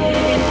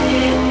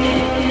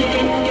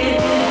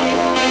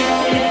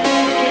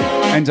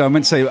 And I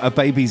meant to say a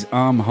baby's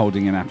arm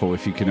holding an apple,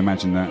 if you can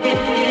imagine that.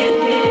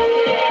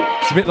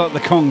 It's a bit like the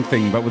Kong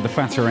thing, but with the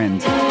fatter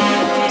end.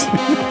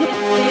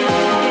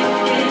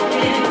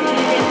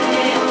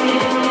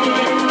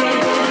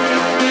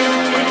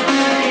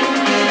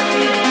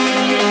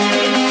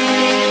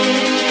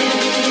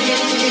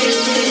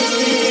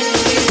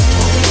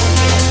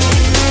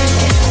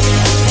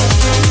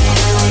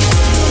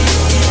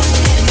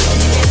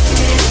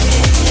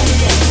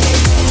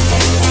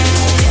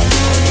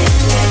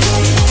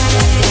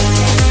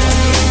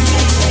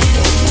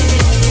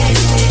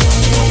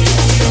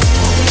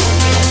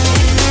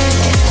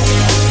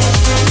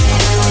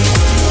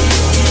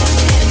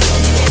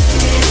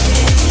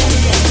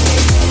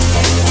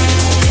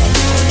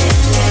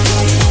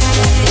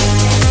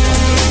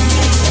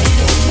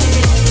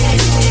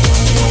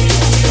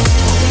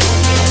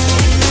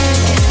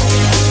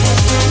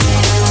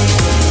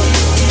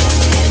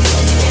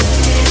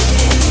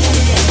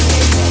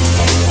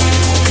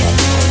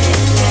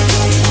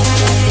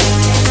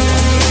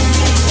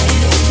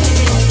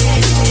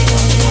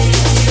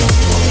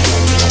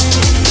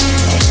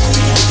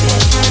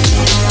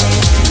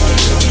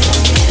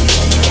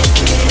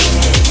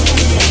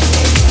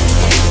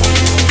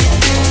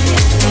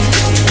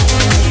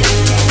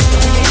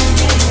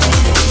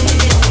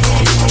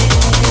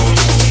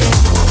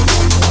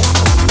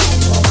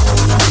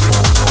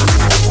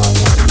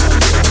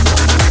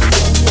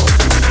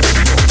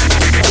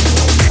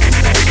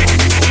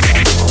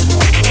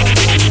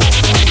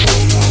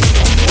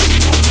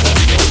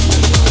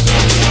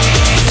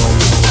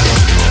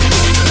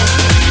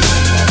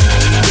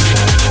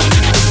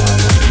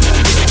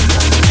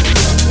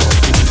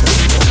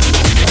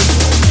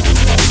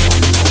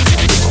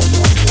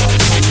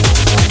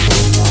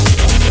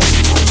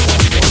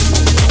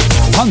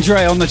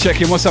 Andre on the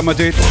check-in. What's up, my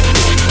dude?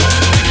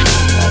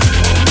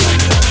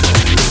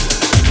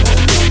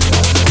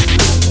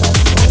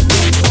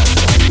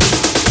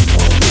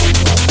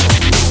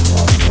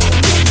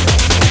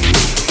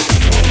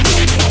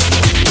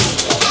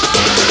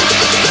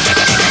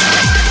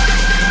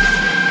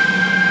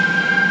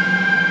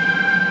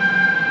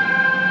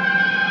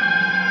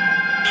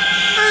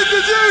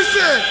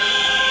 Introducing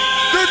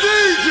the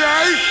DJ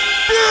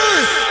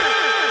Brisk.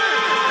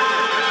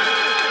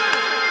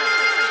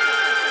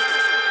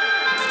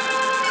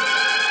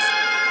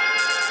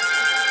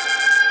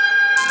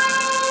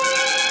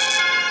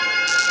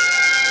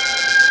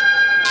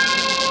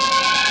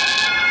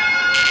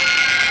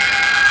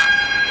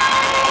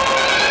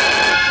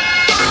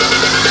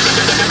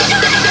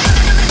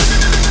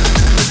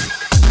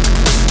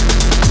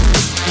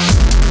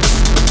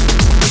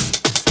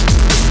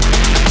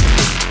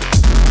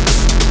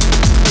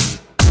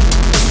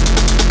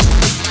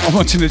 I'm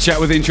watching the chat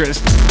with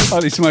interest.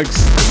 Holy smokes.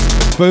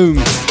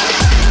 Boom.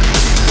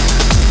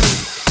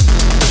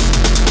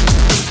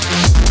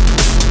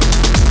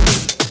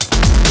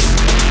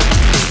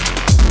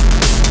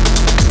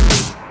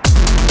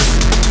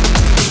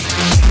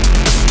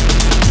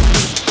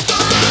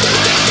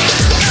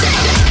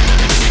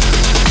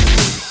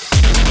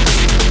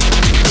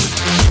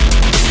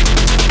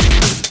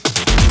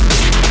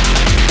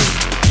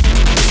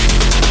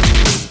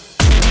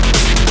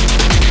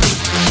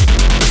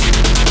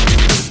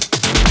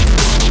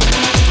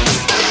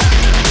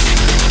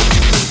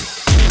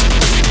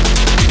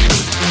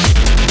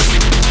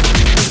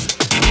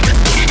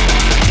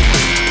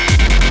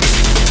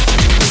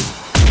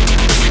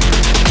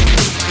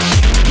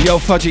 Yo,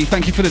 Fudgy,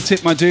 thank you for the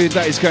tip, my dude.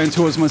 That is going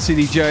towards my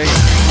CDJ.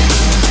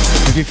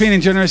 If you're feeling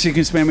generous, you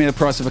can spare me the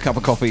price of a cup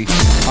of coffee.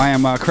 I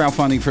am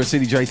crowdfunding for a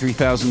CDJ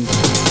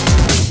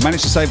 3000.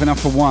 Managed to save enough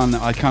for one.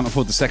 I can't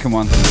afford the second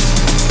one.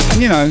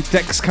 And you know,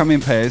 decks come in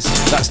pairs.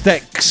 That's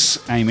decks,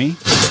 Amy.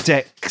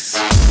 Decks.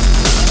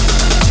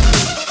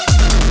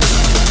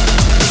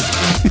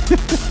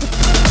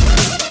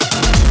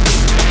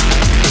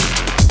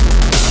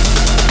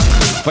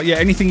 But yeah,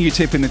 anything you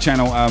tip in the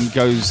channel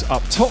goes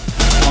up top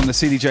on the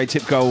CDJ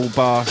tip goal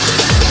bar.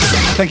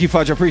 Thank you,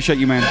 Fudge. I appreciate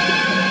you, man.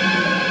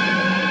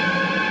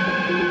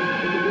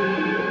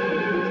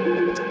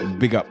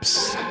 Big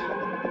ups.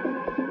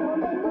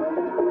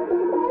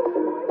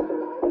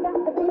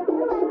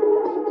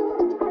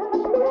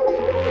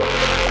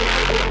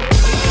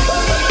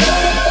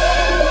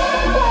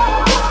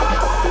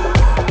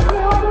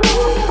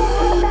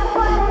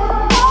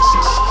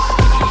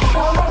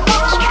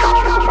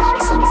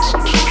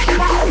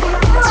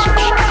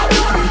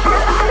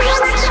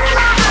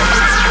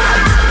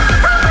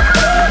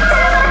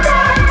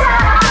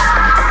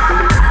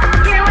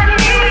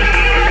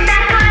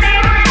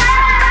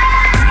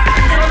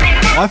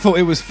 I thought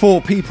it was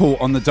 4 people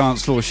on the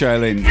dance floor,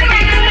 Shailin.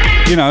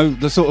 You know,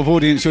 the sort of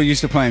audience you're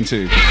used to playing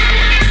to.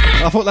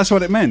 I thought that's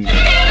what it meant.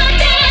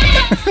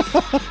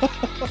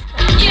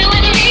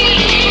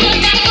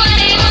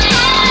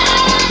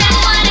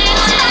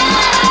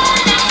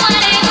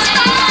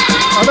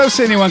 I don't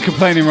see anyone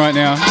complaining right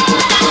now.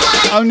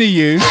 Only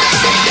you.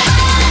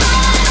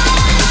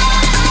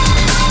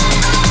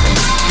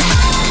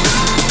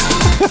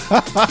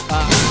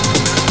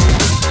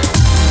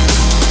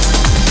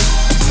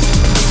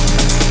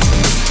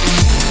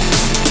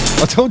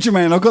 I told you,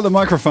 man, I've got the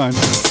microphone.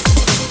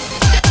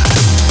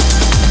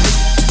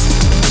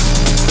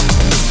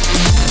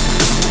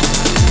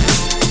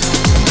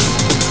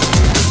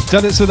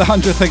 Done it to the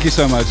 100, thank you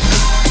so much.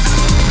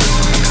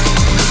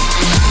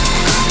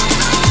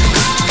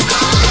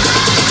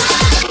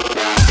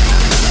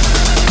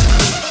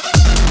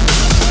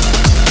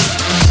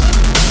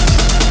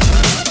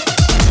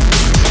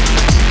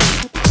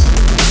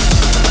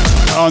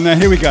 Oh no,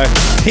 here we go.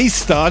 He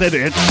started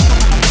it.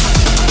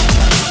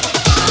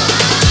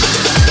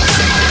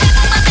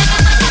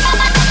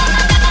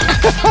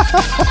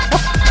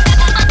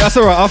 That's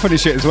alright, I'll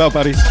finish it as well,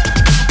 buddy.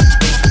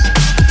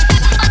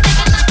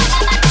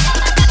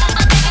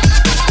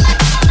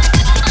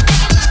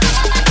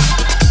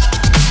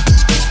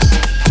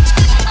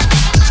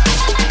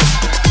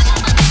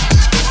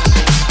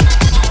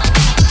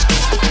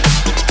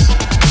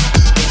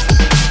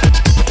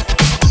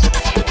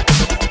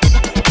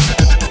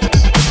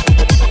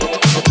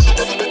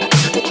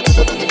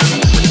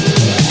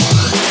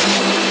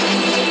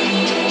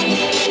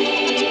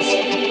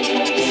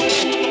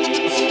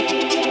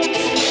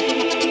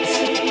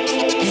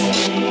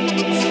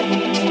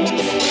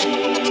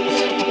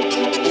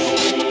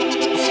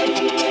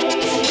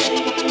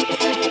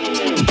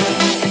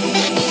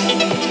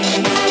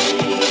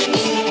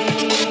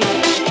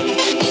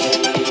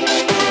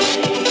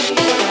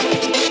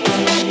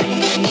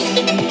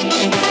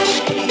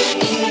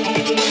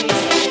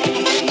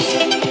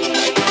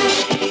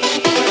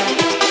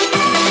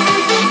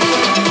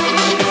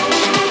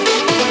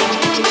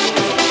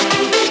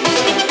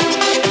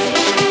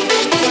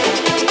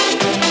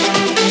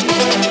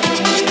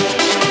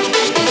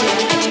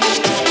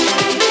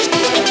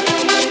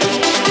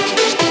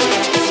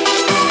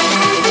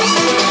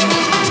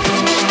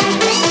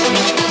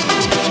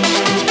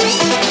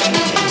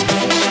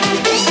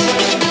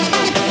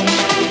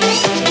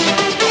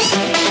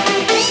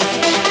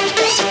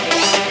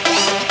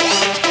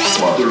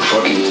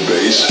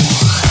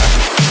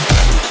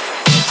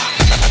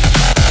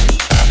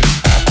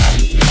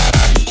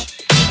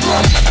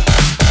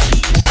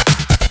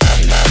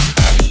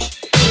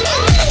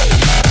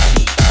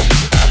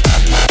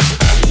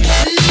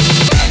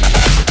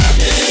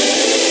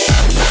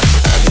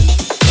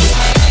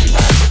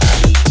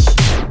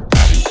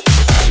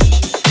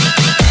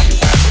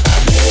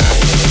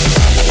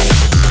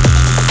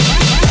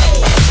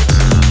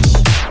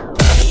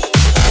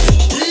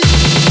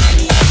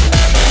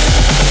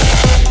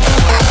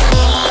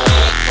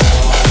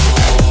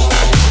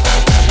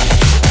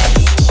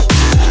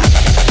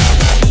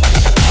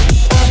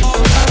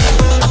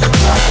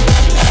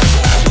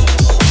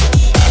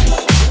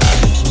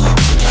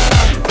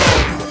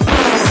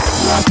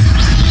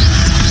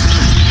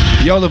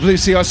 Yola Blue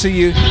Sea, I see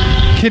you.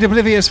 Kid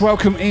Oblivious,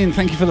 welcome in.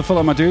 Thank you for the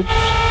follow, my dude.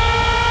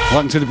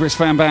 Welcome to the Brisk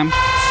Fan Bam.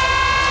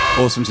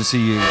 Awesome to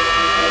see you.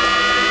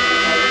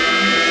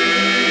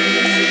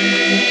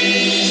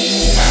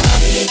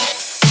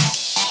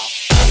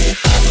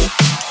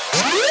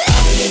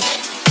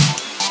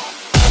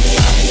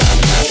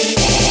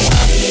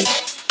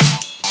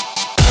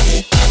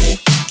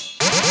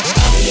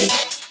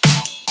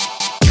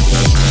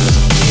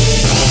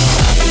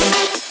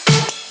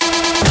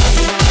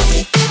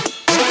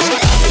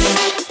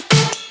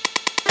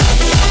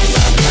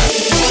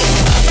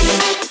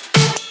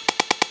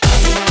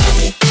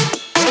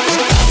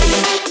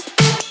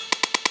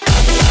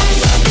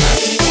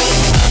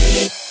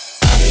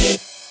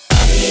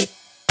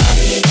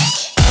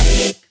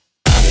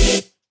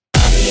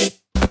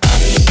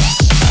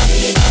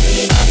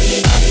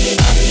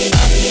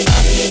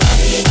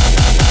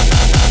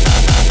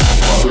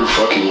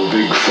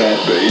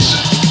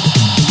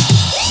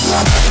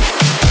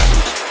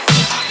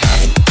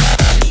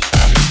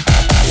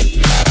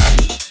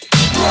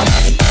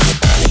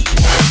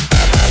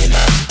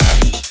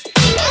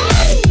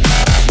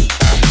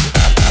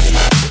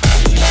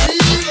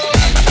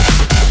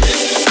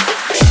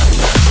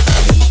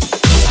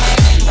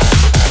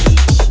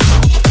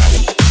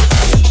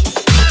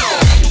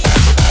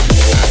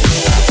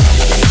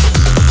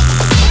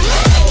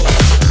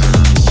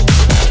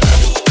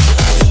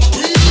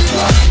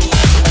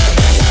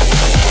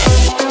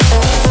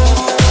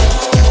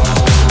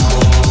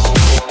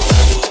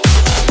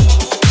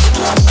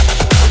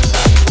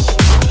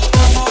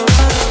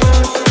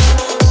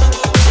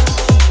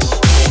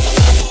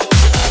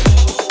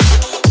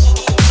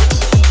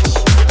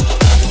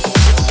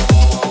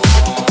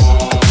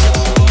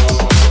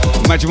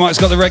 Magic Mike's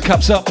got the red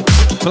cups up.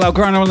 Bilal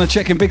Griner on the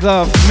check-in, big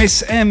love.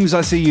 Miss M's,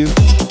 I see you.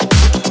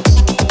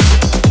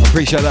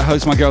 Appreciate that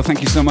host, my girl, thank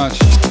you so much.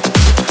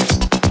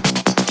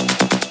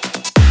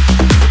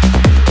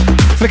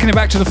 Flicking it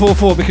back to the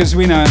 4-4 because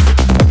we know,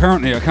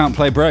 apparently I can't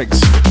play breaks.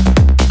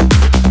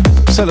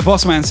 So the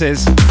boss man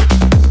says,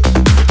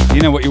 you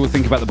know what you will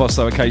think about the boss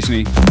though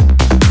occasionally.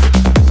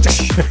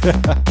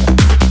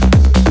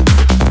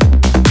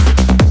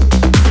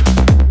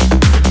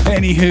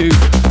 Anywho,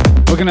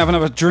 we're gonna have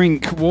another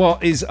drink.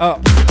 What is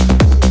up?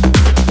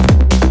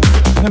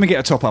 Let me get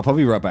a top up, I'll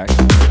be right back.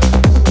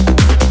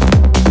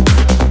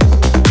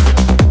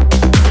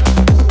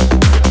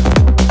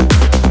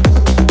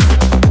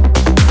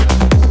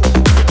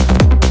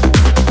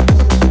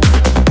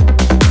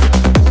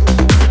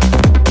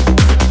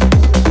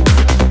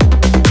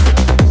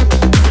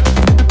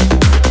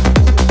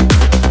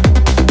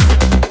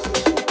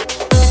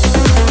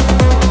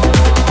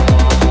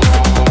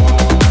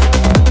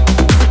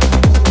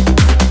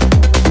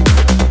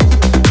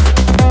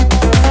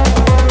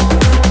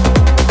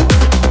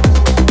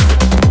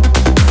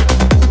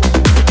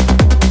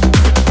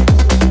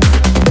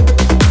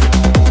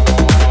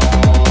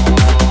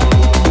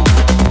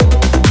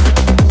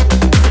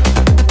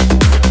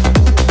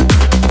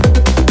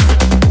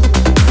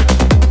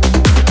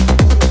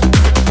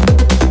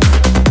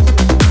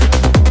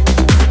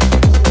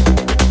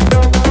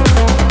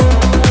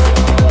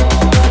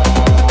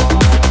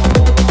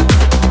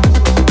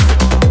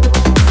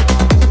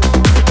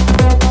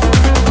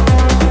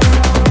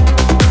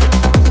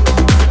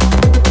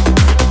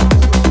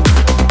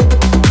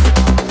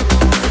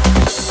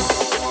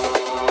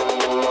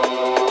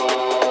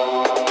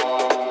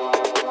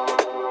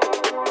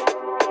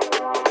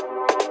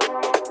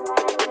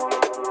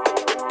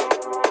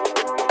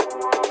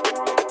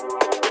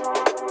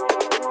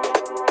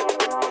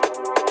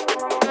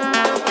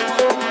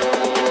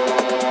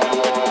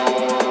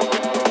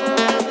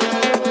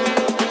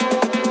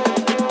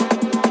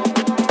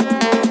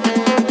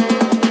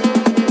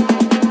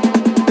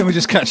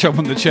 Catch up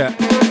on the chat.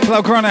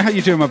 Hello, Grana, how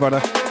you doing, my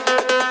brother?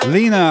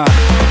 Lena,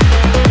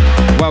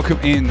 welcome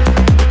in.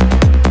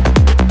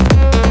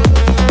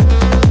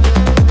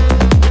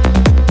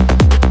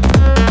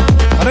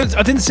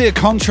 I didn't see a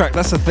contract.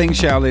 That's the thing,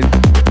 Shaolin.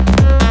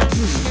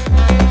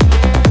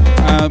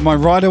 My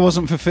rider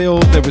wasn't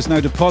fulfilled. There was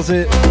no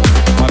deposit.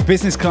 My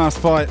business class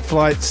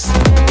flights.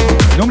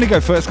 Normally go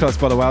first class,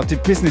 by the way. I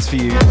did business for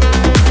you.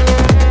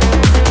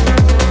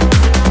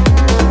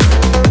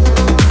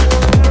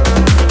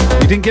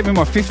 Didn't get me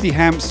my 50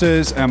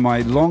 hamsters and my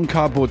long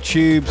cardboard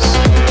tubes.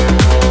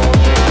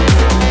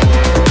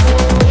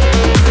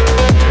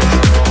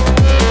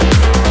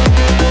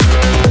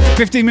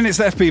 15 minutes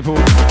left, people.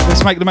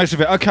 Let's make the most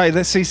of it. Okay,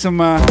 let's see some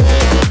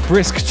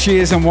brisk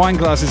cheers and wine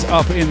glasses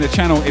up in the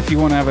channel if you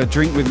want to have a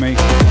drink with me.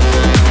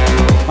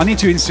 I need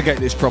to instigate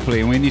this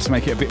properly and we need to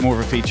make it a bit more of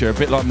a feature, a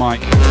bit like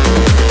Mike,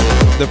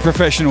 the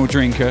professional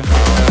drinker.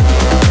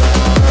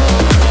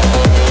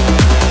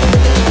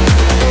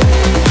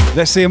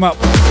 Let's see him up.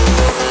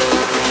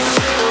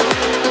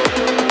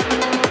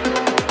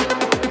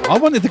 I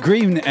wanted the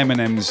green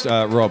M&Ms,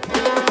 Rob.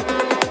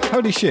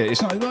 Holy shit,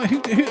 it's not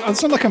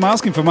like I'm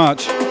asking for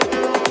much.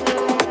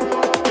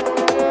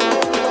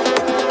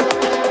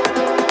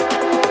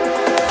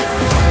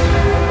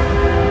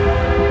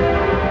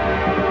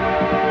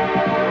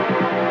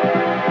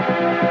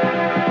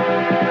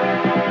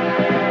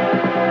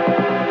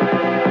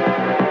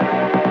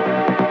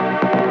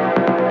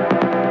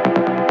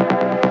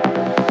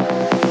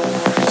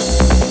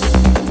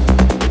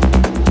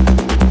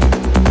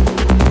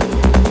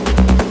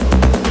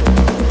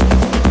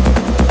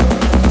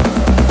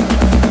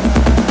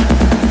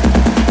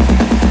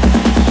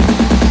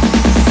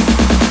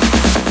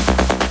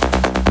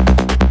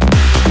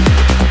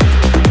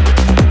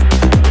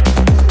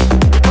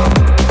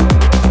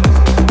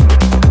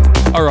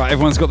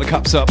 Everyone's got the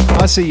cups up.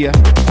 I see ya.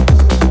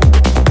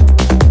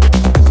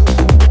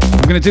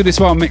 I'm going to do this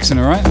while I'm mixing,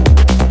 all right?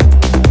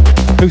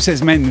 Who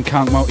says men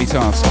can't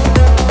multitask?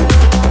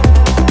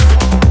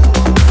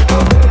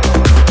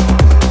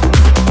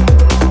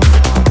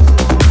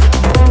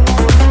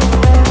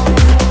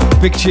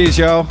 Big cheers,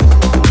 y'all.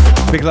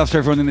 Big love to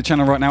everyone in the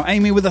channel right now.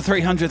 Amy with the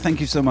 300, thank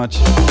you so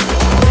much.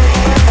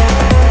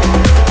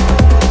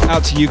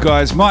 Out to you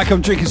guys. Mike,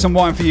 I'm drinking some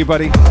wine for you,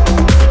 buddy.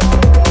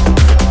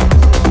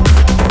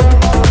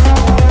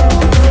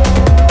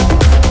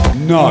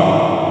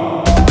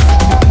 No.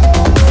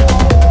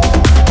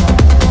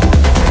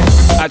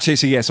 Actually,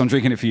 so yes, I'm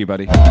drinking it for you,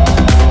 buddy.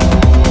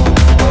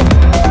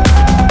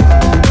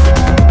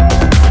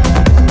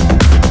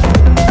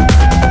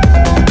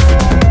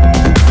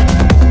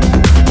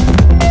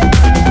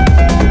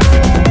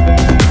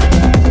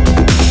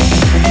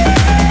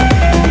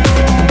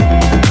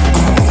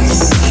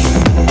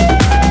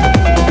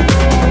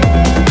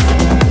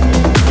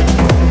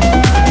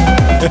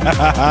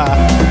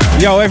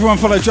 Yo, everyone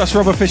follow Just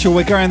Rob Official.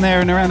 We're going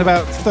there in around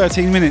about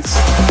 13 minutes.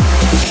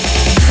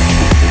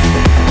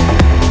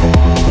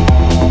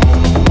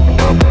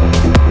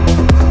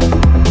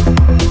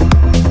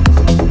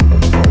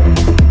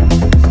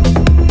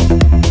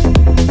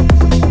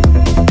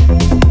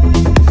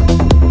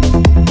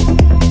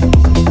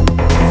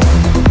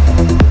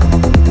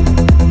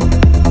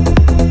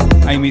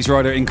 Amy's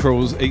rider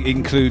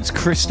includes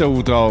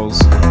crystal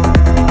dolls.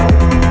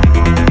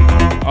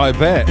 I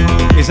bet.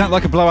 Is that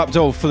like a blow-up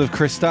doll full of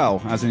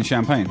crystal, as in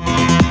champagne?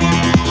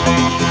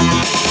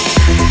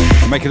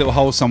 Make a little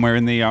hole somewhere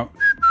in the...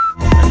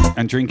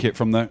 and drink it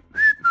from the...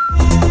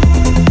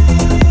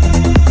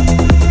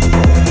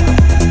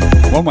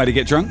 One way to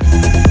get drunk.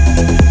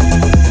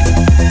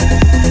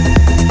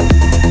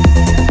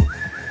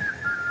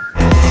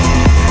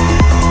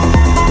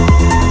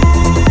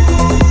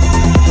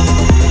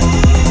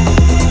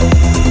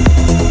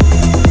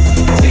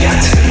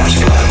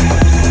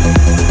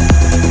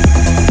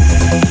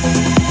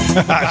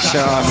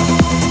 Sean.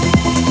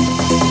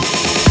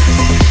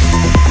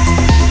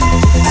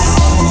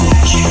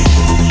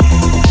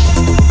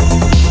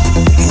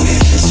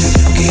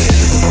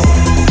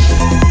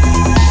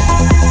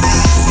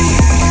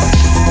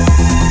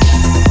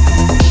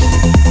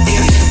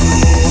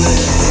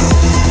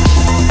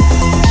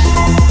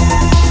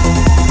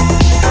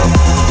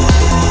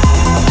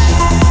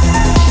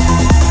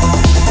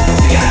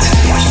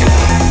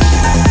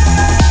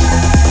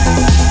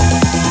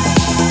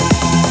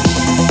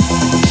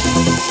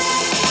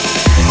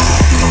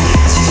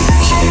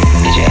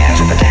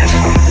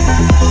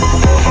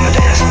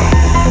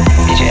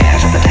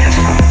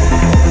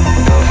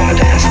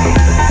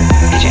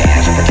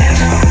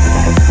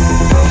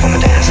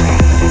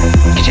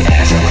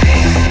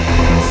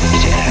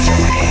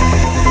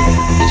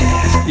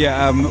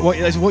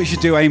 What you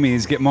should do, Amy,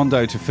 is get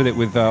Mondo to fill it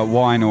with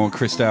wine or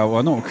Cristal.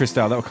 Well, not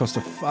Cristal, that'll cost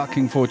a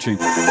fucking fortune.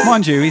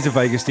 Mind you, he's a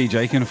Vegas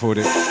DJ, he can afford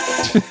it.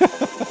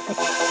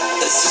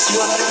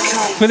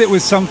 Fill it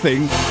with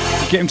something,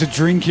 get him to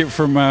drink it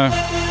from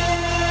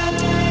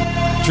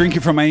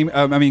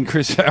Amy,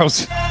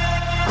 Cristal's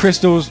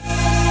crystals.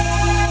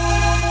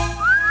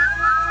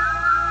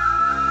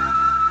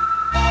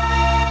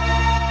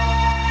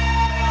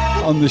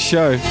 On the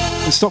show.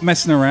 And stop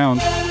messing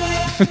around.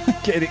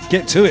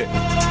 Get to it.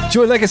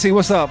 Joy Legacy,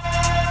 what's up?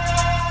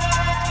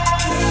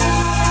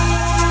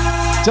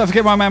 Don't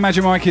forget my man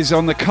Magic Mike is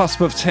on the cusp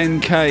of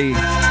 10k.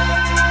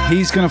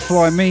 He's going to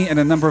fly me and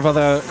a number of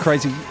other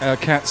crazy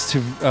cats to,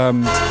 I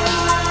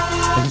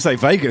was going to say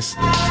Vegas,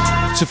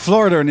 to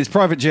Florida in his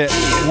private jet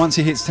once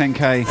he hits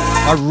 10k.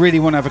 I really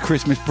want to have a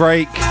Christmas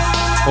break.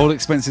 All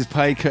expenses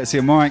paid, courtesy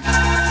of Mike.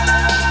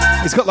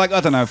 He's got like, I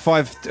don't know,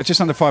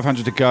 just under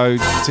 500 to go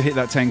to hit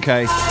that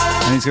 10k.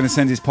 And he's going to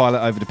send his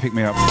pilot over to pick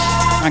me up.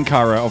 And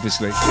Cara,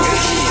 obviously.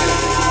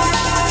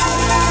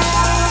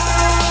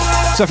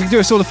 So if you can do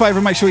us all a favour,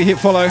 make sure you hit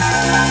follow.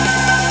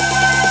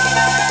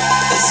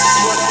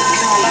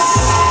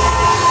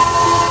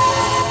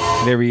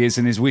 There he is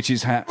in his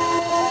witch's hat.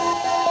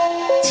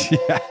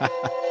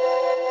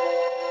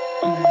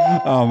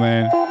 Oh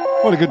man,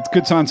 what a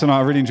good time tonight.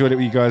 I really enjoyed it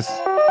with you guys.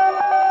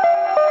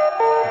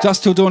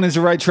 Dusk Till Dawn is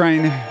a raid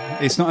train.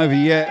 It's not over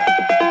yet.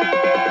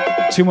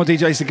 2 more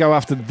DJs to go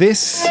after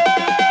this.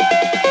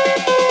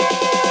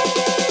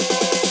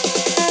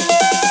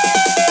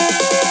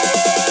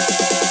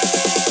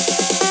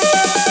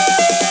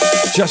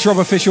 Just Rob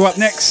Official up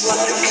next,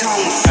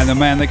 and the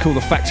man they call the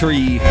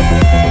Factory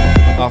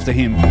after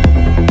him.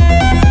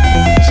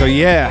 So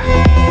yeah,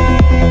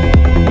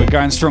 we're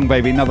going strong,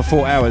 baby. Another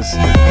 4 hours.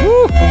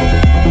 Woo!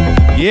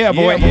 Yeah,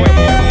 boy. Yeah, boy.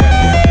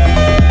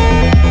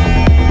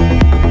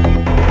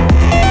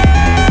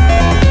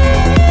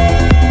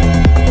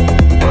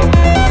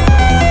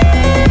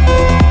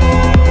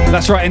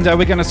 That's right, Endo.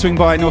 We're going to swing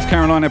by North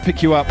Carolina,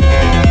 pick you up.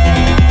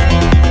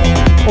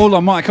 All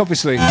on mic,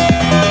 obviously.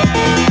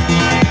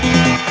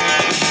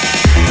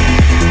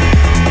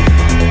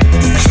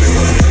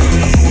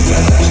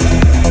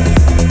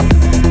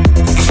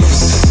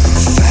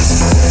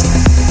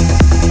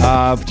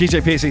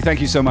 DJ PSC,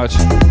 thank you so much.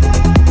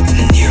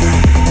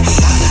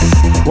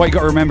 What you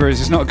got to remember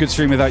is it's not a good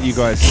stream without you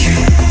guys.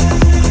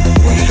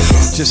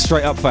 Just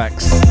straight up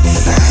facts.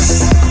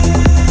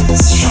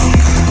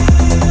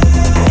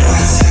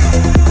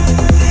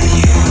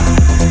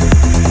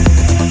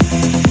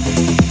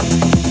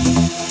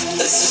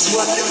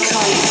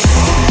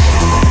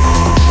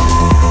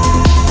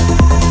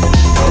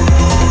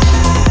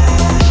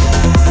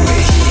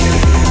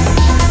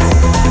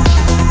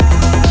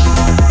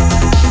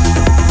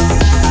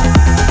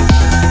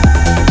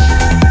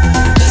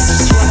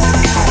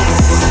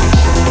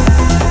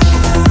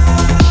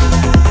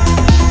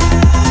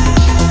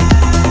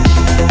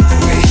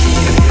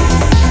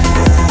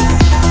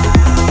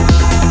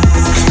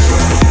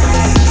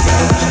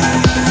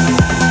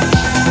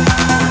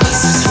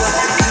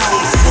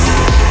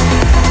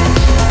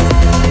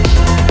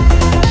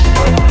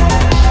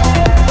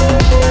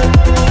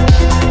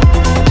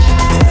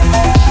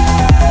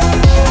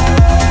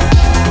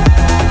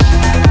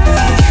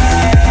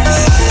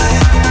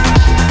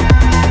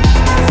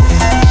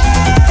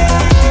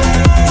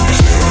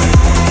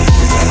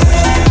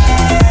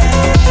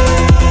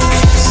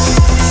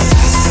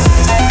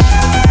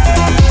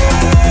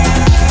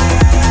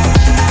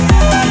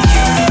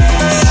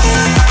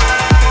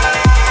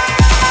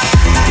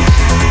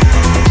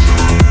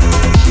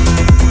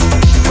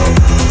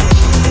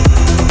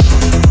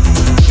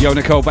 Yo,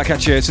 Nicole, back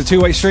at you. It's a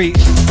two-way street.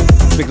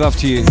 Big love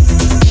to you.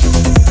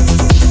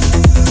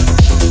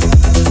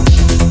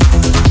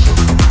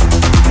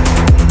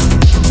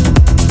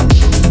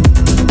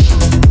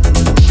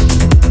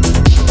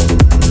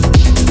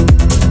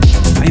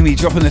 Amy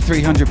dropping the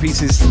 300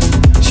 pieces.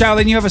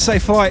 Shaolin, you have a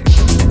safe flight.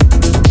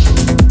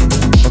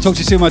 I'll talk to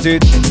you soon, my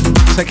dude.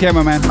 Take care,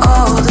 my man.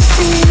 All the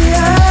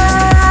fear,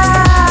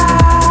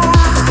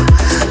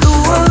 the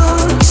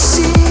world you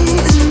see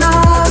is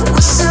not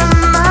what's in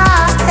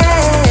my head.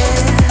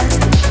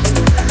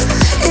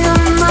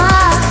 In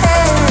my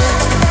head,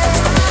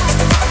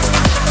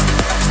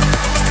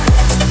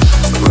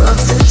 rub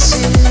the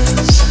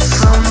tears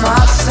from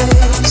my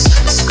face,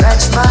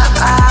 scratch my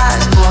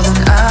eyes more than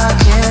I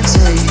can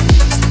take.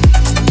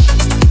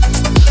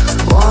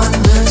 One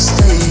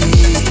mistake.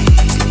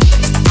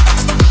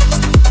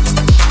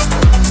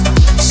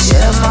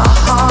 Share my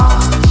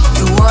heart,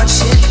 you watch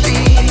it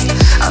beat.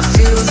 I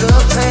feel the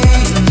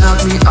pain, knock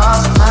me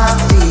off my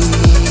feet.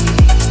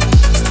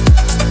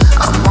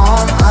 I'm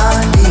on my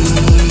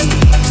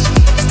knees.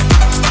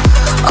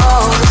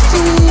 All the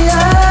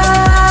fear,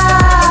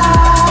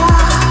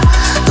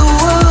 the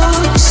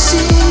world you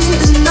see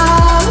is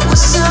not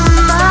what's in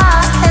my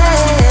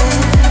head.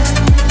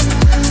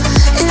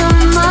 In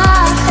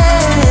my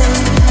head,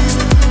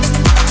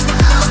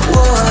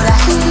 what I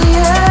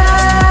hear.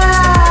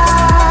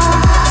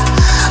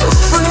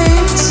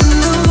 Afraid to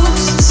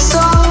lose the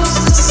thoughts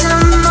that's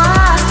in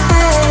my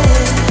head.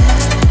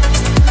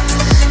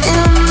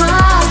 In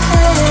my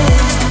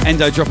head.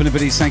 Endo dropping the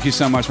biddies. Thank you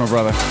so much, my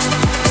brother.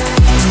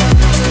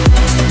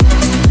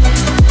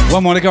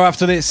 One more to go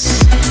after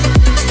this,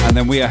 and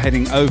then we are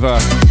heading over.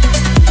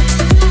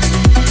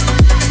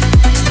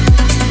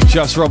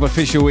 Just Rob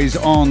Official is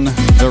on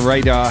the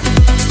radar.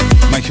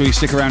 Make sure you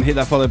stick around, hit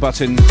that follow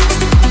button.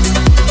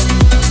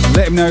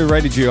 Let him know who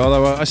rated you,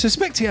 although I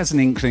suspect he has an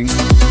inkling.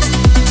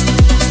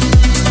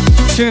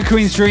 Sugar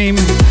Queen's Dream,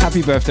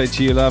 happy birthday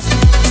to you, love.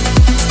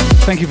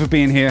 Thank you for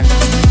being here.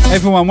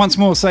 Everyone, once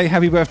more, say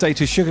happy birthday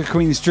to Sugar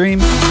Queen's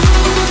Dream.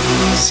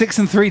 6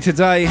 and 3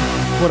 today.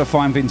 What a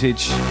fine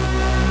vintage.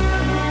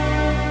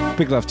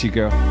 Big love to you,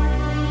 girl.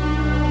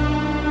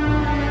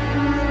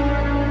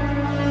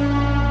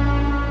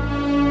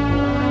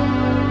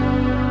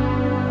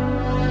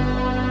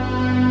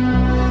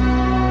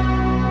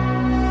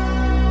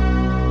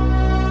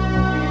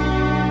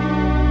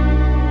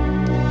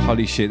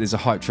 Holy shit, there's a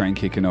hype train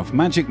kicking off.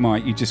 Magic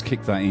Mike, you just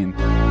kicked that in.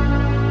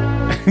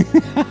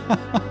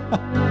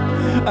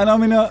 And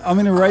I'm in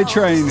a raid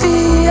train.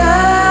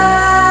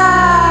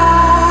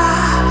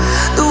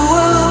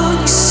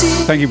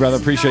 Thank you, brother.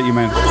 Appreciate you,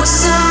 man.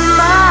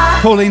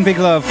 Pauline, big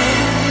love.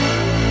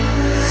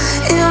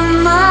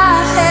 In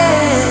my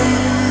head,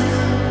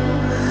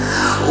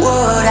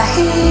 what I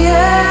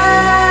hear.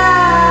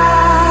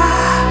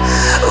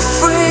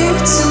 Afraid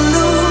to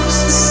lose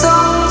the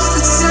thoughts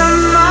that's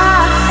in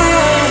my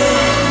head.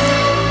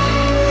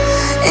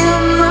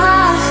 In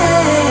my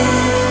head,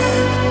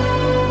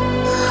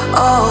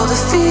 all the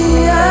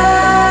fear.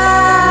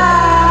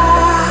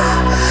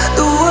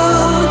 The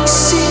world you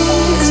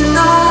see is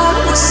not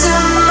what's in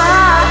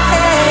my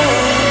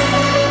head.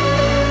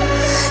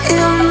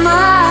 In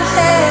my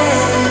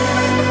head,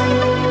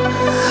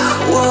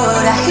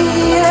 what I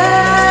hear.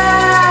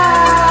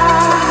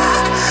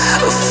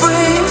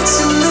 Afraid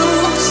to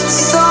lose the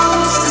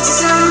thoughts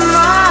that's in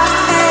my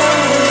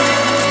head.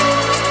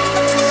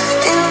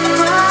 In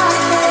my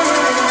head.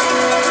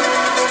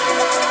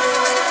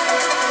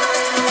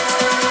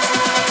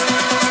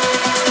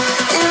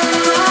 In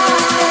my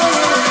head.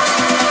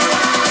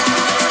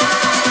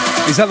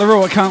 Is that the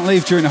rule? I can't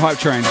leave during the hype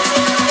train.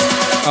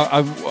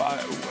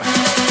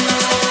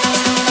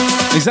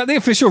 Is that the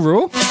official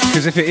rule?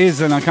 Because if it is,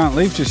 then I can't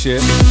leave just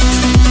yet.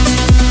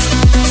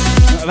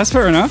 That's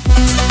fair enough.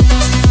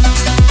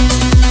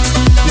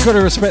 You've got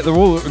to respect the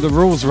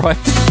rules, right?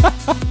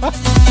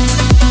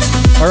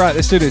 All right,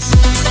 let's do this.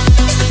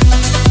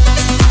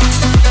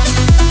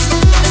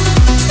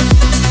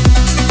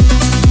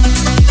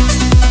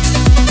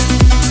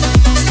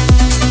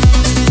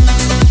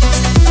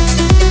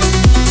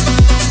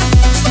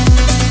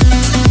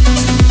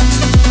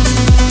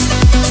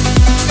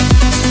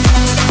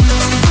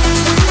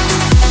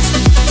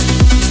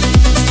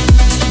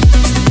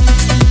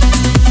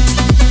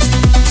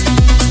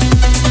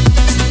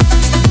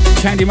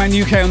 Candyman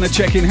UK on the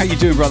check-in. How you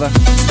doing, brother?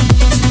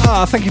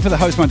 Ah, thank you for the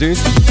host, my dude.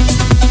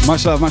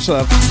 Much love, much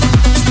love.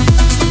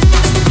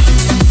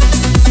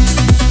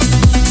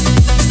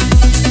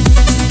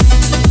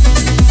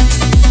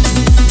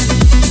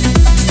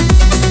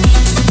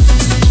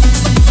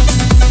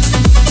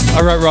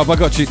 All right, Rob, I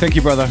got you. Thank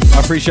you, brother. I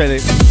appreciate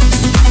it.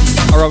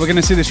 All right, we're going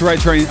to see this hype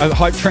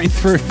train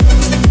through.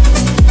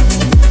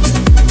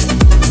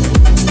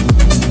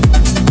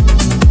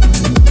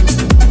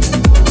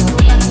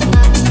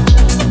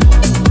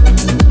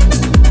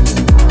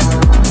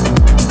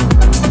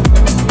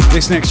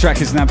 This next track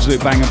is an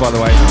absolute banger, by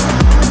the way.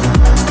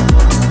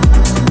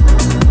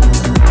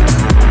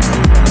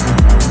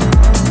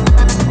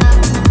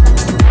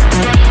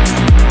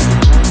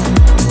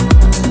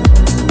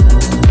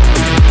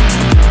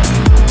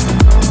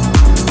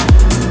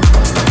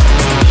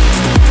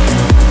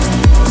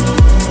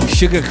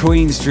 Sugar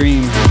Queen's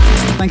Dream.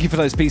 Thank you for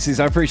those pieces.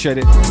 I appreciate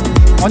it.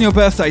 On your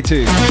birthday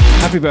too.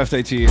 Happy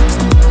birthday to you.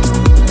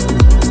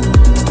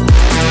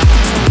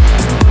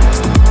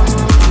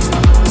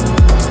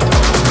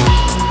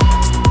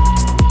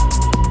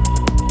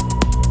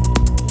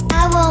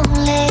 I won't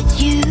let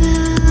you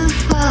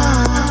fall.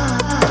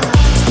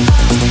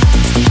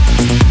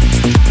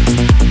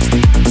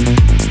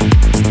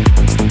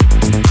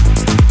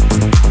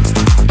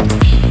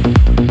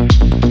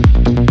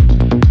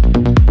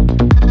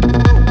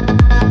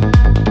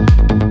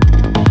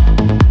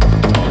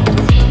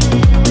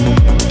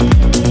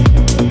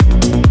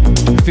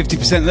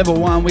 50% level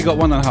 1, we got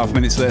 1.5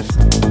 minutes left.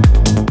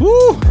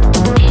 Woo!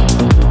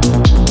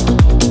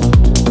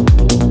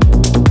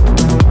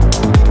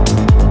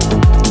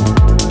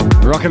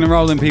 Rocking and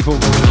rolling, people.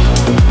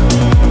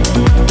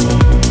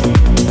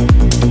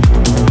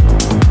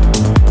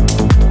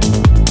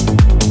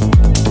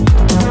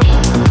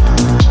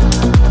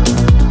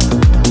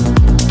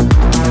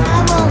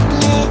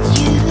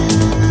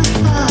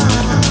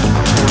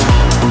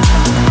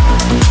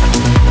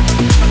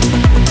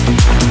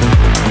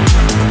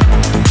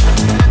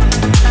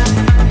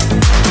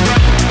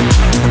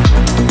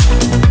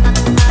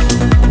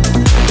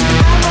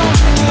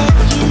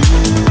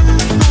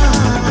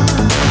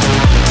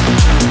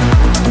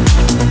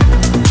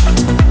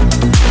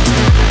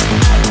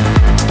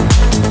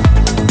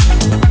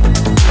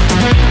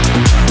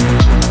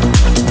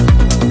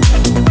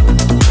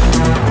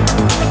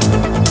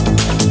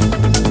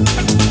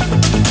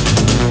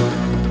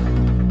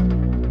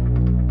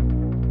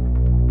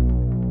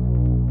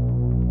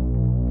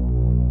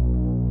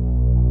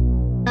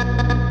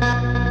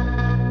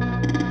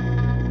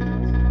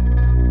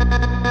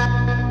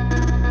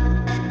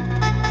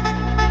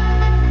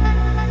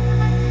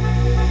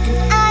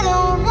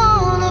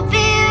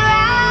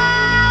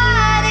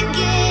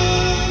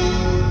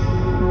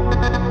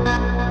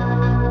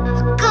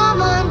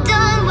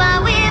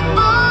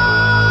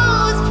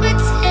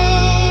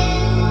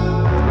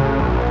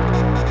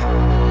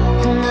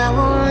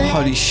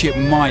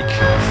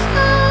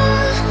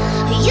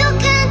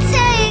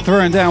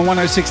 Throwing down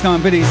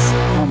 1069 biddies.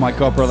 Oh my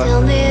god, brother.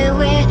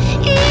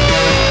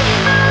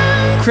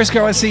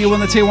 Crisco, I see you on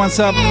the tier 1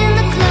 sub.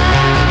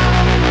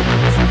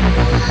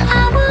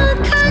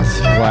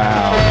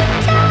 Wow.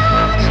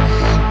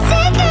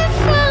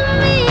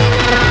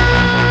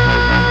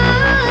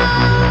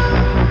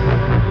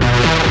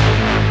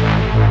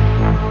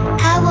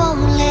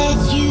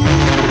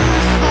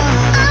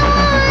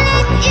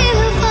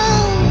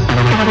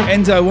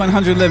 Endo,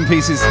 111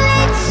 pieces.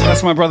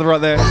 That's my brother right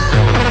there.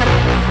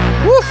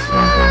 Woof!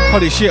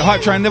 Holy shit,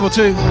 Hype Train level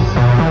 2.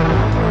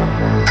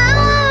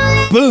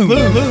 Boom! Boom,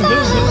 boom, boom,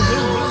 boom.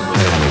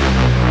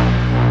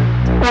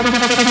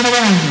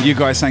 You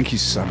guys, thank you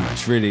so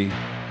much, really.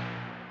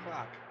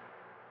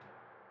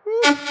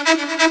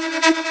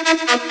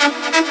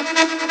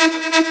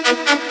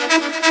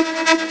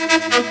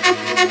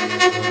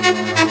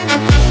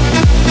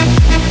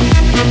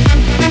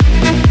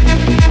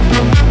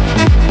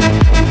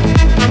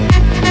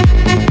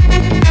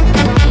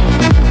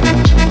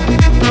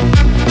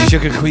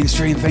 Sugar Queen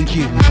Stream, thank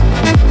you.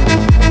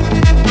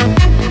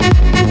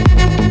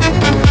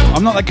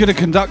 I'm not that good a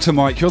conductor,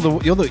 Mike. You're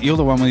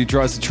the one when he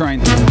drives the train.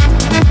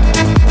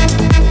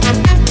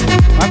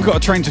 I've got a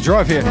train to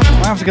drive here.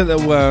 I have to get a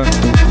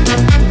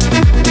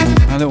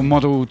little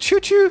model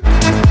choo-choo.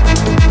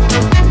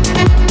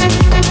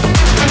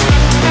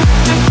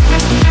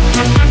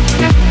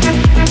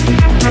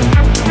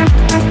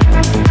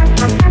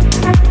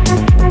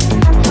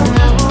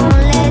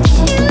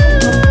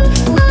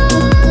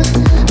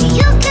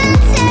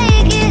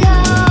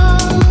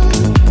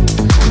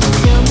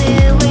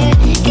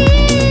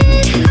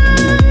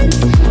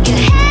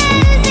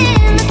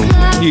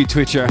 You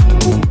Twitcher,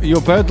 your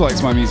bird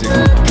likes my music.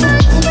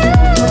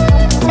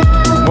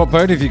 What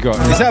bird have you got?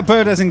 Is that a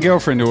bird as in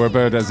girlfriend or a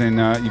bird as in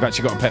you've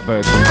actually got a pet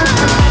bird?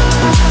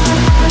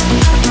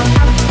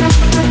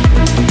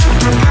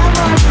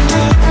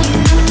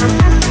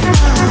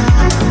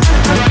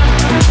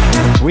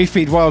 We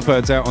feed wild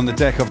birds out on the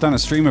deck. I've done a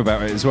stream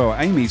about it as well.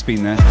 Amy's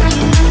been there.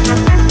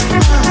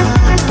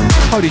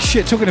 Holy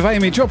shit, talking of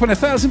Amy, dropping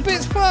 1,000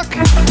 bits, fuck!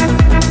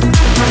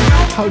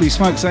 Holy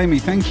smokes, Amy,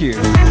 thank you.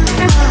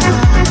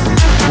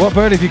 What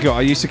bird have you got?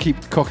 I used to keep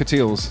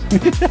cockatiels.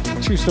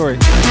 True story.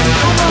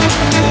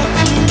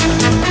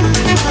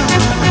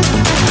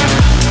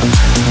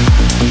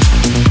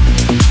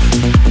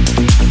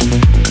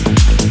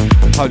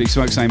 Holy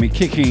smokes, Amy,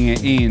 kicking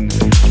it in.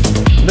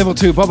 Level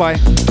 2, bye-bye.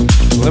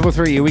 Level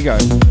 3, here we go.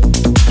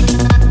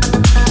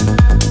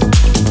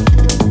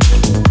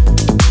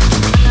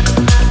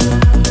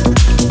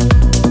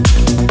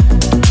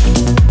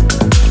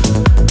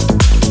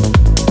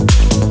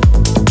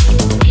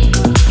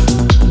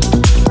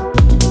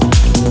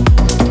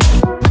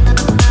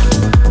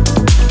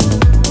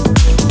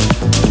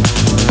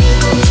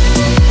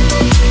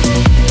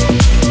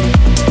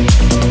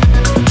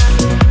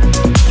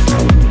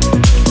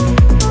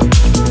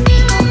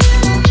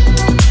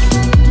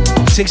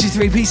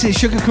 63 pieces,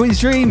 Sugar Queen's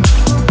Dream.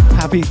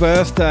 Happy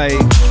birthday.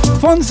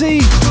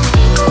 Fonzie!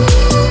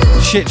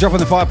 Shit, dropping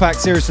the 5-pack,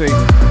 seriously.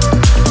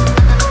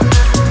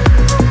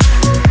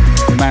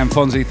 Man,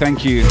 Fonzie,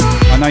 thank you.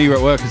 I know you're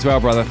at work as well,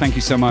 brother. Thank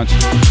you so much.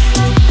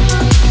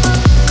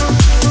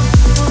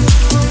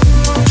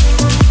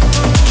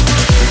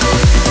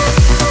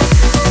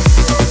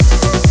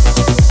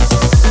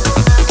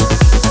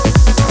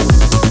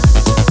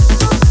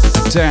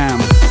 Damn.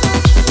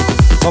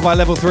 Bye-bye,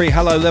 level 3.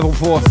 Hello, level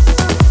 4.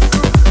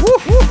 Woo,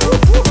 woo, woo,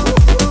 woo.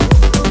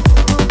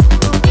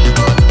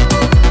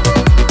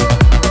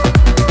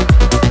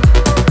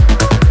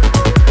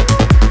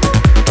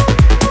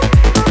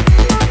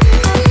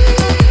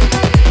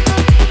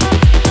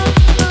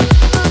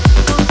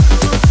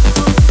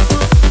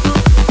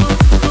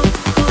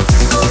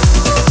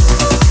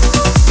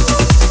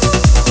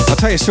 I'll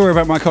tell you a story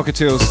about my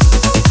cockatiels.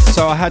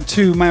 So I had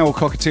 2 male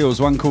cockatiels,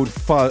 one called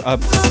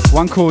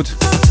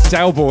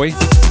Dowboy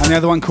and the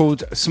other one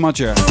called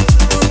Smudger.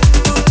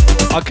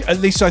 At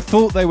least I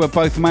thought they were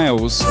both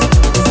males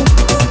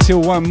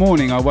until one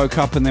morning I woke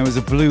up and there was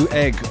a blue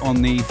egg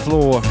on the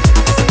floor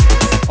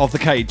of the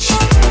cage,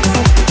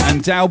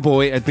 and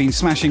Dowboy had been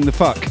smashing the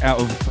fuck out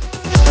of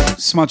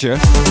Smudger,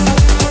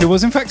 who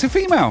was in fact a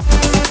female.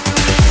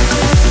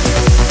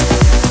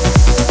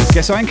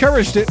 Guess I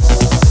encouraged it.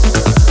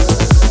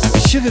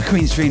 Sugar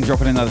Queen's Dream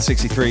dropping another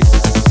 63.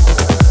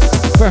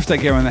 Birthday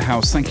girl in the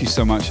house, thank you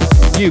so much.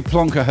 You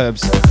Plonker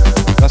Herbs.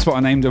 That's what I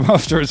named him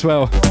after as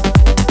well.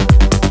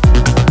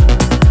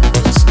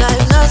 It's like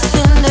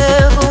nothing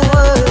ever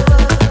worked,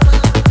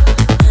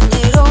 and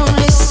it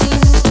only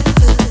seems to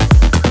hurt.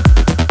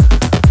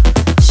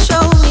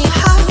 Show me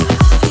how you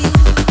feel.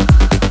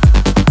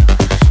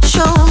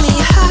 Show me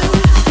how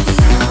you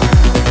feel.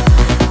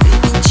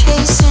 We've been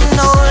chasing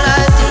all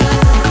our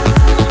demons.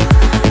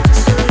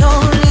 It's the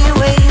lonely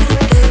way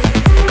to do.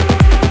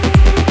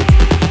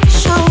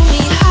 Show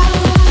me how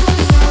you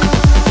feel.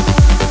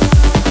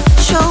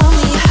 Show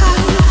me how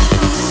you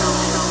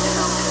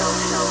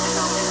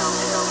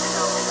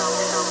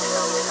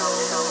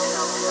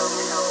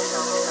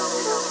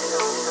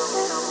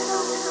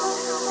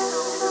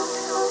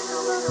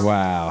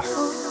Wow.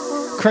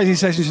 Crazy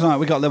session tonight.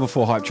 We got level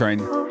 4 hype train.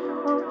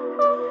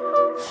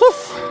 Whew.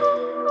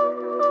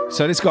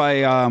 So this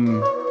guy,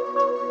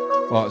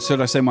 well,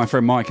 should I say my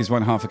friend Mike is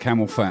one half of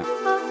Camel Fat,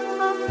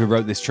 who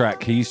wrote this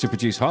track. He used to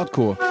produce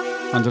hardcore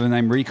under the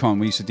name Recon.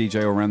 We used to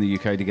DJ all around the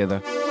UK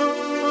together.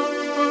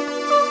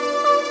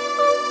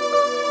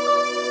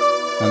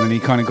 And then he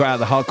kind of got out of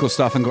the hardcore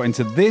stuff and got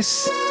into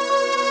this.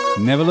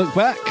 Never looked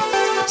back.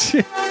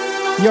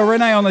 Yo,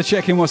 Renee on the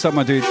check-in. What's up,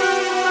 my dude?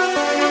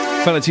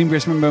 Fellow Team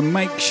Brisk member,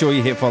 make sure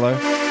you hit follow.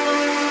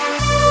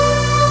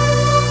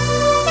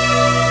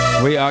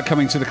 We are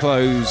coming to the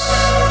close.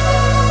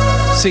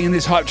 Seeing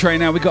this hype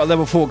train now. We got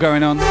level 4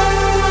 going on.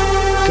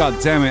 God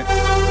damn it.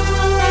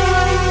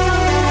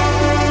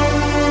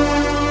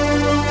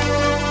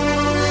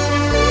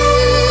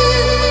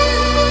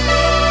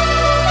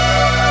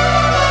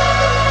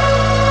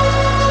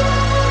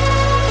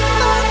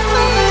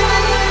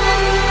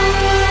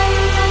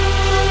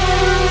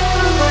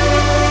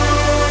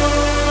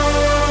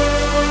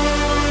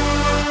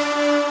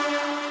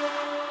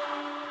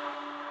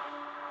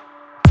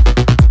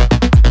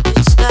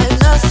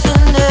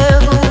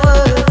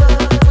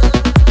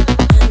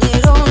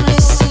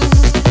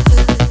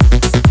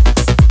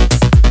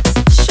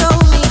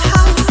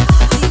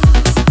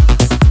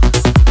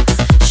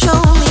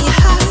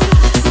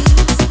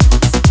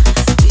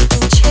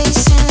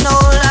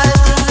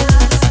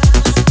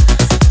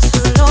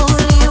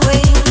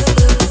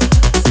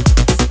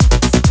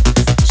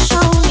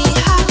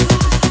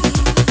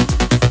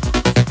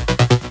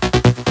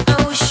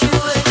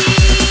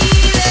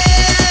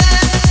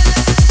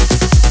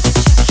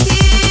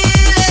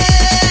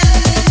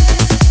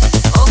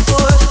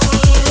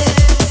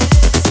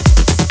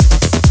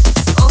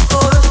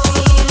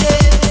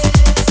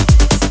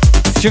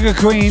 Sugar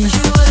Queen,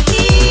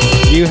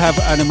 you have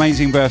an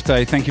amazing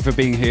birthday. Thank you for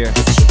being here.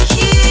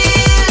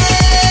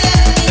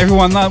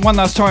 Everyone, one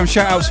last time,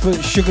 shout outs for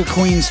Sugar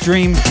Queen's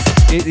Dream.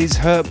 It is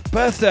her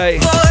birthday.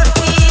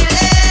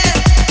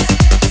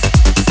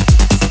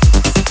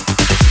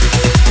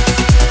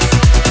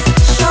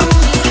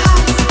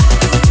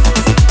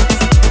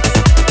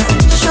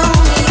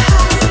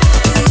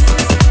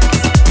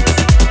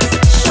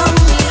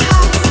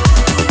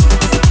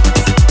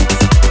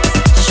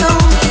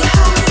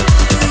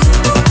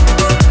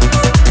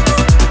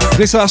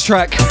 This last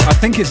track, I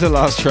think it's the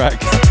last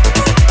track.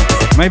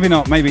 Maybe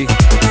not, maybe.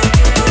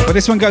 But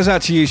this one goes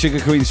out to you, Sugar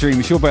Queen's Dream.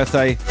 It's your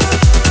birthday.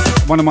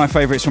 One of my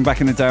favourites from back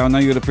in the day. I know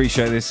you'll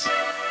appreciate this.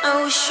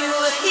 I wish you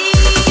were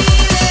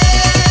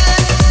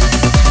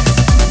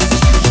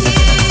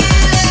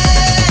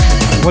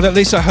here. Well, at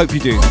least I hope you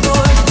do.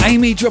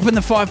 Amy dropping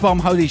the 5-bomb,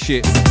 holy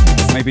shit.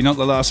 Maybe not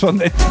the last one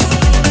then.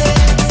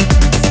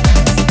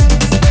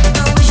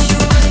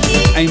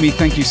 Amy,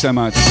 thank you so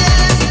much.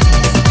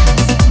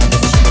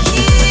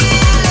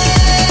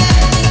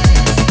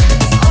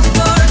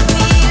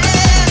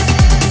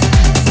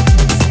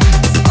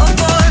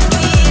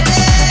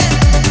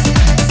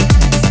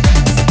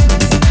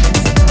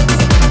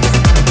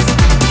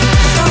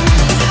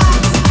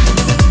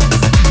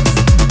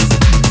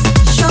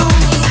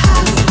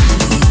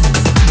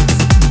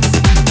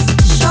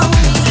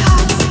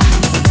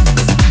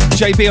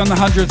 JB on the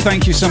 100.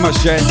 Thank you so much,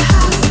 Jay.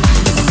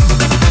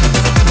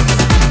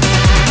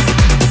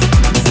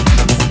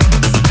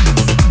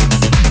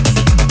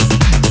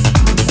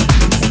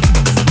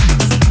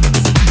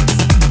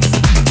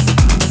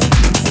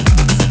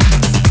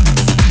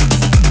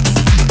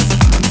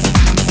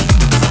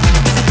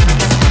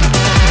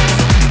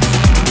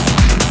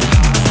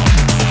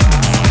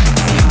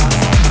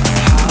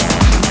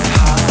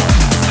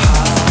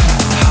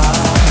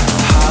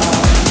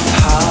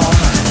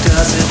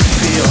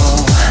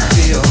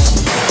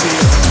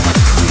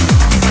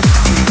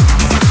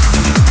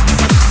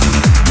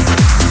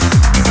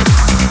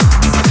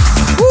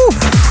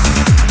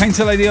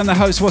 Painter Lady on the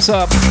host, what's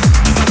up?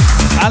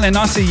 Alan,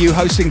 I see you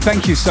hosting,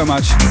 thank you so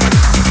much.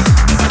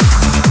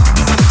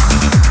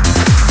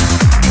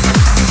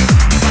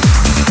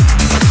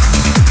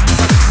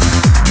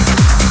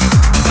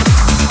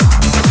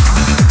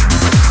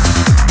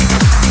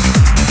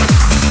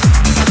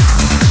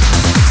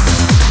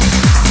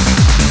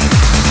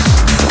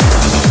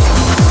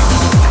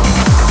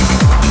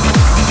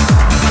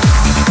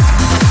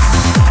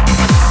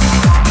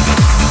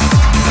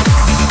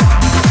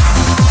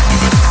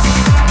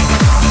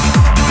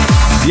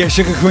 Yeah,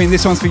 Sugar Queen,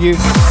 this one's for you.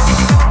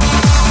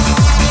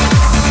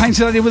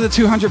 Painted Lady with the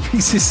 200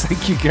 pieces.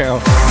 Thank you, girl.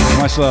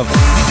 Much love.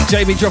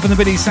 JB dropping the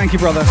biddies. Thank you,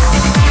 brother.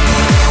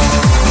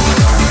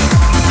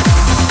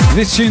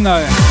 This tune,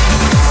 though,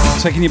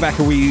 taking you back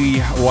a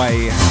wee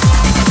way.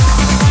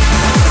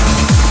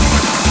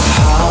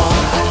 How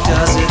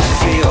does it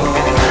feel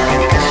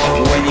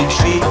when you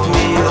treat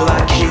me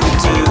like you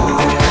do?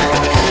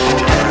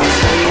 And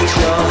take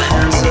your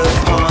hands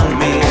upon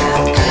me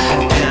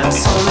and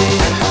tell me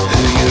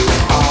who you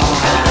are.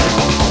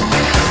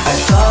 I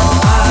thought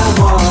I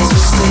was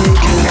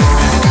mistaken,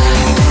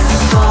 and I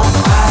thought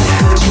I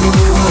heard your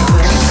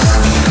words.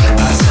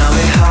 Tell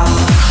me, how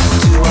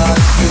do I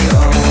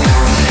feel?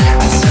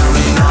 Tell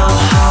me now,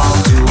 how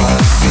do I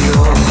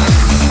feel?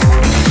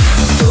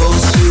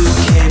 Those who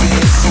came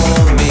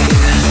before me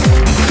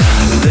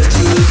lived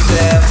through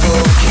their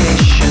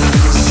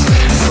vocations,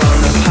 from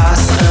the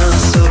past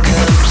until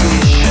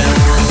completion.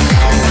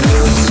 No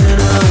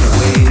turn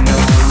away no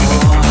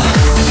more,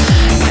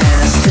 and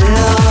I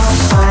still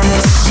find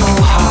it so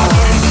hard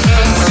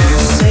to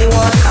say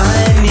what I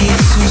need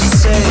to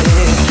say,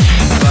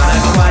 but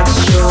I'm quite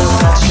sure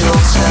that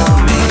you'll tell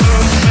me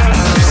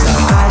just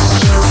how I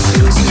should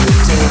feel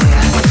today.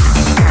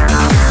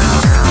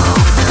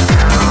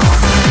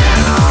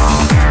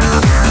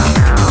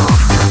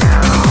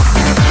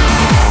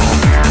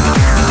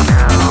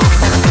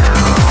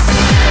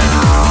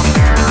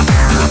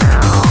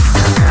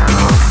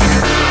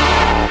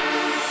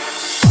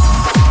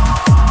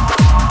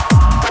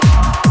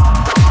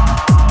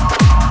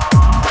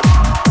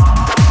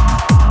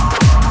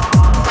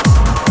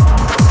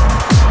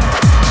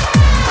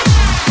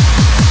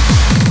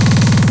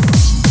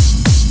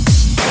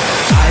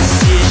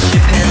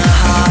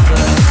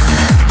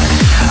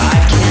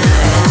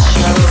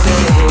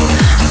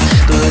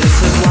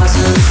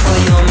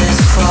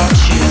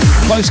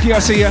 Bosky, I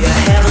see ya.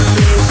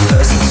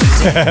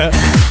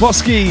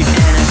 Bosky.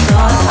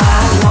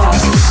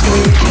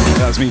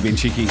 That was me being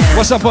cheeky.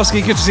 What's up,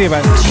 Bosky? Good to see you,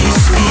 man.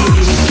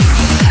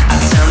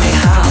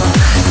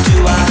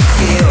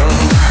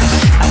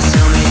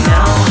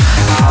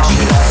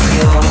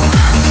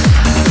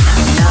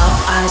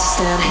 I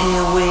stand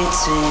here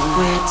waiting.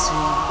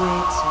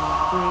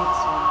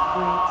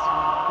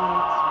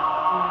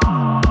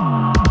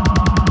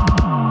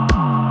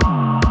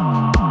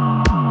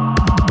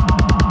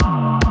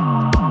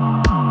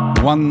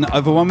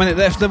 Over 1 minute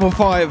left, level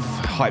 5,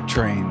 Hype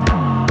Train.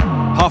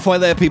 Halfway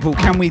there, people.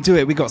 Can we do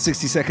it? We got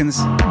 60 seconds.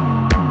 I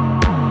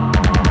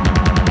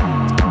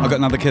got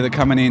another killer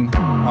coming in.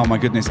 Oh my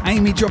goodness.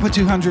 Amy, drop a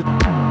 200.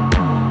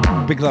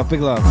 Big love,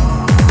 big love.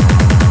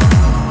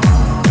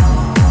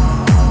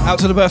 Out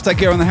to the birthday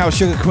girl in the house,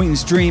 Sugar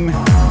Queen's Dream.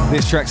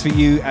 This track's for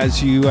you,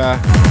 as you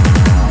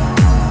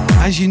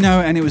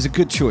know, and it was a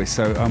good choice,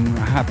 so I'm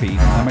happy.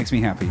 That makes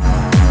me happy.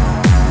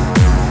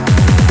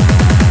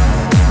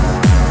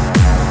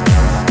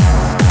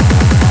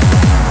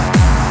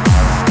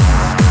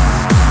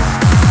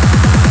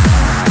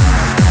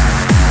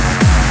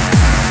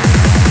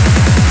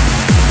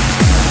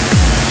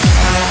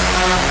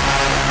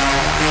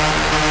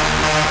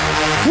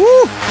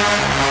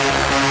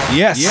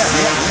 Yes.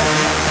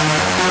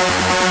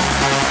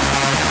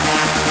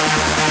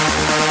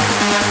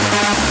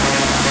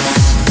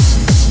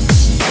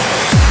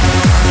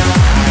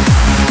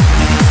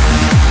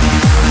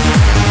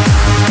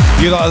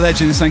 You lot are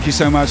legends, thank you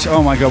so much.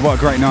 Oh my god, what a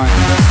great night.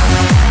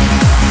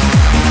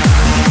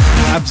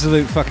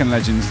 Absolute fucking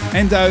legends.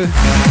 Endo,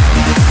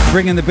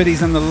 bringing the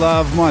biddies and the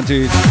love, my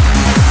dude.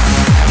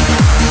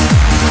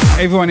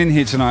 Everyone in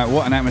here tonight,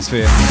 what an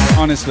atmosphere.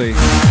 Honestly.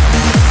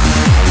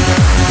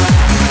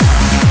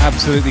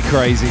 Absolutely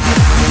crazy.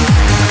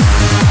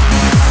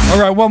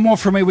 Alright, one more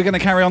from me. We're going to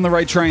carry on the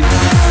raid train.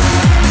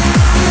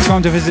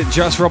 Time to visit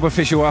Just Rob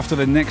Official after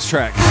the next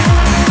track.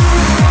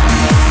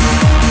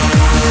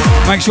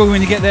 Make sure when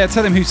you get there,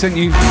 tell him who sent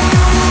you.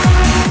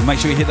 Make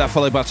sure you hit that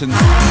follow button.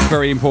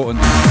 Very important.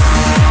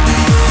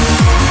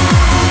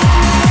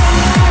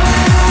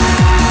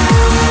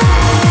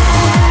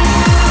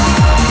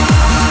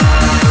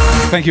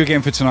 Thank you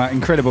again for tonight.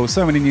 Incredible.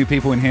 So many new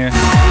people in here.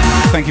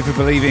 Thank you for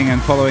believing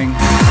and following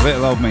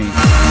Little Old Me.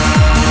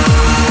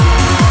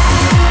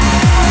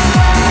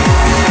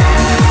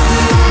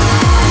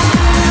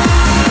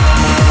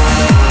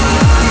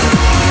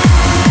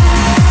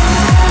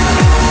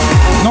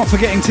 Not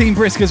forgetting Team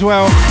Brisk as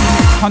well.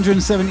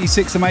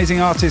 176 amazing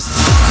artists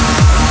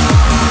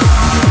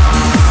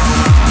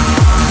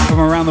from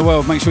around the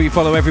world. Make sure you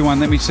follow everyone.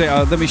 Let me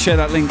share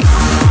that link.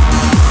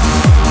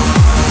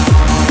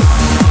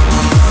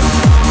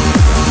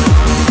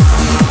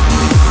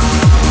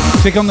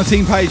 Click on the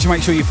team page,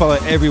 make sure you follow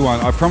everyone.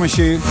 I promise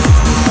you,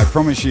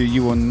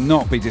 you will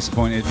not be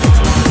disappointed.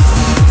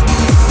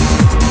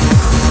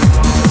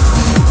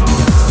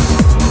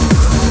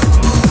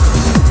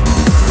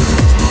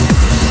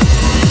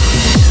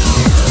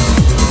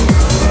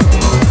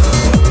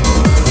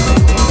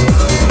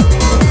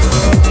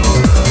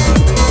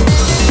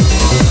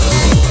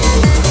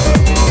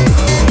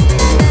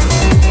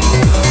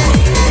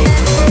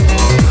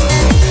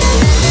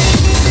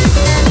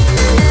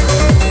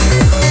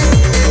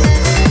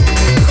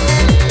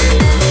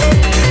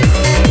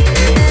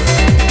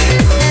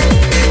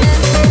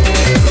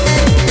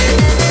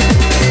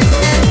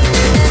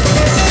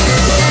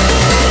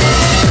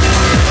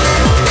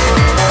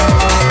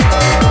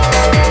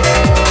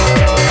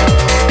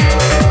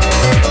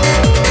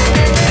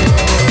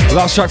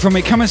 Last track from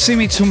me, come and see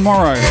me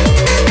tomorrow.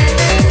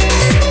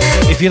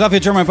 If you love your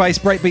drum and bass,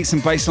 breakbeats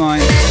and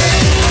bassline,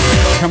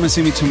 come and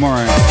see me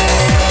tomorrow.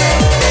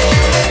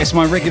 It's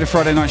my regular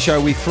Friday night show.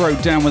 We throw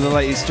down with the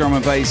latest drum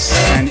and bass,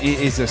 and it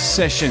is a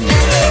session.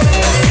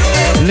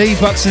 Lee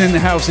Buxton in the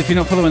house. If you're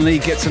not following Lee,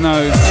 get to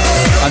know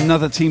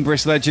another Team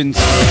Brisk legend.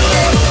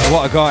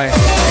 What a guy.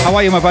 How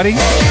are you, my buddy?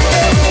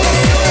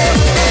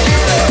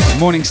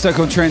 Morning,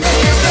 Stoke-on-Trent.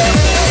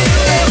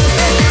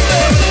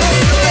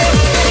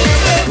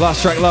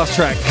 Last track.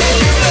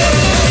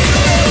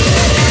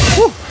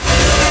 Woo.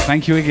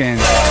 Thank you again.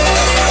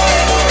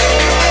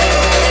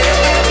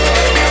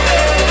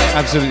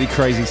 Absolutely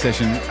crazy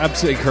session.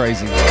 Absolutely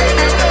crazy.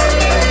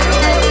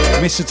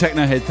 Mr.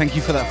 Technohead, thank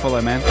you for that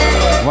follow, man.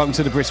 Welcome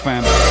to the Brisk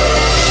fam.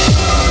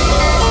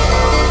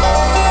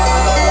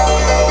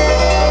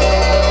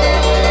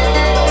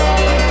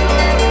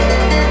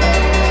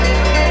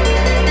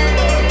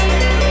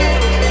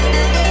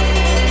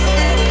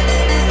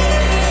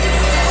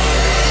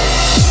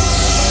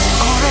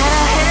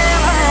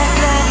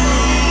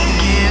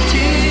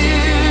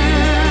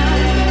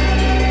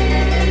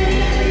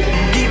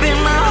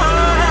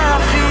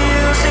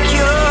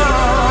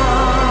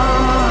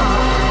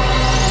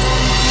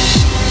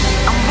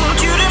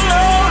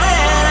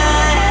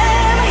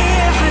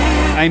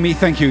 Amy,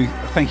 thank you,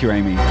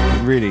 Amy.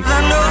 Really.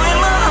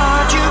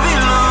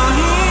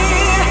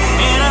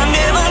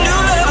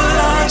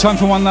 Time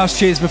for one last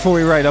cheers before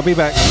we raid. I'll be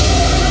back.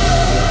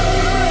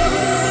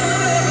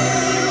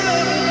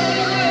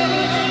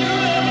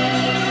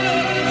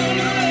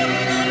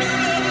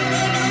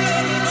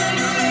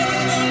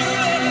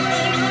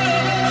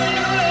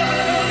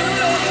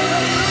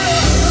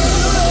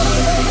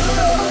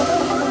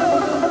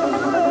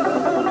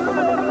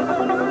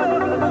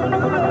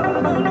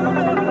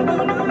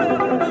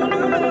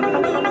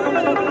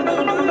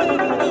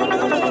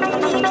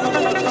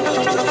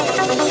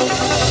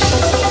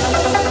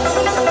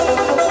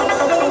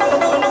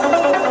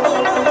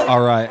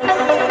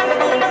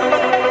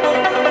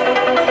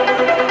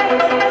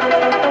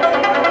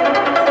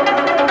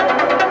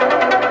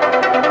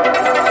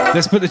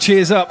 Let's put the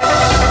cheers up. You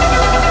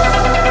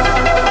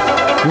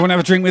want to have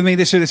a drink with me?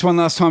 This one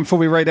last time before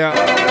we raid out.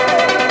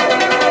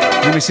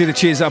 Let me see the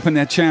cheers up in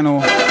their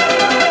channel.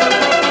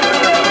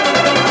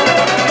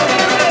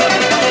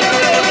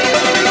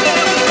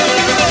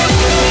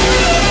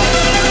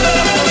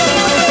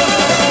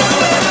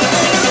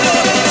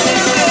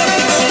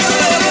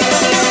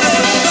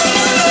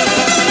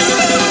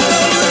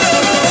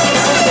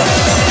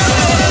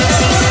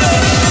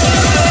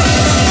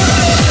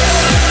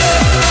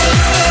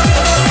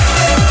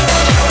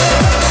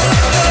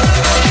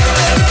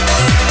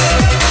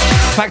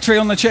 Factory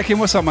on the check-in.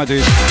 What's up, my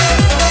dude?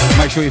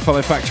 Make sure you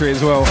follow Factory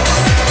as well.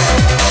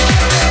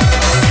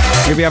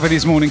 He'll be having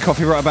his morning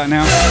coffee right about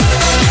now.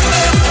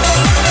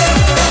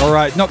 All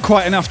right, not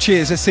quite enough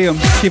cheers. Let's see them.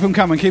 Keep them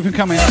coming. Keep them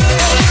coming.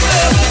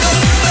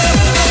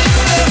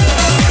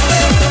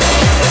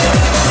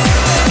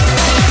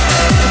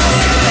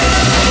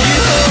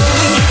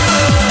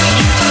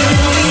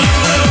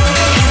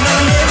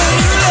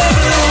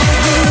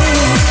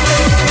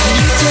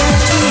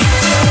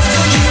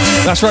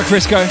 That's right,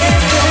 Crisco.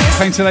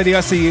 Painter Lady,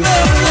 I see you.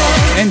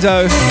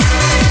 Endo.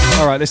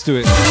 All right, let's do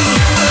it.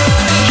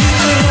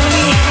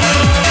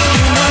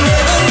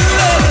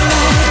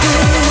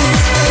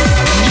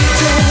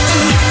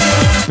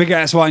 Big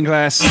ass wine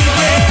glass.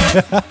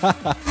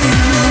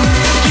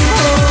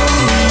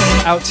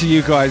 Out to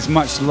you guys.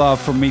 Much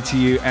love from me to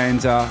you,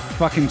 and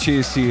fucking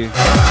cheers to you.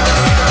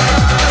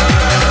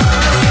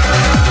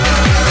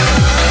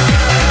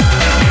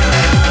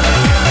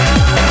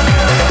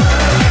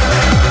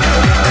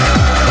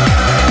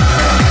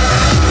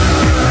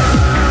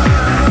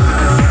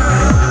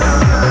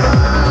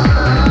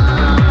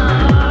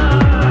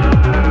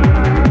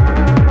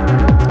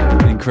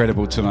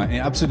 incredible tonight.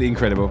 Absolutely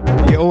incredible.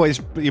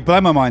 You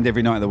blow my mind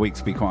every night of the week,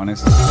 to be quite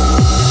honest.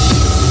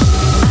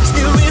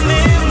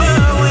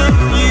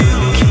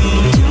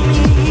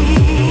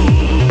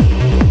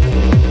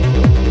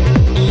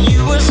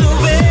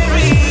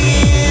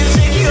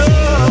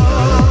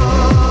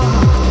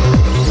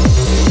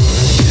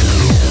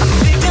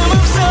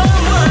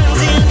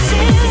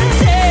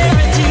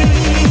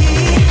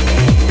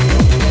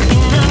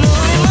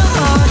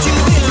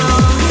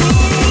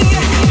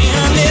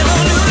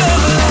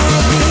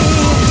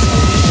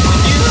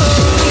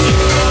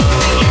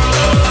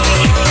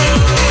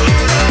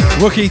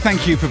 Wookie,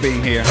 thank you for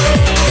being here.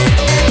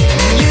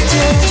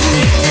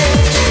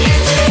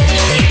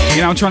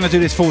 You know, I'm trying to do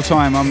this full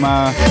time.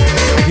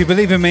 If you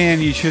believe in me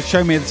and you should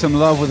show me some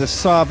love with a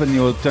sub and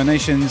your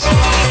donations,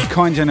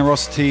 kind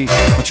generosity,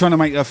 I'm trying to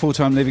make a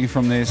full-time living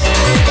from this.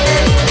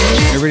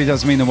 It really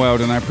does mean the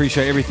world, and I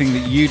appreciate everything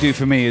that you do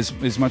for me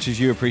as much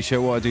as you appreciate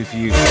what I do for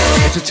you.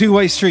 It's a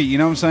two-way street, you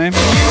know what I'm saying?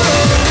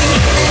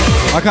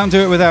 I can't do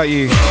it without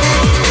you.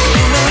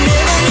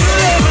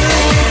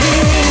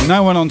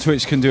 No one on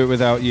Twitch can do it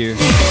without you.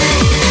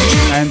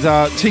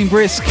 And Team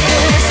Brisk,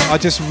 I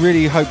just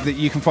really hope that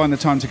you can find the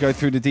time to go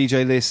through the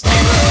DJ list,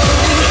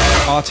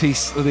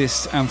 artist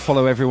list, and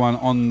follow everyone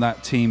on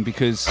that team,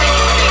 because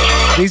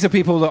these are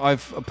people that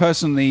I've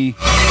personally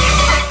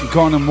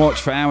gone and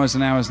watched for hours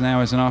and hours and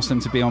hours and asked them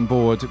to be on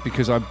board,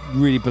 because I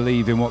really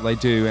believe in what they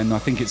do, and I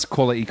think it's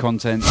quality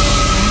content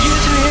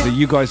that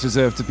you guys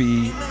deserve to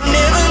be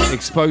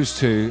exposed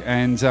to.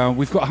 And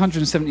we've got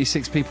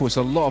 176 people. It's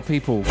a lot of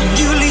people,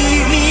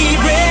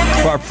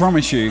 but I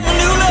promise you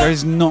there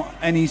is not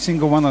any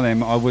single one of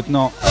them I would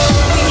not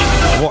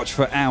watch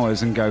for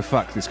hours and go,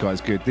 fuck, this guy's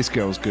good, this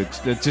girl's good.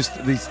 They're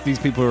just these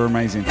people are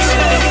amazing.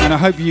 And I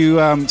hope you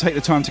take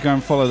the time to go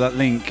and follow that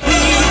link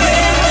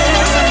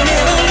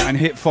and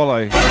hit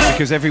follow,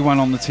 because everyone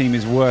on the team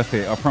is worth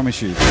it, I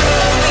promise you.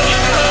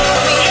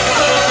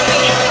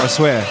 I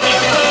swear.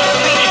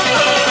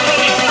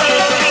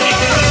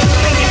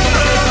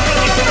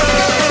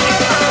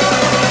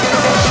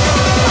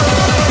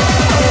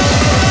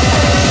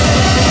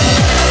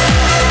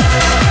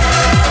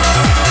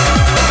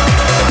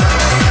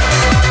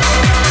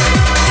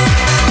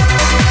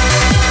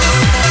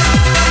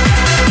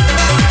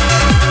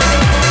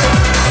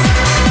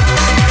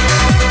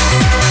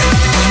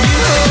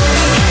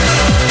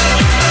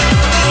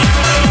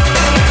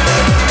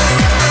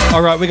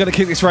 Alright, we got to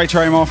kick this Ray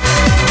train off.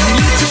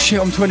 Shit,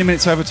 I'm 20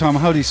 minutes over time.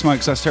 Holy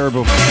smokes, that's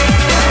terrible.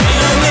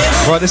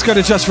 Right, let's go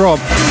to Just Rob.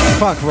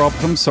 Fuck Rob,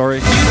 I'm sorry.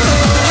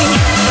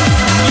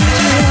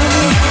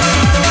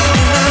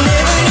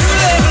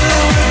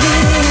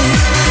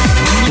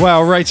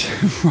 Wow, raid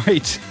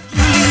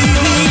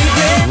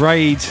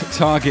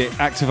target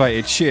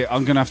activated. Shit,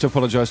 I'm going to have to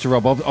apologise to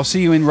Rob. I'll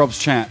see you in Rob's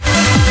chat.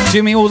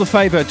 Do me all the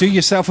favour, do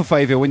yourself a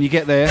favour when you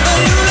get there.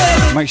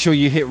 Make sure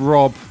you hit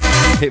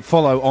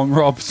follow on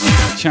Rob's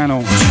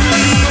channel.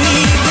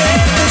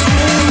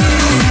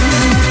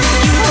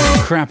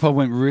 Crap, I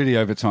went really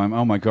over time.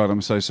 Oh my god,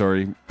 I'm so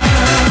sorry.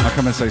 I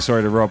come and say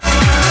sorry to Rob.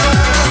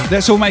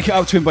 Let's all make it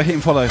up to him by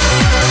hitting follow.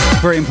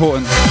 Very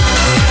important.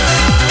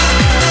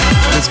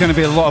 There's going to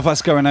be a lot of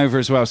us going over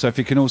as well, so if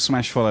you can all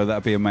smash follow,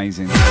 that'd be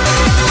amazing.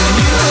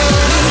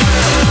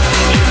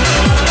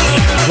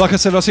 Like I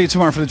said, I'll see you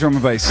tomorrow for the drum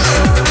and bass.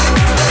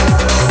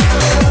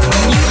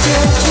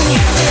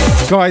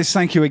 Guys,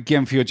 thank you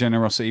again for your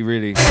generosity,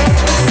 really.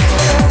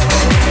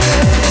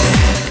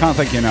 Can't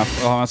thank you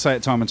enough. Oh, I'll say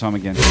it time and time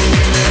again.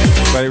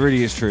 But it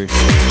really is true.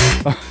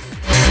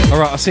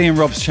 Alright, I'll see you in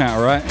Rob's chat,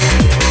 alright?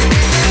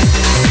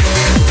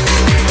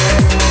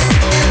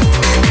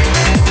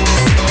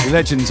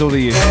 Legends, all of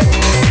you.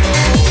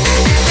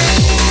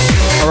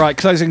 Alright,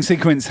 closing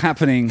sequence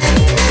happening.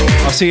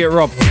 I'll see you at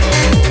Rob.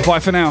 Bye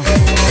for now.